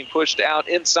before being pushed out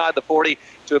inside the 40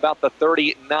 to about the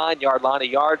 39-yard line, a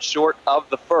yard short of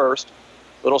the first.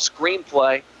 Little screen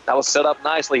play. That was set up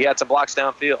nicely. He had some blocks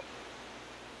downfield.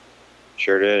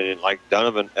 Sure did. And like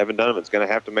Evan Donovan's going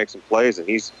to have to make some plays, and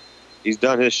he's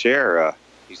done his share.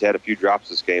 He's had a few drops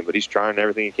this game, but he's trying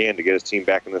everything he can to get his team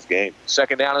back in this game.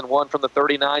 2nd down and 1 from the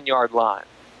 39-yard line.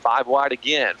 5 wide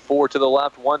again, 4 to the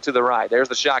left, 1 to the right. There's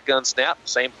the shotgun snap,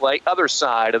 same play, other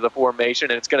side of the formation,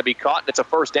 and it's going to be caught, and it's a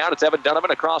first down. It's Evan Donovan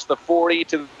across the 40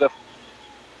 to the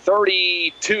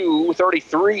 32,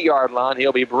 33-yard line.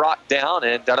 He'll be brought down,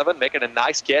 and Donovan making a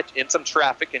nice catch in some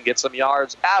traffic and get some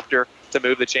yards after to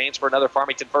move the chains for another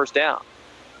Farmington first down.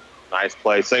 Nice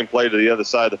play. Same play to the other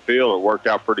side of the field. It worked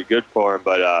out pretty good for him,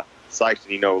 but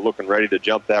Sikeston, looking ready to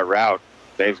jump that route.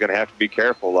 Dame's going to have to be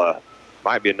careful.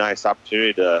 Might be a nice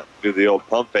opportunity to do the old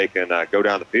pump fake and go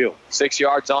down the field. 6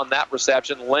 yards on that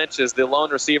reception. Lynch is the lone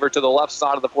receiver to the left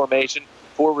side of the formation.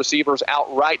 4 receivers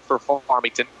out right for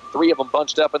Farmington. 3 of them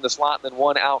bunched up in the slot, and then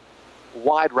 1 out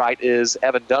wide right is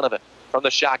Evan Donovan. From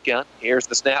the shotgun, here's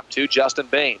the snap to Justin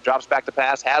Bain. Drops back to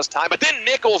pass, has time, but then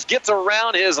Nichols gets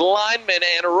around his lineman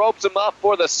and ropes him up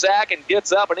for the sack and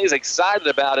gets up, and he's excited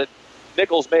about it.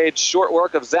 Nichols made short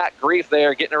work of Zach Grief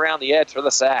there, getting around the edge for the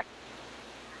sack.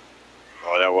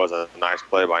 Oh, that was a nice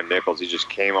play by Nichols. He just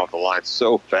came off the line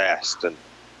so fast. And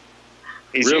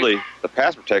the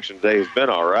pass protection today has been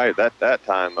all right. That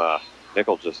time,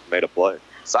 Nichols just made a play.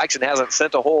 Sikeston hasn't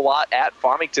sent a whole lot at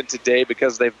Farmington today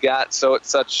because they've got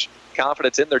such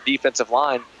confidence in their defensive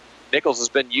line. Nichols has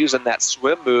been using that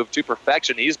swim move to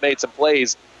perfection. He's made some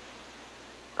plays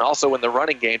also in the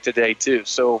running game today, too.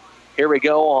 So here we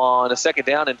go on a 2nd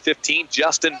down and 15.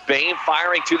 Justin Bain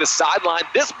firing to the sideline.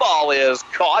 This ball is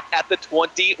caught at the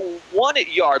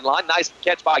 21-yard line. Nice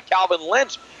catch by Calvin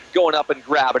Lynch going up and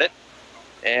grabbing it.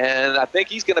 And I think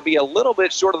he's going to be a little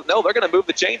bit short of no, they're going to move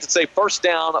the chains and say first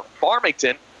down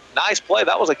Farmington. Nice play.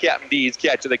 That was a Captain D's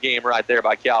catch of the game right there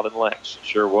by Calvin Lynch.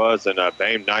 Sure was. And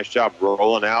Bain, nice job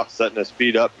rolling out, setting his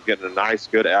feet up, and getting a nice,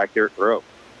 good, accurate throw.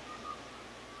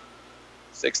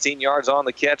 16 yards on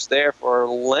the catch there for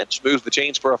Lynch. Moves the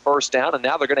chains for a first down, and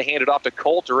now they're going to hand it off to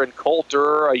Coulter, and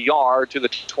Coulter a yard to the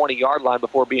 20-yard line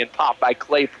before being popped by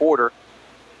Clay Porter.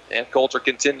 And Coulter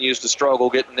continues to struggle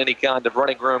getting any kind of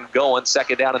running room going.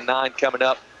 2nd down and 9 coming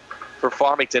up for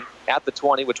Farmington at the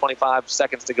 20 with 25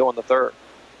 seconds to go in the third.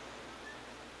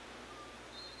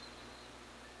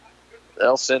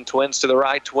 They'll send twins to the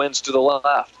right, twins to the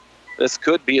left. This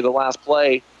could be the last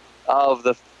play of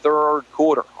the third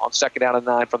quarter on 2nd down and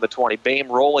 9 from the 20. Bain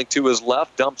rolling to his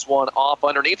left, dumps one off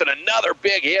underneath, and another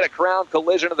big hit, a crown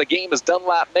collision of the game as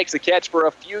Dunlap makes a catch for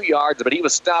a few yards, but he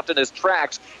was stopped in his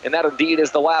tracks, and that indeed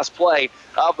is the last play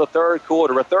of the third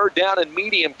quarter. A 3rd down and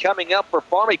medium coming up for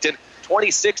Farmington,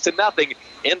 26-0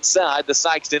 inside the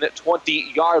Sikeston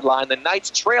 20-yard line. The Knights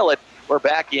trail it. We're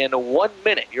back in 1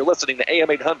 minute. You're listening to AM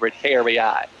 800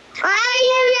 KREI. Are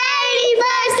you ready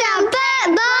for some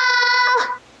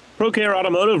football? ProCare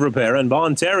Automotive Repair in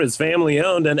Bonne Terre is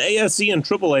family-owned and ASC and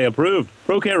AAA approved.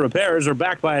 ProCare repairs are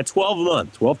backed by a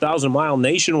 12-month, 12,000-mile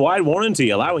nationwide warranty,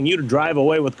 allowing you to drive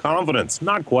away with confidence,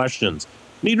 not questions.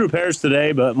 Need repairs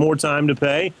today, but more time to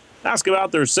pay? Ask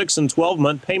about their 6- and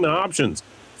 12-month payment options.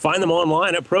 Find them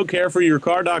online at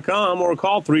ProCareForYourCar.com or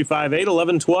call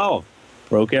 358-1112.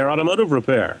 ProCare Automotive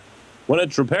Repair. When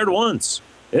it's repaired once,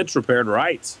 It's repaired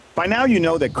right. By now you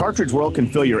know that Cartridge World can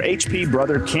fill your HP,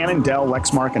 Brother, Canon, Dell,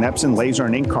 Lexmark, and Epson laser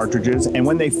and ink cartridges, and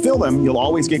when they fill them, you'll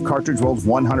always get Cartridge World's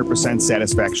 100%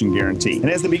 satisfaction guarantee. And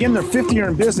as they begin their 5th year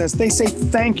in business, they say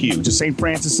thank you to St.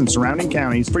 Francis and surrounding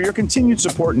counties for your continued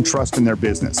support and trust in their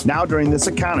business. Now during this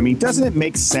economy, doesn't it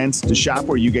make sense to shop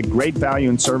where you get great value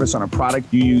and service on a product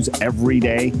you use every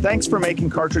day? Thanks for making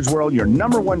Cartridge World your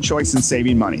 #1 choice in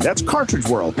saving money. That's Cartridge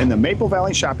World in the Maple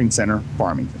Valley Shopping Center,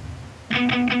 Farmington.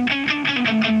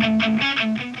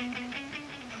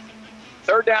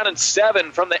 3rd down and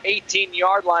 7 from the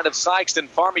 18-yard line of Sikeston.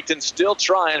 Farmington still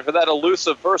trying for that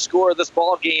elusive first score of this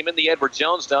ball game in the Edward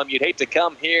Jones Dome. You'd hate to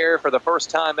come here for the first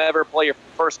time ever, play your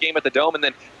first game at the Dome, and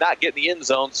then not get in the end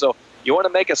zone. So you want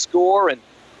to make a score and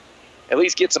at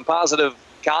least get some positive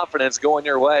confidence going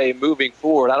your way moving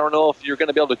forward. I don't know if you're going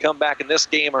to be able to come back in this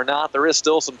game or not. There is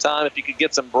still some time if you could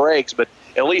get some breaks, but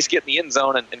at least get in the end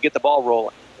zone and get the ball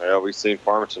rolling. Well, we've seen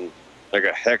Farmington make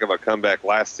a heck of a comeback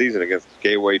last season against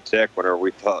Gateway Tech whenever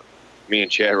we thought me and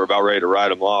Chad were about ready to write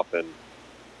them off, and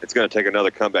it's going to take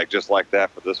another comeback just like that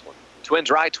for this one.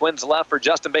 Twins right, twins left for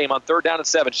Justin Boehm on 3rd down and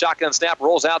 7. Shotgun snap,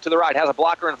 rolls out to the right, has a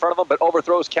blocker in front of him, but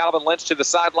overthrows Calvin Lynch to the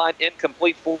sideline.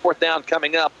 Incomplete. 4th down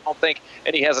coming up. I don't think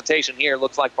any hesitation here.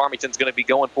 Looks like Farmington's going to be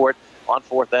going for it on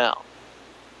 4th down.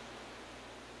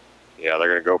 Yeah, they're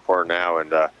going to go for it now,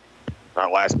 and that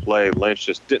last play, Lynch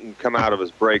just didn't come out of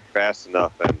his break fast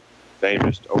enough, and Boehm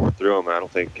just overthrew him, and I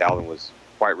don't think Calvin was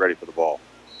quite ready for the ball.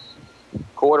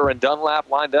 Quarter and Dunlap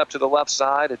lined up to the left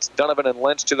side. It's Donovan and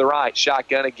Lynch to the right.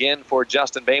 Shotgun again for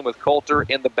Justin Boehm with Coulter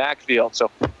in the backfield. So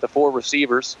the 4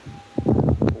 receivers.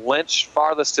 Lynch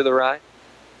farthest to the right.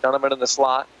 Donovan in the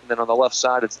slot. And then on the left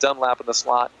side, it's Dunlap in the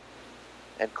slot.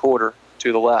 And Coulter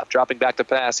to the left. Dropping back to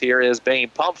pass here is Boehm.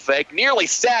 Pump fake. Nearly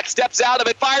sacked. Steps out of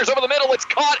it. Fires over the middle. It's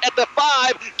caught at the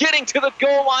 5. Getting to the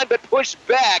goal line, but pushed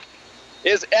back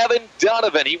is Evan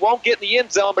Donovan. He won't get in the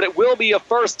end zone, but it will be a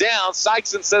first down.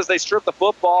 Sikeston says they stripped the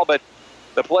football, but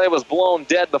the play was blown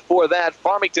dead before that.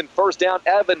 Farmington first down.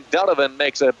 Evan Donovan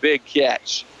makes a big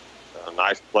catch. A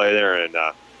nice play there, and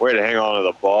way to hang on to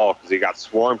the ball because he got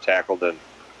swarm tackled, and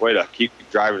way to keep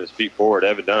driving his feet forward.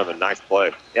 Evan Donovan, nice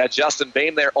play. Yeah, Justin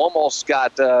Boehm there almost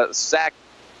got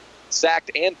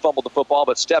sacked and fumbled the football,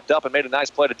 but stepped up and made a nice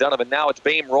play to Donovan. Now it's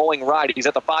Boehm rolling right. He's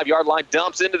at the 5-yard line,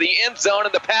 dumps into the end zone,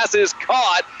 and the pass is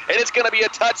caught, and it's going to be a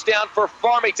touchdown for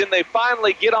Farmington. They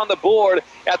finally get on the board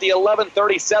at the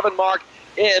 11:37 mark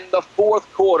in the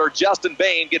 4th quarter. Justin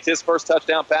Boehm gets his first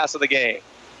touchdown pass of the game.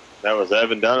 That was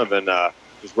Evan Donovan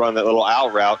just running that little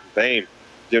out route. Boehm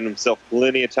giving himself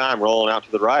plenty of time rolling out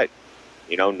to the right.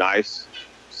 You know, nice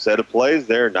set of plays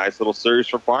there. Nice little series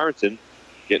for Farmington.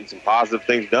 Getting some positive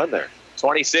things done there.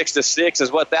 26-6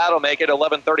 is what that'll make it.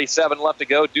 11:37 left to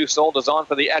go. Dussault is on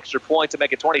for the extra point to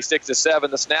make it 26-7.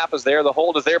 The snap is there, the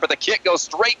hold is there, but the kick goes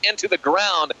straight into the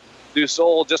ground.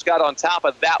 Dussault just got on top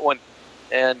of that one,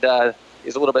 and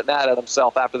he's a little bit mad at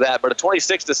himself after that. But a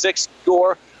 26-6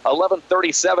 score.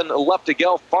 11:37 left to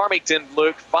go. Farmington,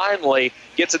 Luke, finally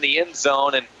gets in the end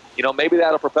zone, and maybe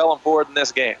that'll propel them forward in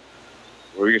this game.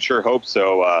 Well, we can sure hope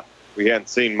so. We hadn't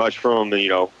seen much from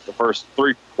him, the first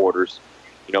 3 quarters.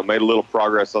 Made a little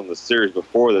progress on the series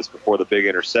before the big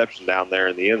interception down there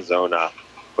in the end zone.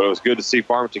 But it was good to see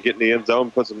Farmington get in the end zone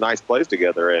and put some nice plays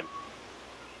together. And,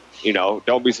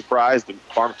 don't be surprised if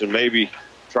Farmington maybe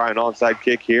try an onside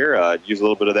kick here, use a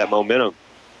little bit of that momentum.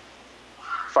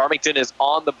 Farmington is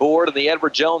on the board in the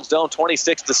Edward Jones Dome,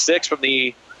 26-6 from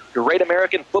the Great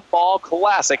American Football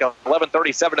Classic.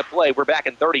 11:37 to play. We're back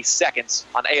in 30 seconds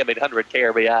on AM 800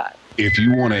 KRBI. If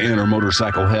you want to enter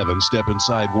motorcycle heaven, step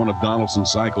inside one of Donaldson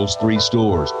Cycle's 3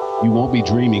 stores. You won't be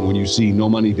dreaming when you see no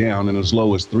money down and as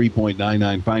low as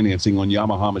 3.99 financing on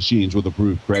Yamaha machines with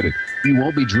approved credit. You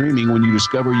won't be dreaming when you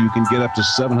discover you can get up to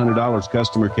 $700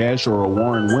 customer cash or a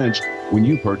Warren winch when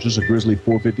you purchase a Grizzly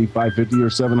 450, 550, or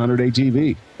 700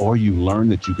 ATV. Or you learn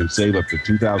that you can save up to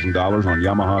 $2,000 on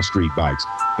Yamaha street bikes.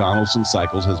 Donaldson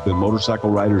Cycles has been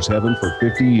motorcycle riders' heaven for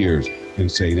 50 years in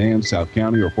St. Anne, South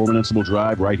County, or Fort Municipal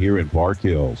Drive right here in Park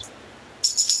Hills.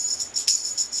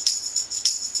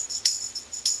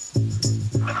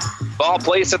 Ball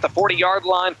placed at the 40-yard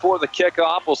line for the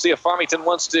kickoff. We'll see if Farmington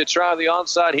wants to try the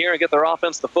onside here and get their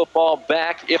offense the football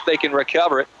back if they can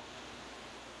recover it.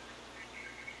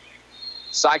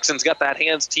 Sikeston's got that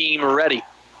hands team ready.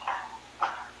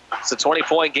 It's a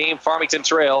 20-point game. Farmington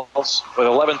trails with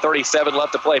 11:37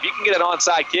 left to play. If you can get an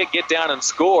onside kick, get down and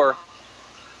score,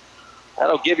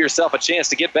 that'll give yourself a chance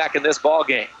to get back in this ball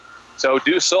game. So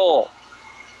Dussault,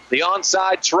 the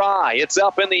onside try. It's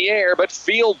up in the air, but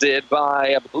fielded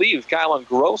by, I believe, Kylan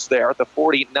Gross there at the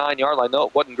 49-yard line. No,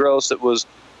 it wasn't Gross. It was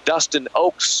Dustin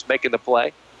Oakes making the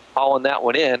play. hauling that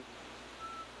one in.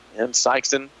 And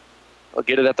Sikeston will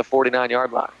get it at the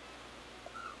 49-yard line.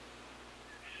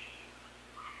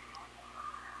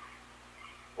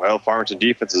 Well, Farmington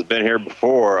defense has been here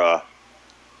before,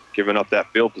 giving up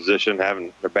that field position,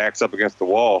 having their backs up against the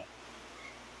wall.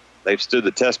 They've stood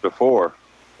the test before.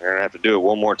 They're going to have to do it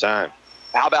one more time.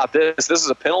 How about this? This is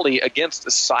a penalty against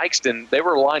Sikeston. They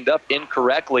were lined up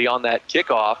incorrectly on that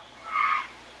kickoff.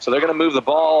 So they're going to move the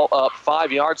ball up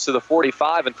 5 yards to the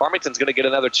 45, and Farmington's going to get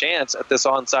another chance at this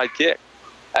onside kick.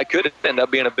 That could end up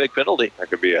being a big penalty. That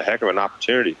could be a heck of an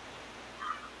opportunity.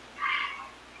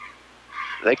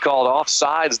 They called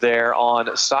offsides there on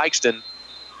Sikeston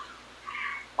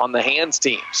on the hands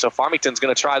team. So Farmington's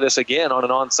going to try this again on an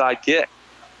onside kick.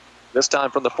 This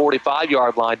time from the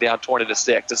 45-yard line down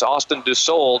 20-6. It's Austin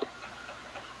Dussault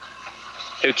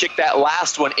who kicked that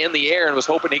last one in the air and was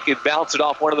hoping he could bounce it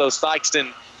off one of those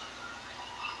Sikeston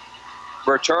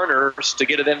returners to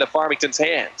get it into Farmington's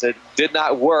hands. It did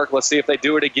not work. Let's see if they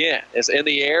do it again. It's in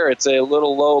the air. It's a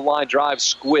little low line drive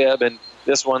squib, and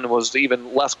this one was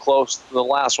even less close than the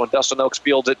last one. Dustin Oaks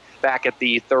fields it back at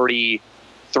the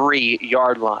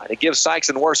 33-yard line. It gives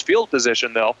Sikeston worse field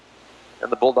position, though,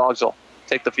 and the Bulldogs will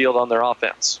take the field on their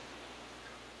offense.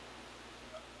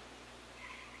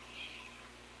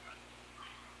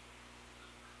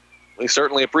 We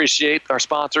certainly appreciate our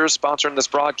sponsors sponsoring this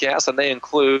broadcast, and they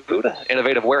include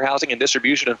Innovative Warehousing and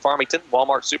Distribution in Farmington,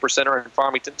 Walmart Supercenter in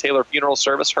Farmington, Taylor Funeral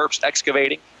Service, Herbst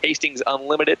Excavating, Hastings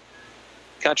Unlimited,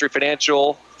 Country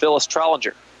Financial, Phyllis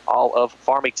Trollinger, all of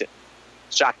Farmington.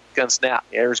 Shotgun snap.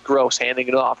 There's Gross handing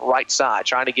it off right side,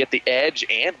 trying to get the edge,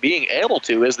 and being able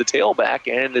to is the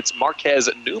tailback, and it's Marquez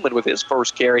Newman with his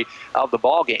first carry of the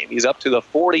ball game. He's up to the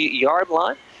 40-yard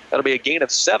line. That'll be a gain of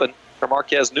 7 for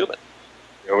Marquez Newman.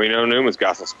 You know, we know Newman's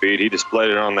got some speed. He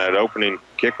displayed it on that opening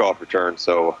kickoff return,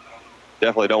 so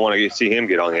definitely don't want to see him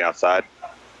get on the outside.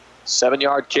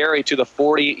 7-yard carry to the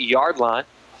 40-yard line.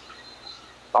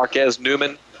 Marquez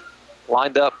Newman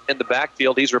lined up in the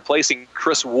backfield. He's replacing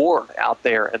Chris Ward out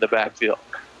there in the backfield.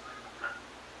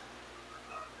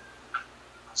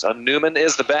 So Newman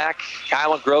is the back.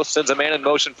 Kylan Gross sends a man in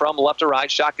motion from left to right.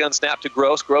 Shotgun snap to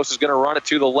Gross. Gross is going to run it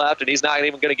to the left, and he's not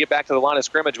even going to get back to the line of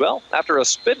scrimmage. Well, after a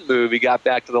spin move, he got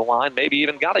back to the line, maybe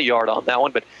even got a yard on that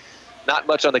one, but not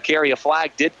much on the carry. A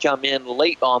flag did come in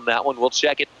late on that one. We'll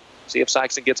check it, see if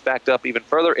Sikeston gets backed up even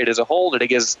further. It is a hold, and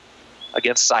it is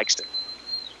against Sikeston.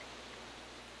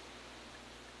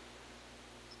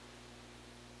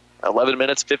 11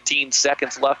 minutes, 15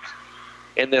 seconds left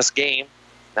in this game.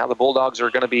 Now the Bulldogs are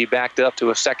going to be backed up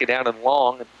to a second down and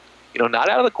long. You know, not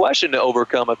out of the question to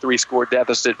overcome a 3-score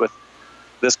deficit with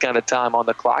this kind of time on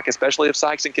the clock, especially if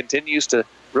Sikeston continues to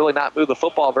really not move the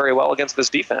football very well against this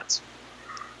defense.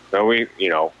 Well, we've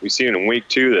seen in week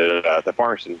 2 that the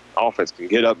Farmington offense can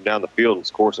get up and down the field and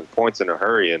score some points in a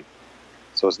hurry, and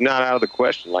so it's not out of the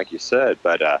question, like you said.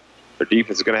 But their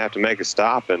defense is going to have to make a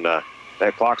stop, and that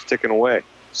clock's ticking away.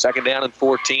 Second down and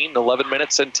 14, 11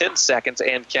 minutes and 10 seconds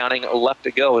and counting left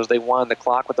to go as they wind the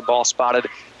clock with the ball spotted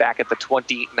back at the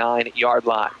 29-yard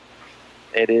line.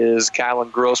 It is Kylan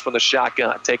Gross from the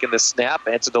shotgun taking the snap.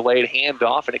 It's a delayed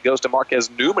handoff, and it goes to Marquez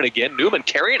Newman again. Newman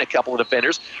carrying a couple of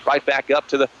defenders right back up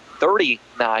to the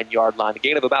 39-yard line. A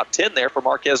gain of about 10 there for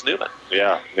Marquez Newman.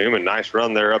 Yeah, Newman, nice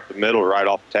run there up the middle right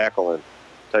off the tackle. And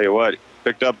tell you what,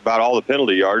 picked up about all the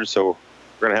penalty yards, so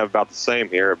we're going to have about the same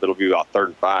here, but it'll be about 3rd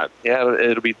and 5. Yeah,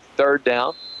 it'll be 3rd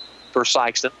down for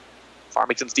Sikeston.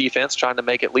 Farmington's defense trying to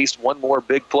make at least one more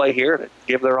big play here to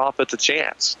give their offense a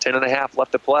chance. 10.5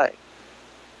 left to play.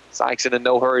 Sikeston in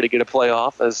no hurry to get a play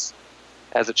off as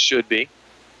it should be.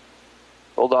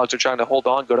 Bulldogs are trying to hold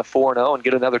on, go to 4-0, and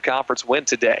get another conference win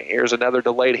today. Here's another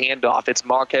delayed handoff. It's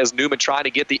Marquez Newman trying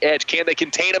to get the edge. Can they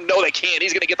contain him? No, they can't.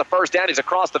 He's going to get the first down. He's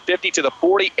across the 50 to the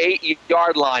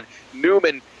 48-yard line.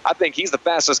 Newman, I think he's the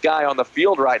fastest guy on the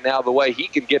field right now, the way he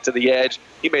can get to the edge.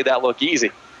 He made that look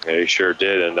easy. Yeah, he sure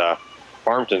did. And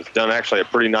Farmington's done actually a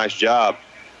pretty nice job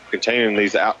containing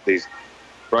these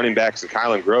running backs and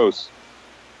Kylan Gross.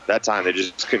 That time they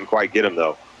just couldn't quite get him,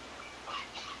 though.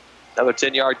 Another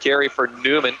 10-yard carry for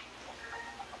Newman.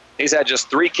 He's had just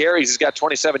 3 carries. He's got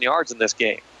 27 yards in this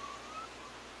game.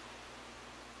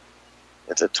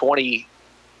 It's a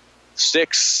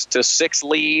 26-6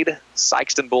 lead,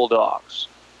 Sikeston Bulldogs.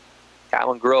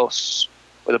 Kylan Gross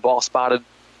with the ball spotted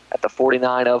at the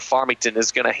 49 of Farmington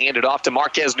is going to hand it off to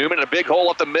Marquez Newman in a big hole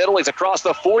up the middle. He's across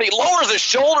the 40, lowers his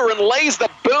shoulder and lays the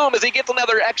boom as he gets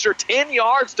another extra 10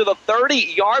 yards to the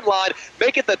 30-yard line,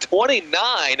 make it the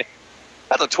 29.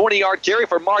 That's a 20-yard carry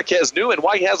for Marquez Newman.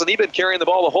 Why hasn't he been carrying the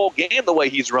ball the whole game the way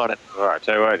he's running? All right,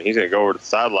 tell you what, he's going to go over to the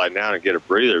sideline now and get a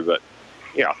breather, but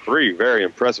 3 very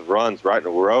impressive runs right in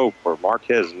a row for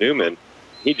Marquez Newman.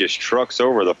 He just trucks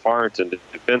over the Farmington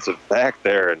defensive back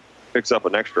there and picks up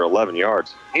an extra 11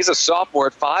 yards. He's a sophomore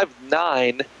at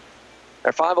 5'9",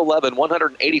 or 5'11",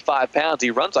 185 pounds.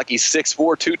 He runs like he's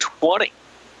 6'4", 220,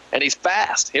 and he's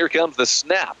fast. Here comes the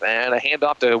snap, and a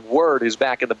handoff to Word, who's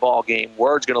back in the ball game.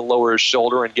 Word's going to lower his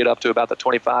shoulder and get up to about the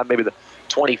 25, maybe the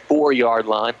 24-yard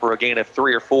line for a gain of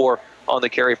 3 or 4 on the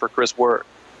carry for Chris Word.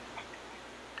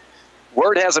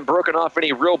 Word hasn't broken off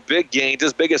any real big gains.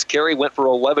 His biggest carry went for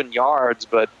 11 yards,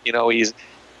 but, he's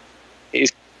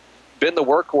been the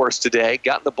workhorse today,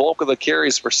 gotten the bulk of the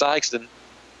carries for Sikeston.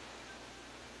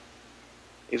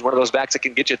 He's one of those backs that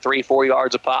can get you 3-4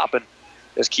 yards a pop and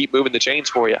just keep moving the chains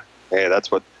for you. Hey,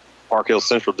 that's what Park Hill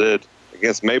Central did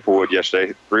against Maplewood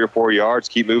yesterday. 3 or 4 yards,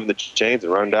 keep moving the chains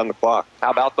and running down the clock. How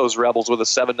about those Rebels with a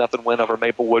 7-0 win over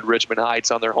Maplewood Richmond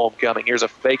Heights on their homecoming? Here's a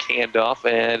fake handoff,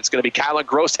 and it's going to be Kylan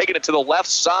Gross taking it to the left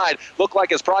side. Looked like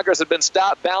his progress had been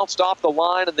stopped, bounced off the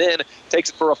line, and then takes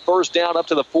it for a first down up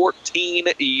to the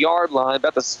 14-yard line,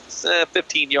 about the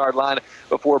 15-yard line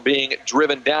before being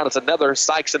driven down. It's another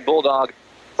Sikeston Bulldog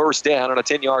first down on a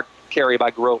 10-yard carry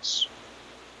by Gross.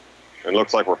 It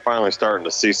looks like we're finally starting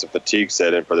to see some fatigue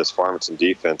set in for this Farmington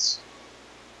defense.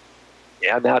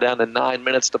 Yeah, now down to 9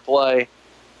 minutes to play.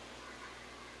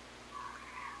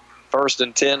 1st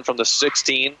and 10 from the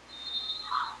 16.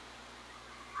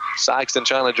 Sikeston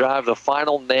trying to drive the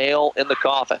final nail in the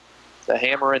coffin. The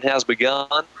hammering has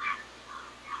begun.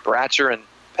 Bratcher and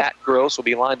Pat Gross will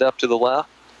be lined up to the left.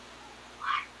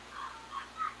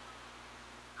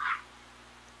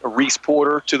 Reese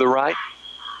Porter to the right,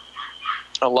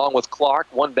 along with Clark.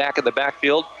 One back in the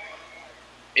backfield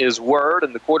is Word,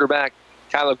 and the quarterback,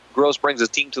 Kylan Gross, brings his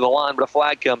team to the line, but a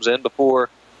flag comes in before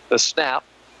the snap,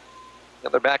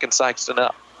 and they're backing Sikeston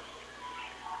up.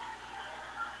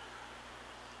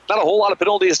 Not a whole lot of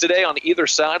penalties today on either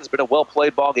side. It's been a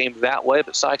well-played ball game that way,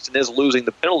 but Sikeston is losing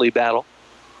the penalty battle.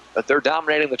 But they're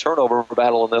dominating the turnover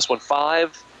battle in this one,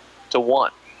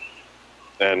 5-1.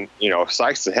 And,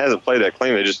 Sikeston hasn't played that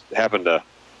clean. They just happened to,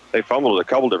 they fumbled a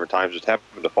couple different times, just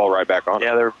happened to fall right back on it.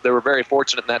 Yeah, they were very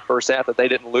fortunate in that first half that they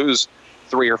didn't lose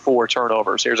 3 or 4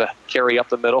 turnovers. Here's a carry up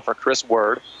the middle for Chris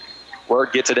Word.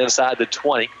 Word gets it inside the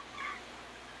 20.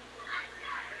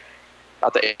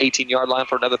 About the 18-yard line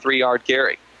for another 3-yard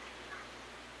carry.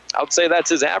 I would say that's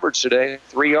his average today.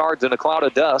 3 yards in a cloud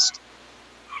of dust,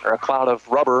 or a cloud of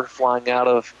rubber flying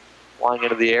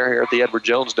into the air here at the Edward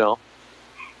Jones Dome.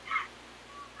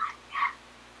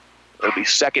 It'll be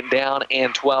 2nd down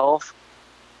and 12.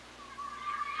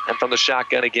 And from the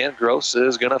shotgun again, Gross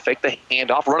is going to fake the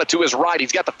handoff, run it to his right.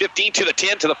 He's got the 15 to the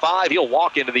 10 to the 5. He'll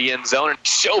walk into the end zone and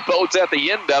showboats at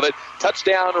the end of it.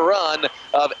 Touchdown run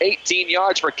of 18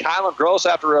 yards for Kylan Gross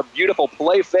after a beautiful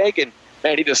play fake. And,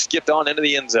 man, he just skipped on into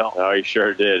the end zone. Oh, he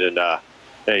sure did. And,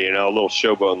 hey, a little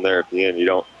showboating there at the end.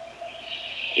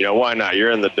 Why not?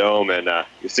 You're in the dome, and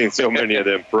you've seen so many of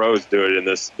them pros do it in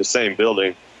the same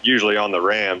building. Usually on the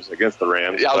Rams, against the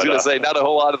Rams. Yeah, I was going to say, not a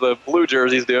whole lot of the blue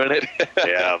jerseys doing it.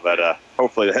 Yeah, but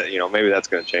hopefully, maybe that's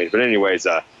going to change. But anyways,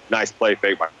 nice play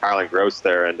fake by Kylan Gross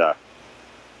there, and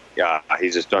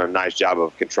he's just done a nice job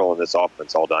of controlling this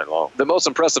offense all night long. The most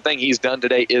impressive thing he's done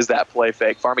today is that play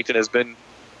fake. Farmington has been,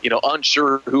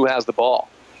 unsure who has the ball.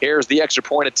 Here's the extra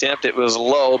point attempt. It was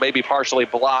low, maybe partially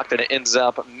blocked, and it ends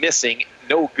up missing.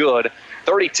 No good.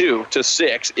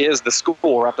 32-6 is the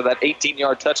score after that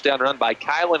 18-yard touchdown run by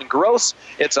Kylan Gross.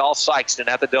 It's all Sikeston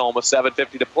at the Dome with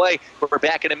 7:50 to play. We're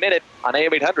back in a minute on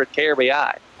AM 800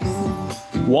 KRBI.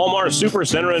 Walmart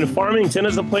Supercenter in Farmington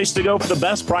is the place to go for the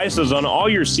best prices on all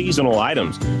your seasonal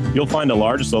items. You'll find a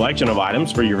large selection of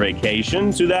items for your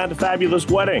vacation to that fabulous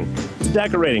wedding to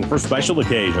decorating for special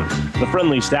occasions. The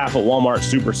friendly staff at Walmart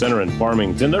Supercenter in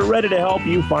Farmington, they're ready to help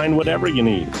you find whatever you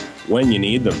need when you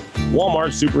need them.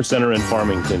 Walmart Supercenter in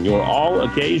Farmington, your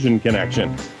all-occasion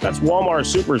connection. That's Walmart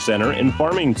Supercenter in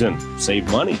Farmington. Save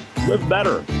money, live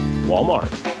better. Walmart.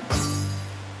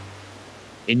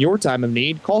 In your time of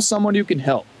need, call someone who can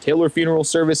help. Taylor Funeral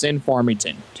Service in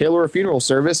Farmington. Taylor Funeral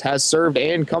Service has served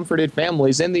and comforted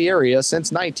families in the area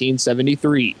since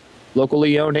 1973.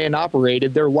 Locally owned and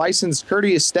operated, their licensed,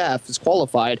 courteous staff is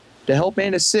qualified to help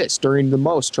and assist during the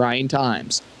most trying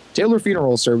times. Taylor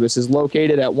Funeral Service is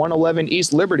located at 111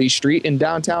 East Liberty Street in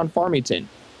downtown Farmington.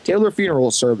 Taylor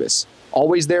Funeral Service,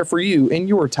 always there for you in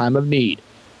your time of need.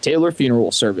 Taylor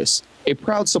Funeral Service, a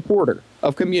proud supporter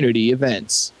of community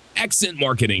events. Accent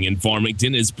Marketing in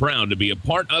Farmington is proud to be a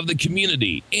part of the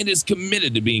community and is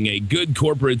committed to being a good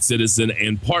corporate citizen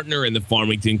and partner in the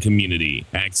Farmington community.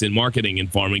 Accent Marketing in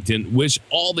Farmington wish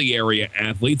all the area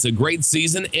athletes a great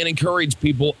season and encourage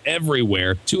people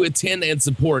everywhere to attend and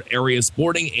support area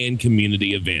sporting and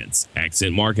community events.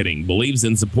 Accent Marketing believes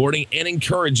in supporting and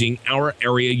encouraging our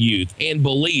area youth and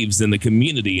believes in the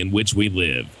community in which we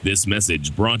live. This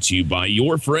message brought to you by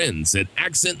your friends at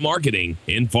Accent Marketing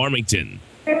in Farmington.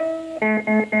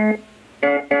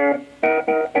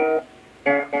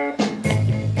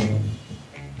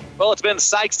 Well, it's been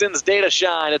Sikeston's day to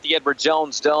shine at the Edward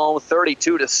Jones Dome,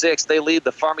 32-6. They lead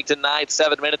the Farmington Knights,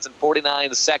 7 minutes and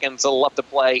 49 seconds left to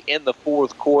play in the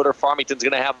fourth quarter. Farmington's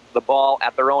going to have the ball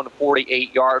at their own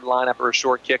 48-yard line after a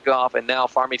short kickoff, and now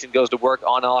Farmington goes to work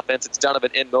on offense. It's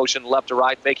Donovan in motion, left to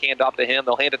right, fake handoff to him.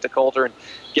 They'll hand it to Coulter, and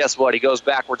guess what? He goes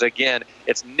backwards again.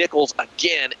 It's Nichols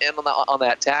again in on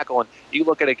that tackle, and you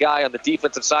look at a guy on the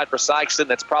defensive side for Sikeston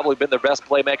that's probably been their best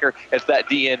playmaker. It's that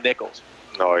DN Nichols.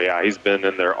 Oh, yeah, he's been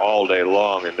in there all day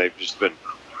long, and they've just been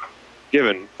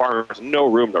giving Farmers no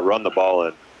room to run the ball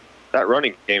in. That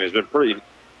running game has been pretty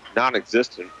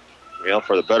non-existent,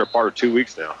 for the better part of 2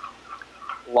 weeks now.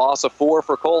 Loss of 4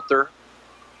 for Coulter.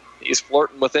 He's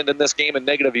flirting with ending this game in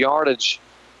negative yardage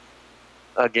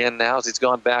again now as he's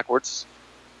gone backwards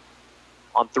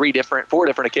on 4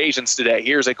 different occasions today.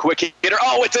 Here's a quick hitter.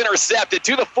 Oh, it's intercepted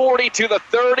to the 40, to the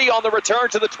 30, on the return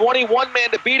to the 20. One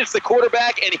man to beat. It's the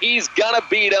quarterback, and he's going to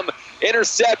beat him.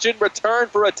 Interception, return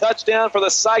for a touchdown for the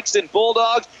Sikeston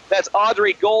Bulldogs. That's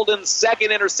Audrey Golden's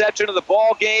second interception of the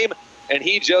ball game, and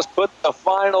he just put the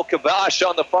final kibosh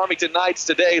on the Farmington Knights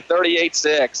today,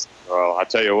 38-6. Well, I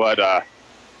tell you what, it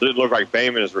didn't look like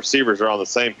Bame and his receivers are on the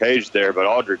same page there, but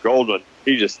Audrey Golden,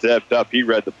 he just stepped up. He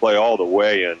read the play all the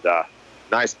way, and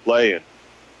nice play, and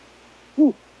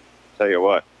tell you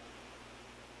what.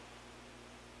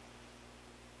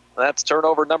 That's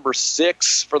turnover number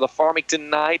 6 for the Farmington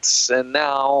Knights, and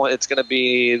now it's going to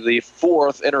be the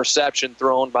 4th interception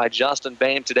thrown by Justin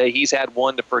Bame today. He's had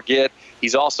one to forget.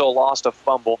 He's also lost a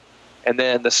fumble, and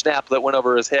then the snap that went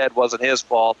over his head wasn't his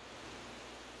fault.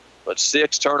 But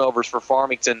 6 turnovers for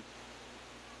Farmington,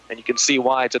 and you can see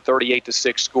why it's a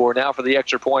 38-6 score. Now for the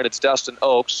extra point, it's Dustin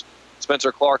Oakes.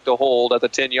 Spencer Clark to hold at the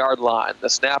 10-yard line. The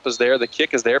snap is there, the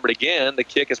kick is there, but again, the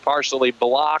kick is partially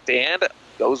blocked and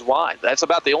goes wide. That's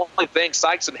about the only thing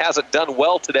Sikeston hasn't done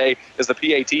well today is the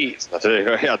PATs.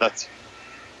 Yeah, that's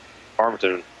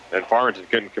Farmington, and Farmington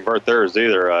couldn't convert theirs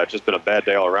either. It's just been a bad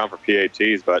day all around for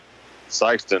PATs, but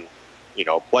Sikeston,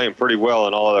 playing pretty well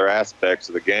in all other aspects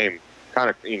of the game. Kind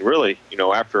of, really,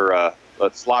 after a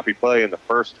sloppy play in the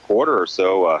first quarter or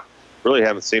so, really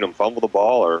haven't seen them fumble the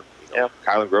ball or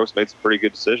Kylan Gross made some pretty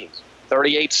good decisions.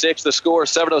 38-6 the score,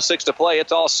 7:06 to play.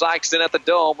 It's all Sikeston at the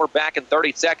Dome. We're back in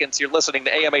 30 seconds. You're listening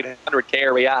to AM 800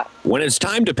 KREI. When it's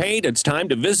time to paint, it's time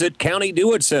to visit County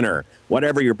Do-It Center.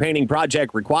 Whatever your painting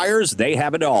project requires, they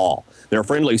have it all. Their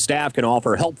friendly staff can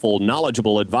offer helpful,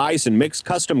 knowledgeable advice and mix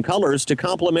custom colors to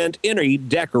complement any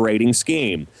decorating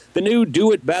scheme. The new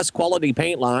Do It Best quality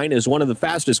paint line is one of the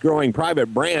fastest growing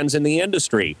private brands in the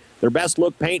industry. Their best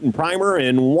look paint and primer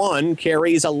in one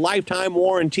carries a lifetime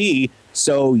warranty,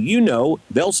 so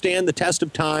they'll stand the test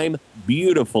of time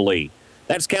beautifully.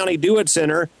 That's County Do-It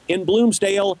Center in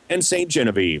Bloomsdale and St.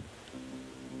 Genevieve.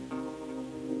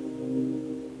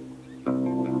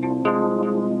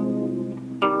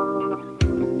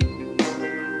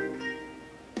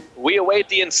 We await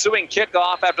the ensuing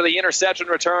kickoff after the interception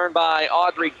return by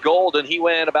Audrey Golden. He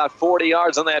went about 40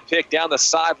 yards on that pick down the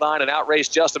sideline and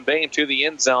outraced Justin Bame to the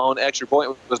end zone. Extra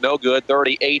point was no good,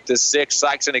 38-6.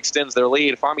 Sikeston extends their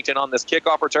lead. Farmington on this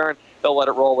kickoff return, they'll let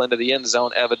it roll into the end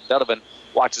zone. Evan Donovan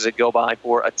watches it go by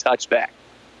for a touchback.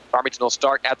 Farmington will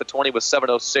start at the 20 with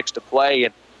 7:06 to play.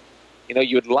 And,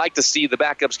 you would like to see the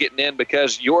backups getting in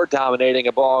because you're dominating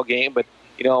a ball game, but,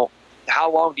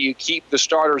 how long do you keep the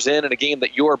starters in a game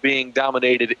that you're being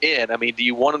dominated in? I mean, do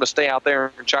you want them to stay out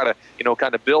there and try to,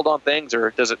 kind of build on things, or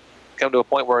does it come to a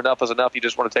point where enough is enough, you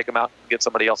just want to take them out and get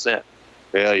somebody else in?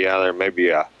 Yeah, there may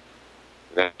be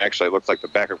actually it looks like the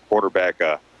backup quarterback,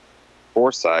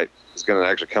 Forsythe, is going to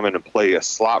actually come in and play a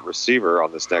slot receiver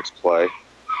on this next play.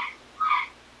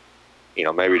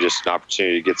 Maybe just an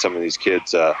opportunity to get some of these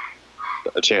kids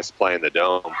a chance to play in the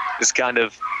Dome. Just kind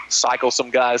of cycle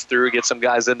some guys through, get some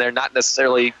guys in there, not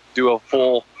necessarily do a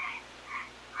full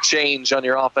change on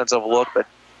your offensive look, but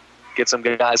get some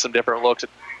guys some different looks at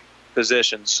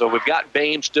positions. So we've got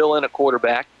Bame still in at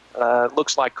quarterback.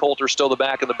 Looks like Coulter's still the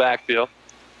back in the backfield.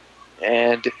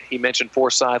 And he mentioned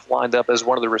Forsyth lined up as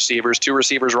one of the receivers. 2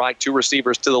 receivers right, 2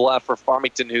 receivers to the left for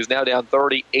Farmington, who's now down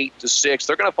 38-6.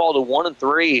 They're going to fall to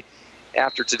 1-3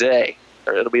 after today.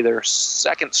 It'll be their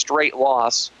second straight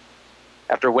loss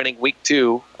after winning week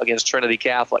 2 against Trinity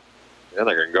Catholic. Yeah,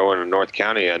 they're going to go into North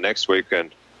County next week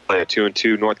and play a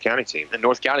 2-2 North County team. And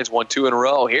North County's won 2 in a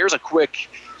row. Here's a quick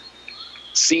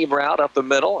seam route up the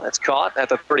middle. It's caught at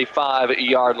the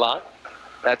 35-yard line.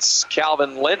 That's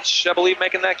Calvin Lynch, I believe,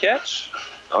 making that catch.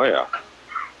 Oh, yeah.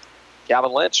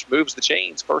 Calvin Lynch moves the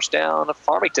chains. First down of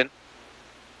Farmington.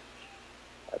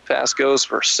 That pass goes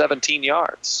for 17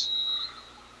 yards.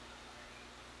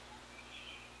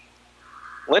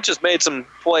 Lynch has made some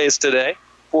plays today.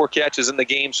 4 catches in the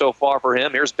game so far for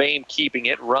him. Here's Boehm keeping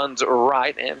it, runs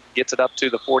right, and gets it up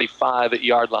to the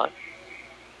 45-yard line.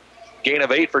 Gain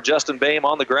of 8 for Justin Boehm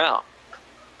on the ground.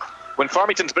 When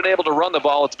Farmington's been able to run the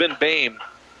ball, it's been Boehm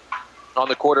on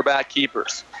the quarterback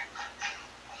keepers.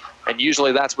 And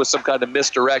usually that's with some kind of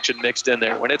misdirection mixed in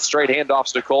there. When it's straight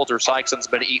handoffs to Coulter, Sikeston's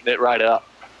been eating it right up.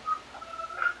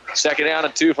 Second down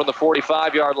and 2 from the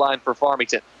 45-yard line for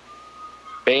Farmington.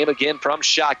 Boehm again from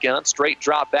shotgun. Straight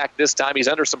drop back this time. He's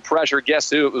under some pressure. Guess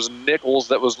who? It was Nichols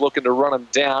that was looking to run him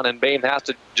down, and Boehm has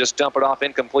to just dump it off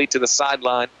incomplete to the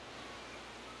sideline.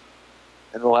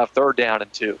 And they'll have 3rd down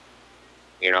and 2.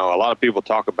 You know, a lot of people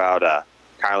talk about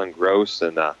Kylan Gross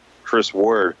and Chris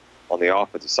Ward on the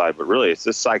offensive side, but really it's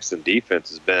this Sikeston defense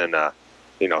has been,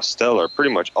 stellar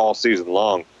pretty much all season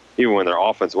long, even when their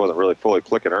offense wasn't really fully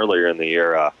clicking earlier in the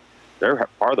year. They're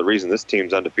part of the reason this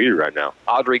team's undefeated right now.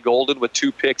 Audrey Golden with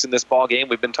 2 picks in this ball game.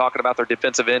 We've been talking about their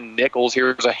defensive end, Nichols.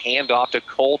 Here's a handoff to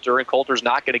Coulter, and Coulter's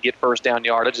not going to get first down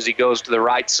yardage as he goes to the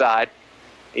right side.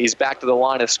 He's back to the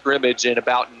line of scrimmage and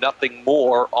about nothing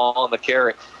more on the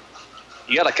carry.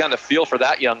 You got to kind of feel for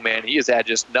that young man. He has had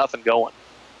just nothing going.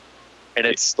 And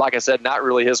it's, like I said, not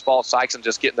really his fault. Sikeston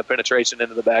just getting the penetration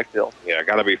into the backfield. Yeah,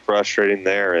 got to be frustrating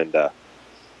there. And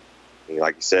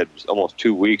like you said, almost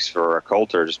 2 weeks for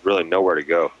Coulter, just really nowhere to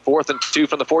go. 4th and 2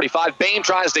 from the 45. Boehm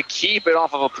tries to keep it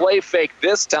off of a play fake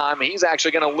this time. He's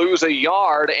actually going to lose a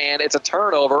yard, and it's a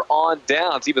turnover on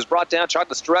downs. He was brought down, tried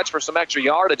to stretch for some extra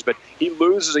yardage, but he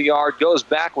loses a yard, goes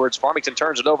backwards. Farmington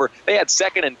turns it over. They had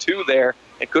 2nd and 2 there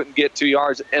and couldn't get 2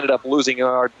 yards, ended up losing a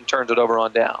yard and turns it over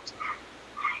on downs.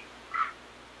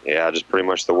 Yeah, just pretty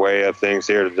much the way of things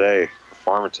here today for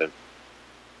Farmington.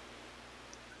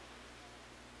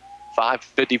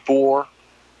 5:54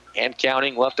 and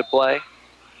counting left to play.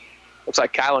 Looks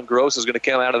like Kylan Gross is going to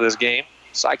come out of this game.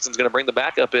 Sikeston's going to bring the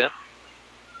backup in.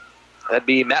 That'd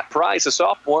be Matt Price, a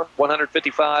sophomore,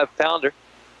 155-pounder,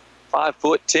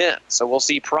 5'10". So we'll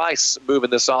see Price moving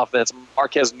this offense.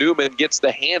 Marquez Newman gets the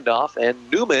handoff,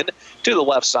 and Newman to the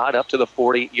left side up to the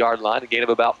 40-yard line. A gain of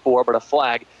about 4, but a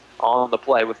flag on the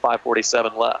play with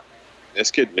 5:47 left.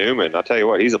 This kid Newman, I'll tell you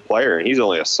what, he's a player, and he's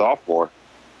only a sophomore.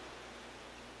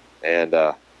 And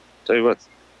tell you what,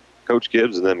 Coach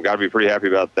Gibbs and them got to be pretty happy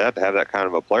about that, to have that kind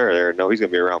of a player there and know he's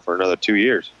going to be around for another 2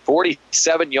 years.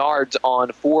 47 yards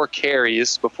on 4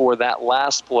 carries before that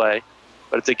last play,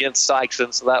 but it's against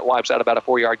Sikeston, so that wipes out about a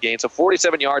 4-yard gain. So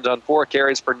 47 yards on 4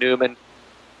 carries for Newman.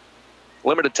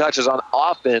 Limited touches on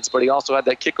offense, but he also had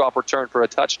that kickoff return for a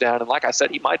touchdown. And like I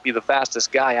said, he might be the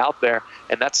fastest guy out there,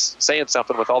 and that's saying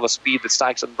something with all the speed that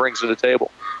Sikeston brings to the table.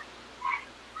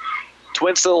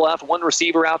 Twins to the left, 1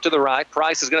 receiver out to the right.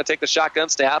 Price is going to take the shotgun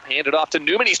snap, hand it off to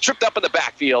Newman. He's tripped up in the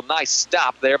backfield. Nice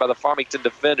stop there by the Farmington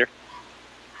defender.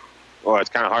 Well, it's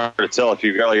kind of hard to tell if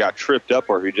you really got tripped up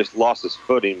or if he just lost his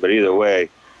footing, but either way.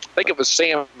 I think it was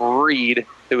Sam Reed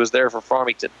who was there for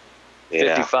Farmington.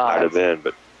 Yeah, 55. might have been,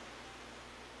 but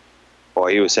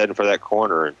boy, he was heading for that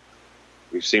corner, and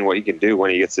we've seen what he can do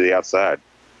when he gets to the outside.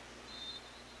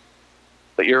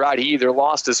 But you're right, he either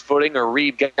lost his footing or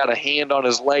Reed got a hand on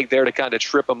his leg there to kind of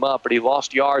trip him up, but he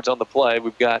lost yards on the play.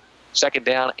 We've got 2nd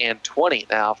down and 20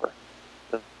 now for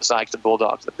the Sikeston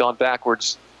Bulldogs. They've gone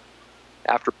backwards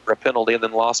after a penalty and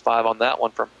then lost 5 on that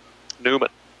one from Newman.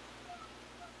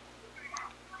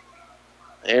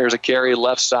 There's a carry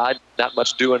left side. Not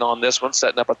much doing on this one,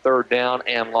 setting up a 3rd down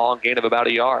and long, gain of about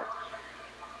a yard.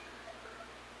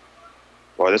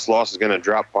 Boy, this loss is going to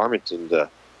drop Farmington to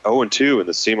 0-2 in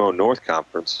the SEMO North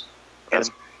Conference.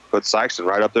 That's put Sikeston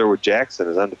right up there with Jackson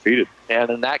as undefeated. And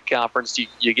in that conference,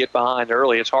 you get behind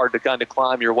early. It's hard to kind of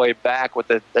climb your way back with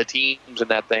the teams in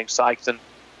that thing. Sikeston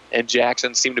and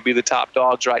Jackson seem to be the top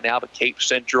dogs right now, but Cape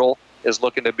Central is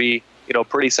looking to be,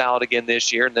 pretty solid again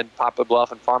this year. And then Poplar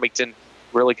Bluff and Farmington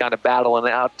really kind of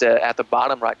battling out at the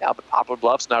bottom right now. But Poplar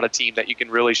Bluff's not a team that you can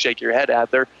really shake your head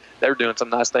at. They're doing some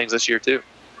nice things this year too.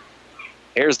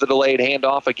 Here's the delayed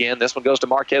handoff again. This one goes to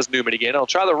Marquez Newman again. He'll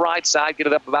try the right side, get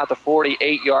it up about the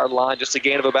 48-yard line. Just a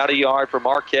gain of about a yard for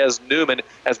Marquez Newman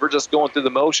as we're just going through the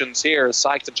motions here.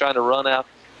 Sikeston trying to run out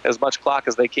as much clock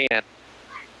as they can.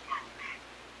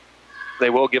 They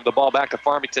will give the ball back to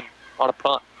Farmington on a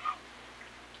punt.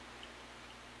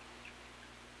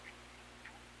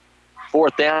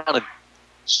 4th down and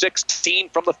 16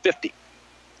 from the 50.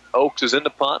 Oaks is in the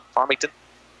punt. Farmington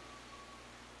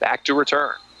back to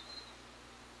return.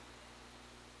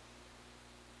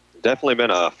 Definitely been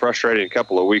a frustrating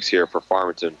couple of weeks here for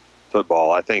Farmington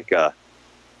football. I think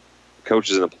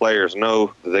coaches and the players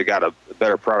know that they got a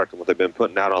better product than what they've been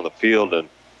putting out on the field. And,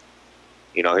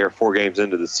 you know, here 4 games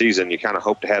into the season, you kind of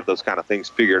hope to have those kind of things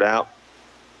figured out.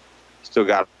 Still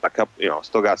got a couple,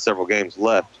 still got several games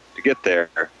left to get there.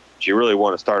 But you really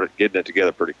want to start getting it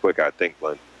together pretty quick, I think,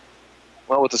 Glenn.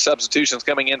 Well, with the substitutions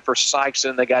coming in for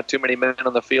Sikeston, they got too many men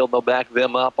on the field. They'll back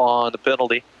them up on the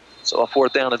penalty. So a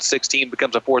 4th down and 16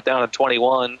 becomes a 4th down and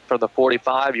 21 from the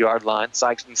 45-yard line.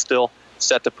 Sikeston still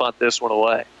set to punt this one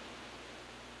away.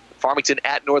 Farmington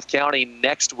at North County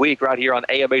next week right here on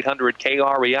AM 800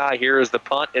 KREI. Here is the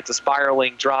punt. It's a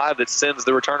spiraling drive that sends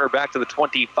the returner back to the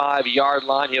 25-yard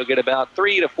line. He'll get about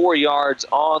 3 to 4 yards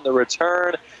on the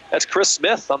return. That's Chris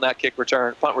Smith on that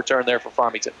punt return there for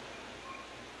Farmington.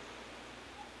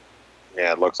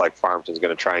 Yeah, it looks like Farmington's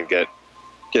going to try and get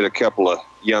a couple of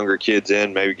younger kids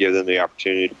in, maybe give them the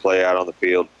opportunity to play out on the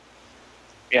field.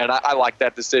 Yeah, and I like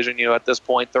that decision. At this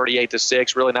point,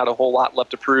 38-6, really not a whole lot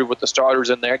left to prove with the starters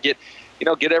in there. Get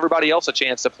everybody else a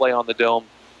chance to play on the dome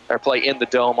or play in the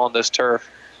dome on this turf.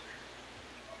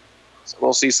 So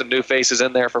we'll see some new faces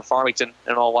in there for Farmington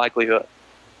in all likelihood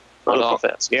on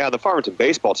offense. Yeah, the Farmington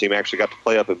baseball team actually got to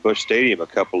play up at Busch Stadium a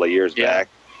couple of years back.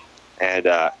 And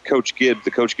Coach Gibbs,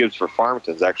 the Coach Gibbs for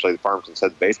Farmington, is actually the Farmington's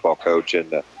head baseball coach.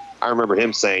 And I remember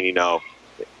him saying,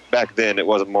 back then it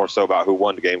wasn't more so about who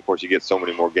won the game. Of course, you get so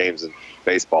many more games in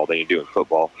baseball than you do in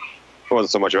football. It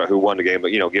wasn't so much about who won the game, but,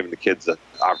 giving the kids the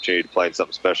opportunity to play in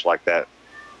something special like that.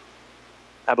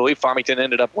 I believe Farmington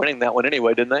ended up winning that one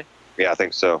anyway, didn't they? Yeah, I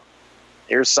think so.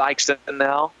 Here's Sikeston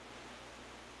now.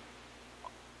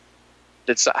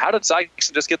 How did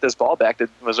Sikeston just get this ball back?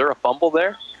 Was there a fumble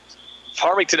there?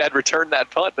 Farmington had returned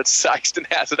that punt, but Sikeston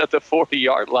has it at the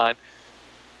 40-yard line.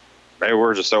 Maybe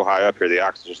we're just so high up here, the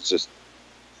oxygen's just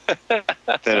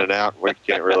thinning out. We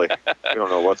don't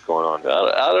know what's going on.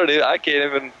 I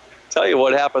can't even tell you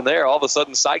what happened there. All of a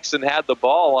sudden, Sikeston had the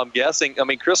ball, I'm guessing. I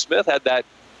mean, Chris Smith had that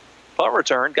punt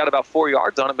return, got about 4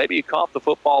 yards on it. Maybe he coughed the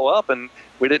football up, and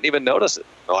we didn't even notice it.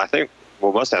 Well, I think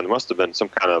there must have been some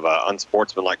kind of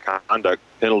unsportsmanlike conduct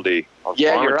penalty on Farmington.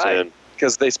 Yeah, you're right,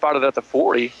 because they spotted at the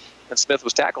 40. And Smith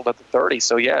was tackled at the 30.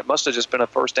 So, yeah, it must have just been a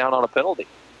first down on a penalty.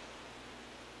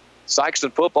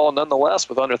 Sikeston football, nonetheless,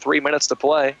 with under 3 minutes to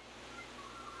play.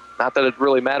 Not that it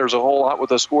really matters a whole lot with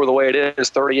the score the way it is,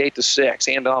 38-6.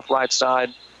 Handoff right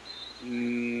side,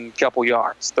 couple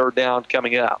yards. 3rd down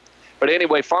coming up. But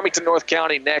anyway, Farmington, North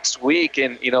County next week.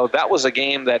 And, that was a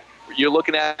game that you're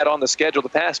looking at on the schedule the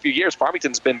past few years.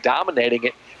 Farmington's been dominating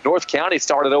it. North County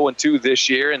started 0-2 this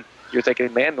year, and you're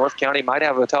thinking, man, North County might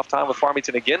have a tough time with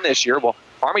Farmington again this year. Well,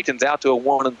 Farmington's out to a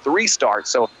 1-3 start,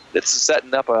 so this is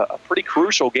setting up a pretty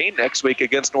crucial game next week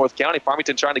against North County.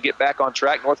 Farmington trying to get back on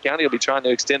track. North County will be trying to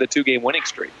extend a 2-game winning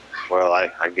streak. Well, I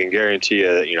can guarantee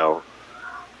you,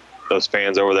 those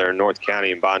fans over there in North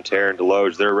County and Bonne Terre and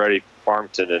Deloge, they're ready for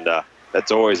Farmington, and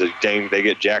that's always a game they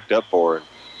get jacked up for. And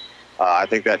I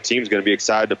think that team's going to be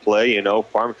excited to play.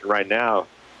 Farmington right now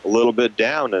a little bit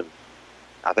down, and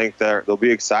I think they'll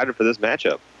be excited for this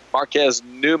matchup. Marquez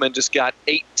Newman just got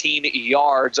 18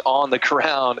 yards on the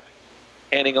ground,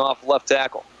 handing off left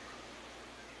tackle.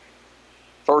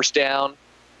 1st down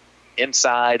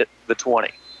inside the 20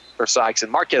 for Sikeston.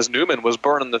 Marquez Newman was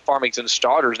burning the Farmington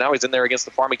starters. Now he's in there against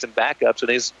the Farmington backups,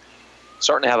 and he's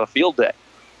starting to have a field day.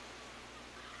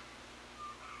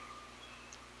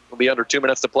 It'll be under 2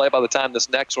 minutes to play by the time this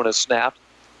next one is snapped.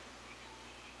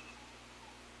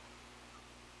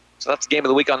 So that's the game of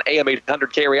the week on AM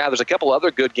 800 KREI. There's a couple other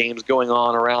good games going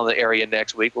on around the area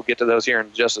next week. We'll get to those here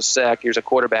in just a sec. Here's a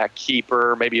quarterback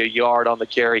keeper, maybe a yard on the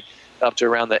carry up to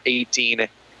around the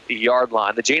 18-yard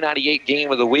line. The J98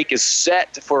 game of the week is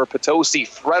set for Potosi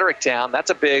Fredericktown.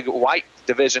 That's a big white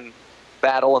division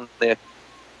battle in the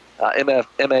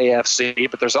MAFC,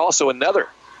 but there's also another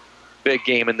big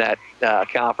game in that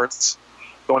conference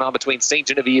going on between St.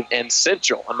 Genevieve and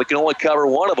Central, and we can only cover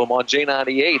one of them on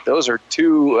J98. Those are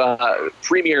 2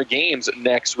 premier games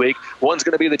next week. One's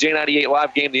going to be the J98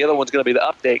 live game. The other one's going to be the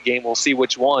update game. We'll see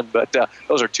which one, but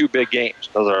those are 2 big games.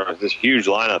 Those are this huge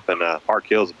lineup, and Park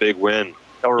Hill's a big win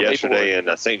yesterday,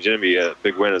 and St. Genevieve a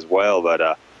big win as well,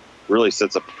 but really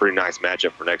sets up a pretty nice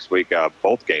matchup for next week.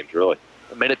 Both games, really.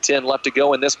 A minute 10 left to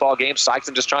go in this ball game.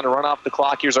 Sikeston just trying to run off the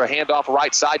clock. Here's our handoff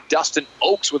right side. Dustin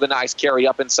Oakes with a nice carry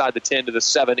up inside the 10 to the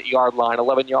 7-yard line.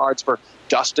 11 yards for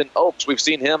Dustin Oakes. We've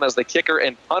seen him as the kicker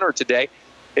and punter today.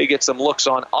 He gets some looks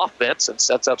on offense and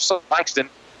sets up Sikeston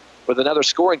with another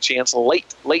scoring chance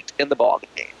late in the ball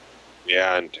game.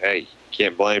 Yeah, and hey,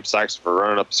 can't blame Sikeston for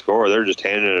running up the score. They're just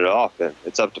handing it off, and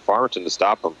it's up to Farmington to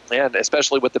stop them. And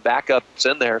especially with the backups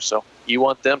in there, so you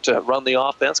want them to run the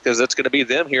offense because it's going to be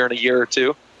them here in a year or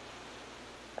two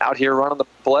out here running the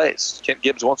plays. Kent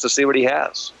Gibbs wants to see what he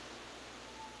has.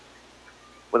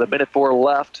 With a minute 4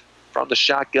 left from the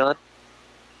shotgun.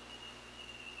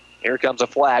 Here comes a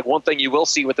flag. One thing you will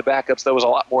see with the backups, though, is a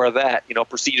lot more of that,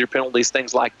 procedure penalties,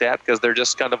 things like that, because they're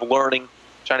just kind of learning,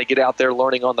 trying to get out there,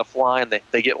 learning on the fly, and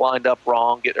they get lined up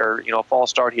wrong, false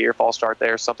start here, false start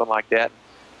there, something like that.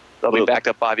 They'll be backed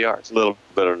up 5 yards. A little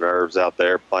bit of nerves out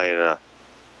there playing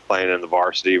in the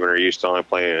varsity when they're used to only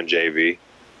playing in JV.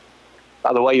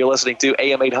 By the way, you're listening to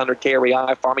AM 800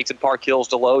 KREI, Farmington Park Hills,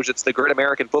 Deloge. It's the Great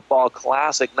American Football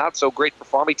Classic. Not so great for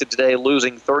Farmington today,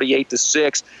 losing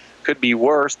 38-6. Could be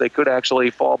worse. They could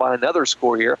actually fall by another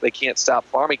score here if they can't stop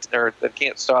Farmington, or if they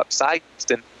can't stop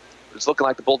Sikeston. It's looking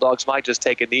like the Bulldogs might just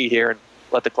take a knee here and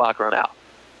let the clock run out.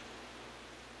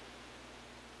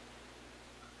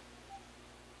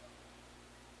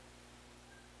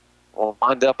 We'll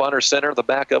wind up under center, the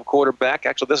backup quarterback.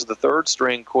 Actually, this is the third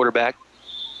string quarterback.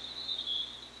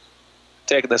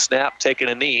 Taking the snap, taking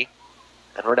a knee.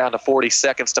 And we're down to 40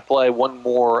 seconds to play. One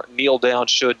more kneel down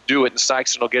should do it, and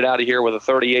Sikeston will get out of here with a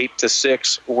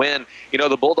 38-6 win.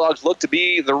 The Bulldogs look to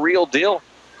be the real deal,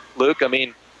 Luke. I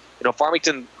mean,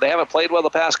 Farmington, they haven't played well the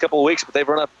past couple of weeks, but they've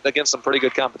run up against some pretty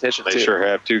good competition, They sure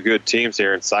have. Two good teams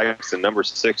here in Sikeston, number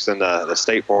 6 in the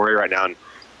state 4A right now, and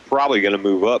probably going to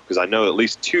move up because I know at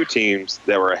least 2 teams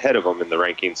that were ahead of them in the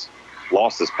rankings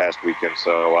lost this past weekend.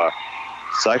 So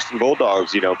Sikeston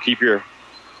Bulldogs, keep your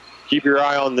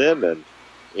eye on them, and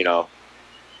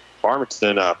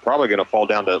Farmington probably going to fall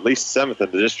down to at least 7th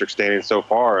in the district standing so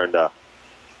far, and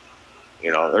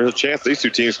there's a chance these 2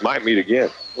 teams might meet again.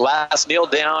 Last kneel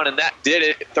down, and that did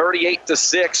it.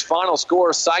 38-6. Final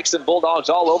score, Sikeston Bulldogs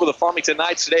all over the Farmington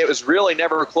Knights today. It was really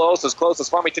never close. As close as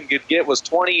Farmington could get was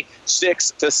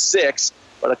 26-6.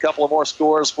 But a couple of more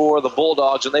scores for the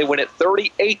Bulldogs, and they win it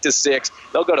 38-6.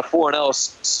 They'll go to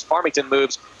 4-0. Farmington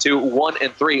moves to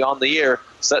 1-3 on the year,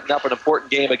 setting up an important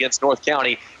game against North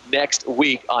County next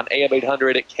week on AM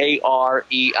 800 at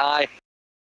KREI.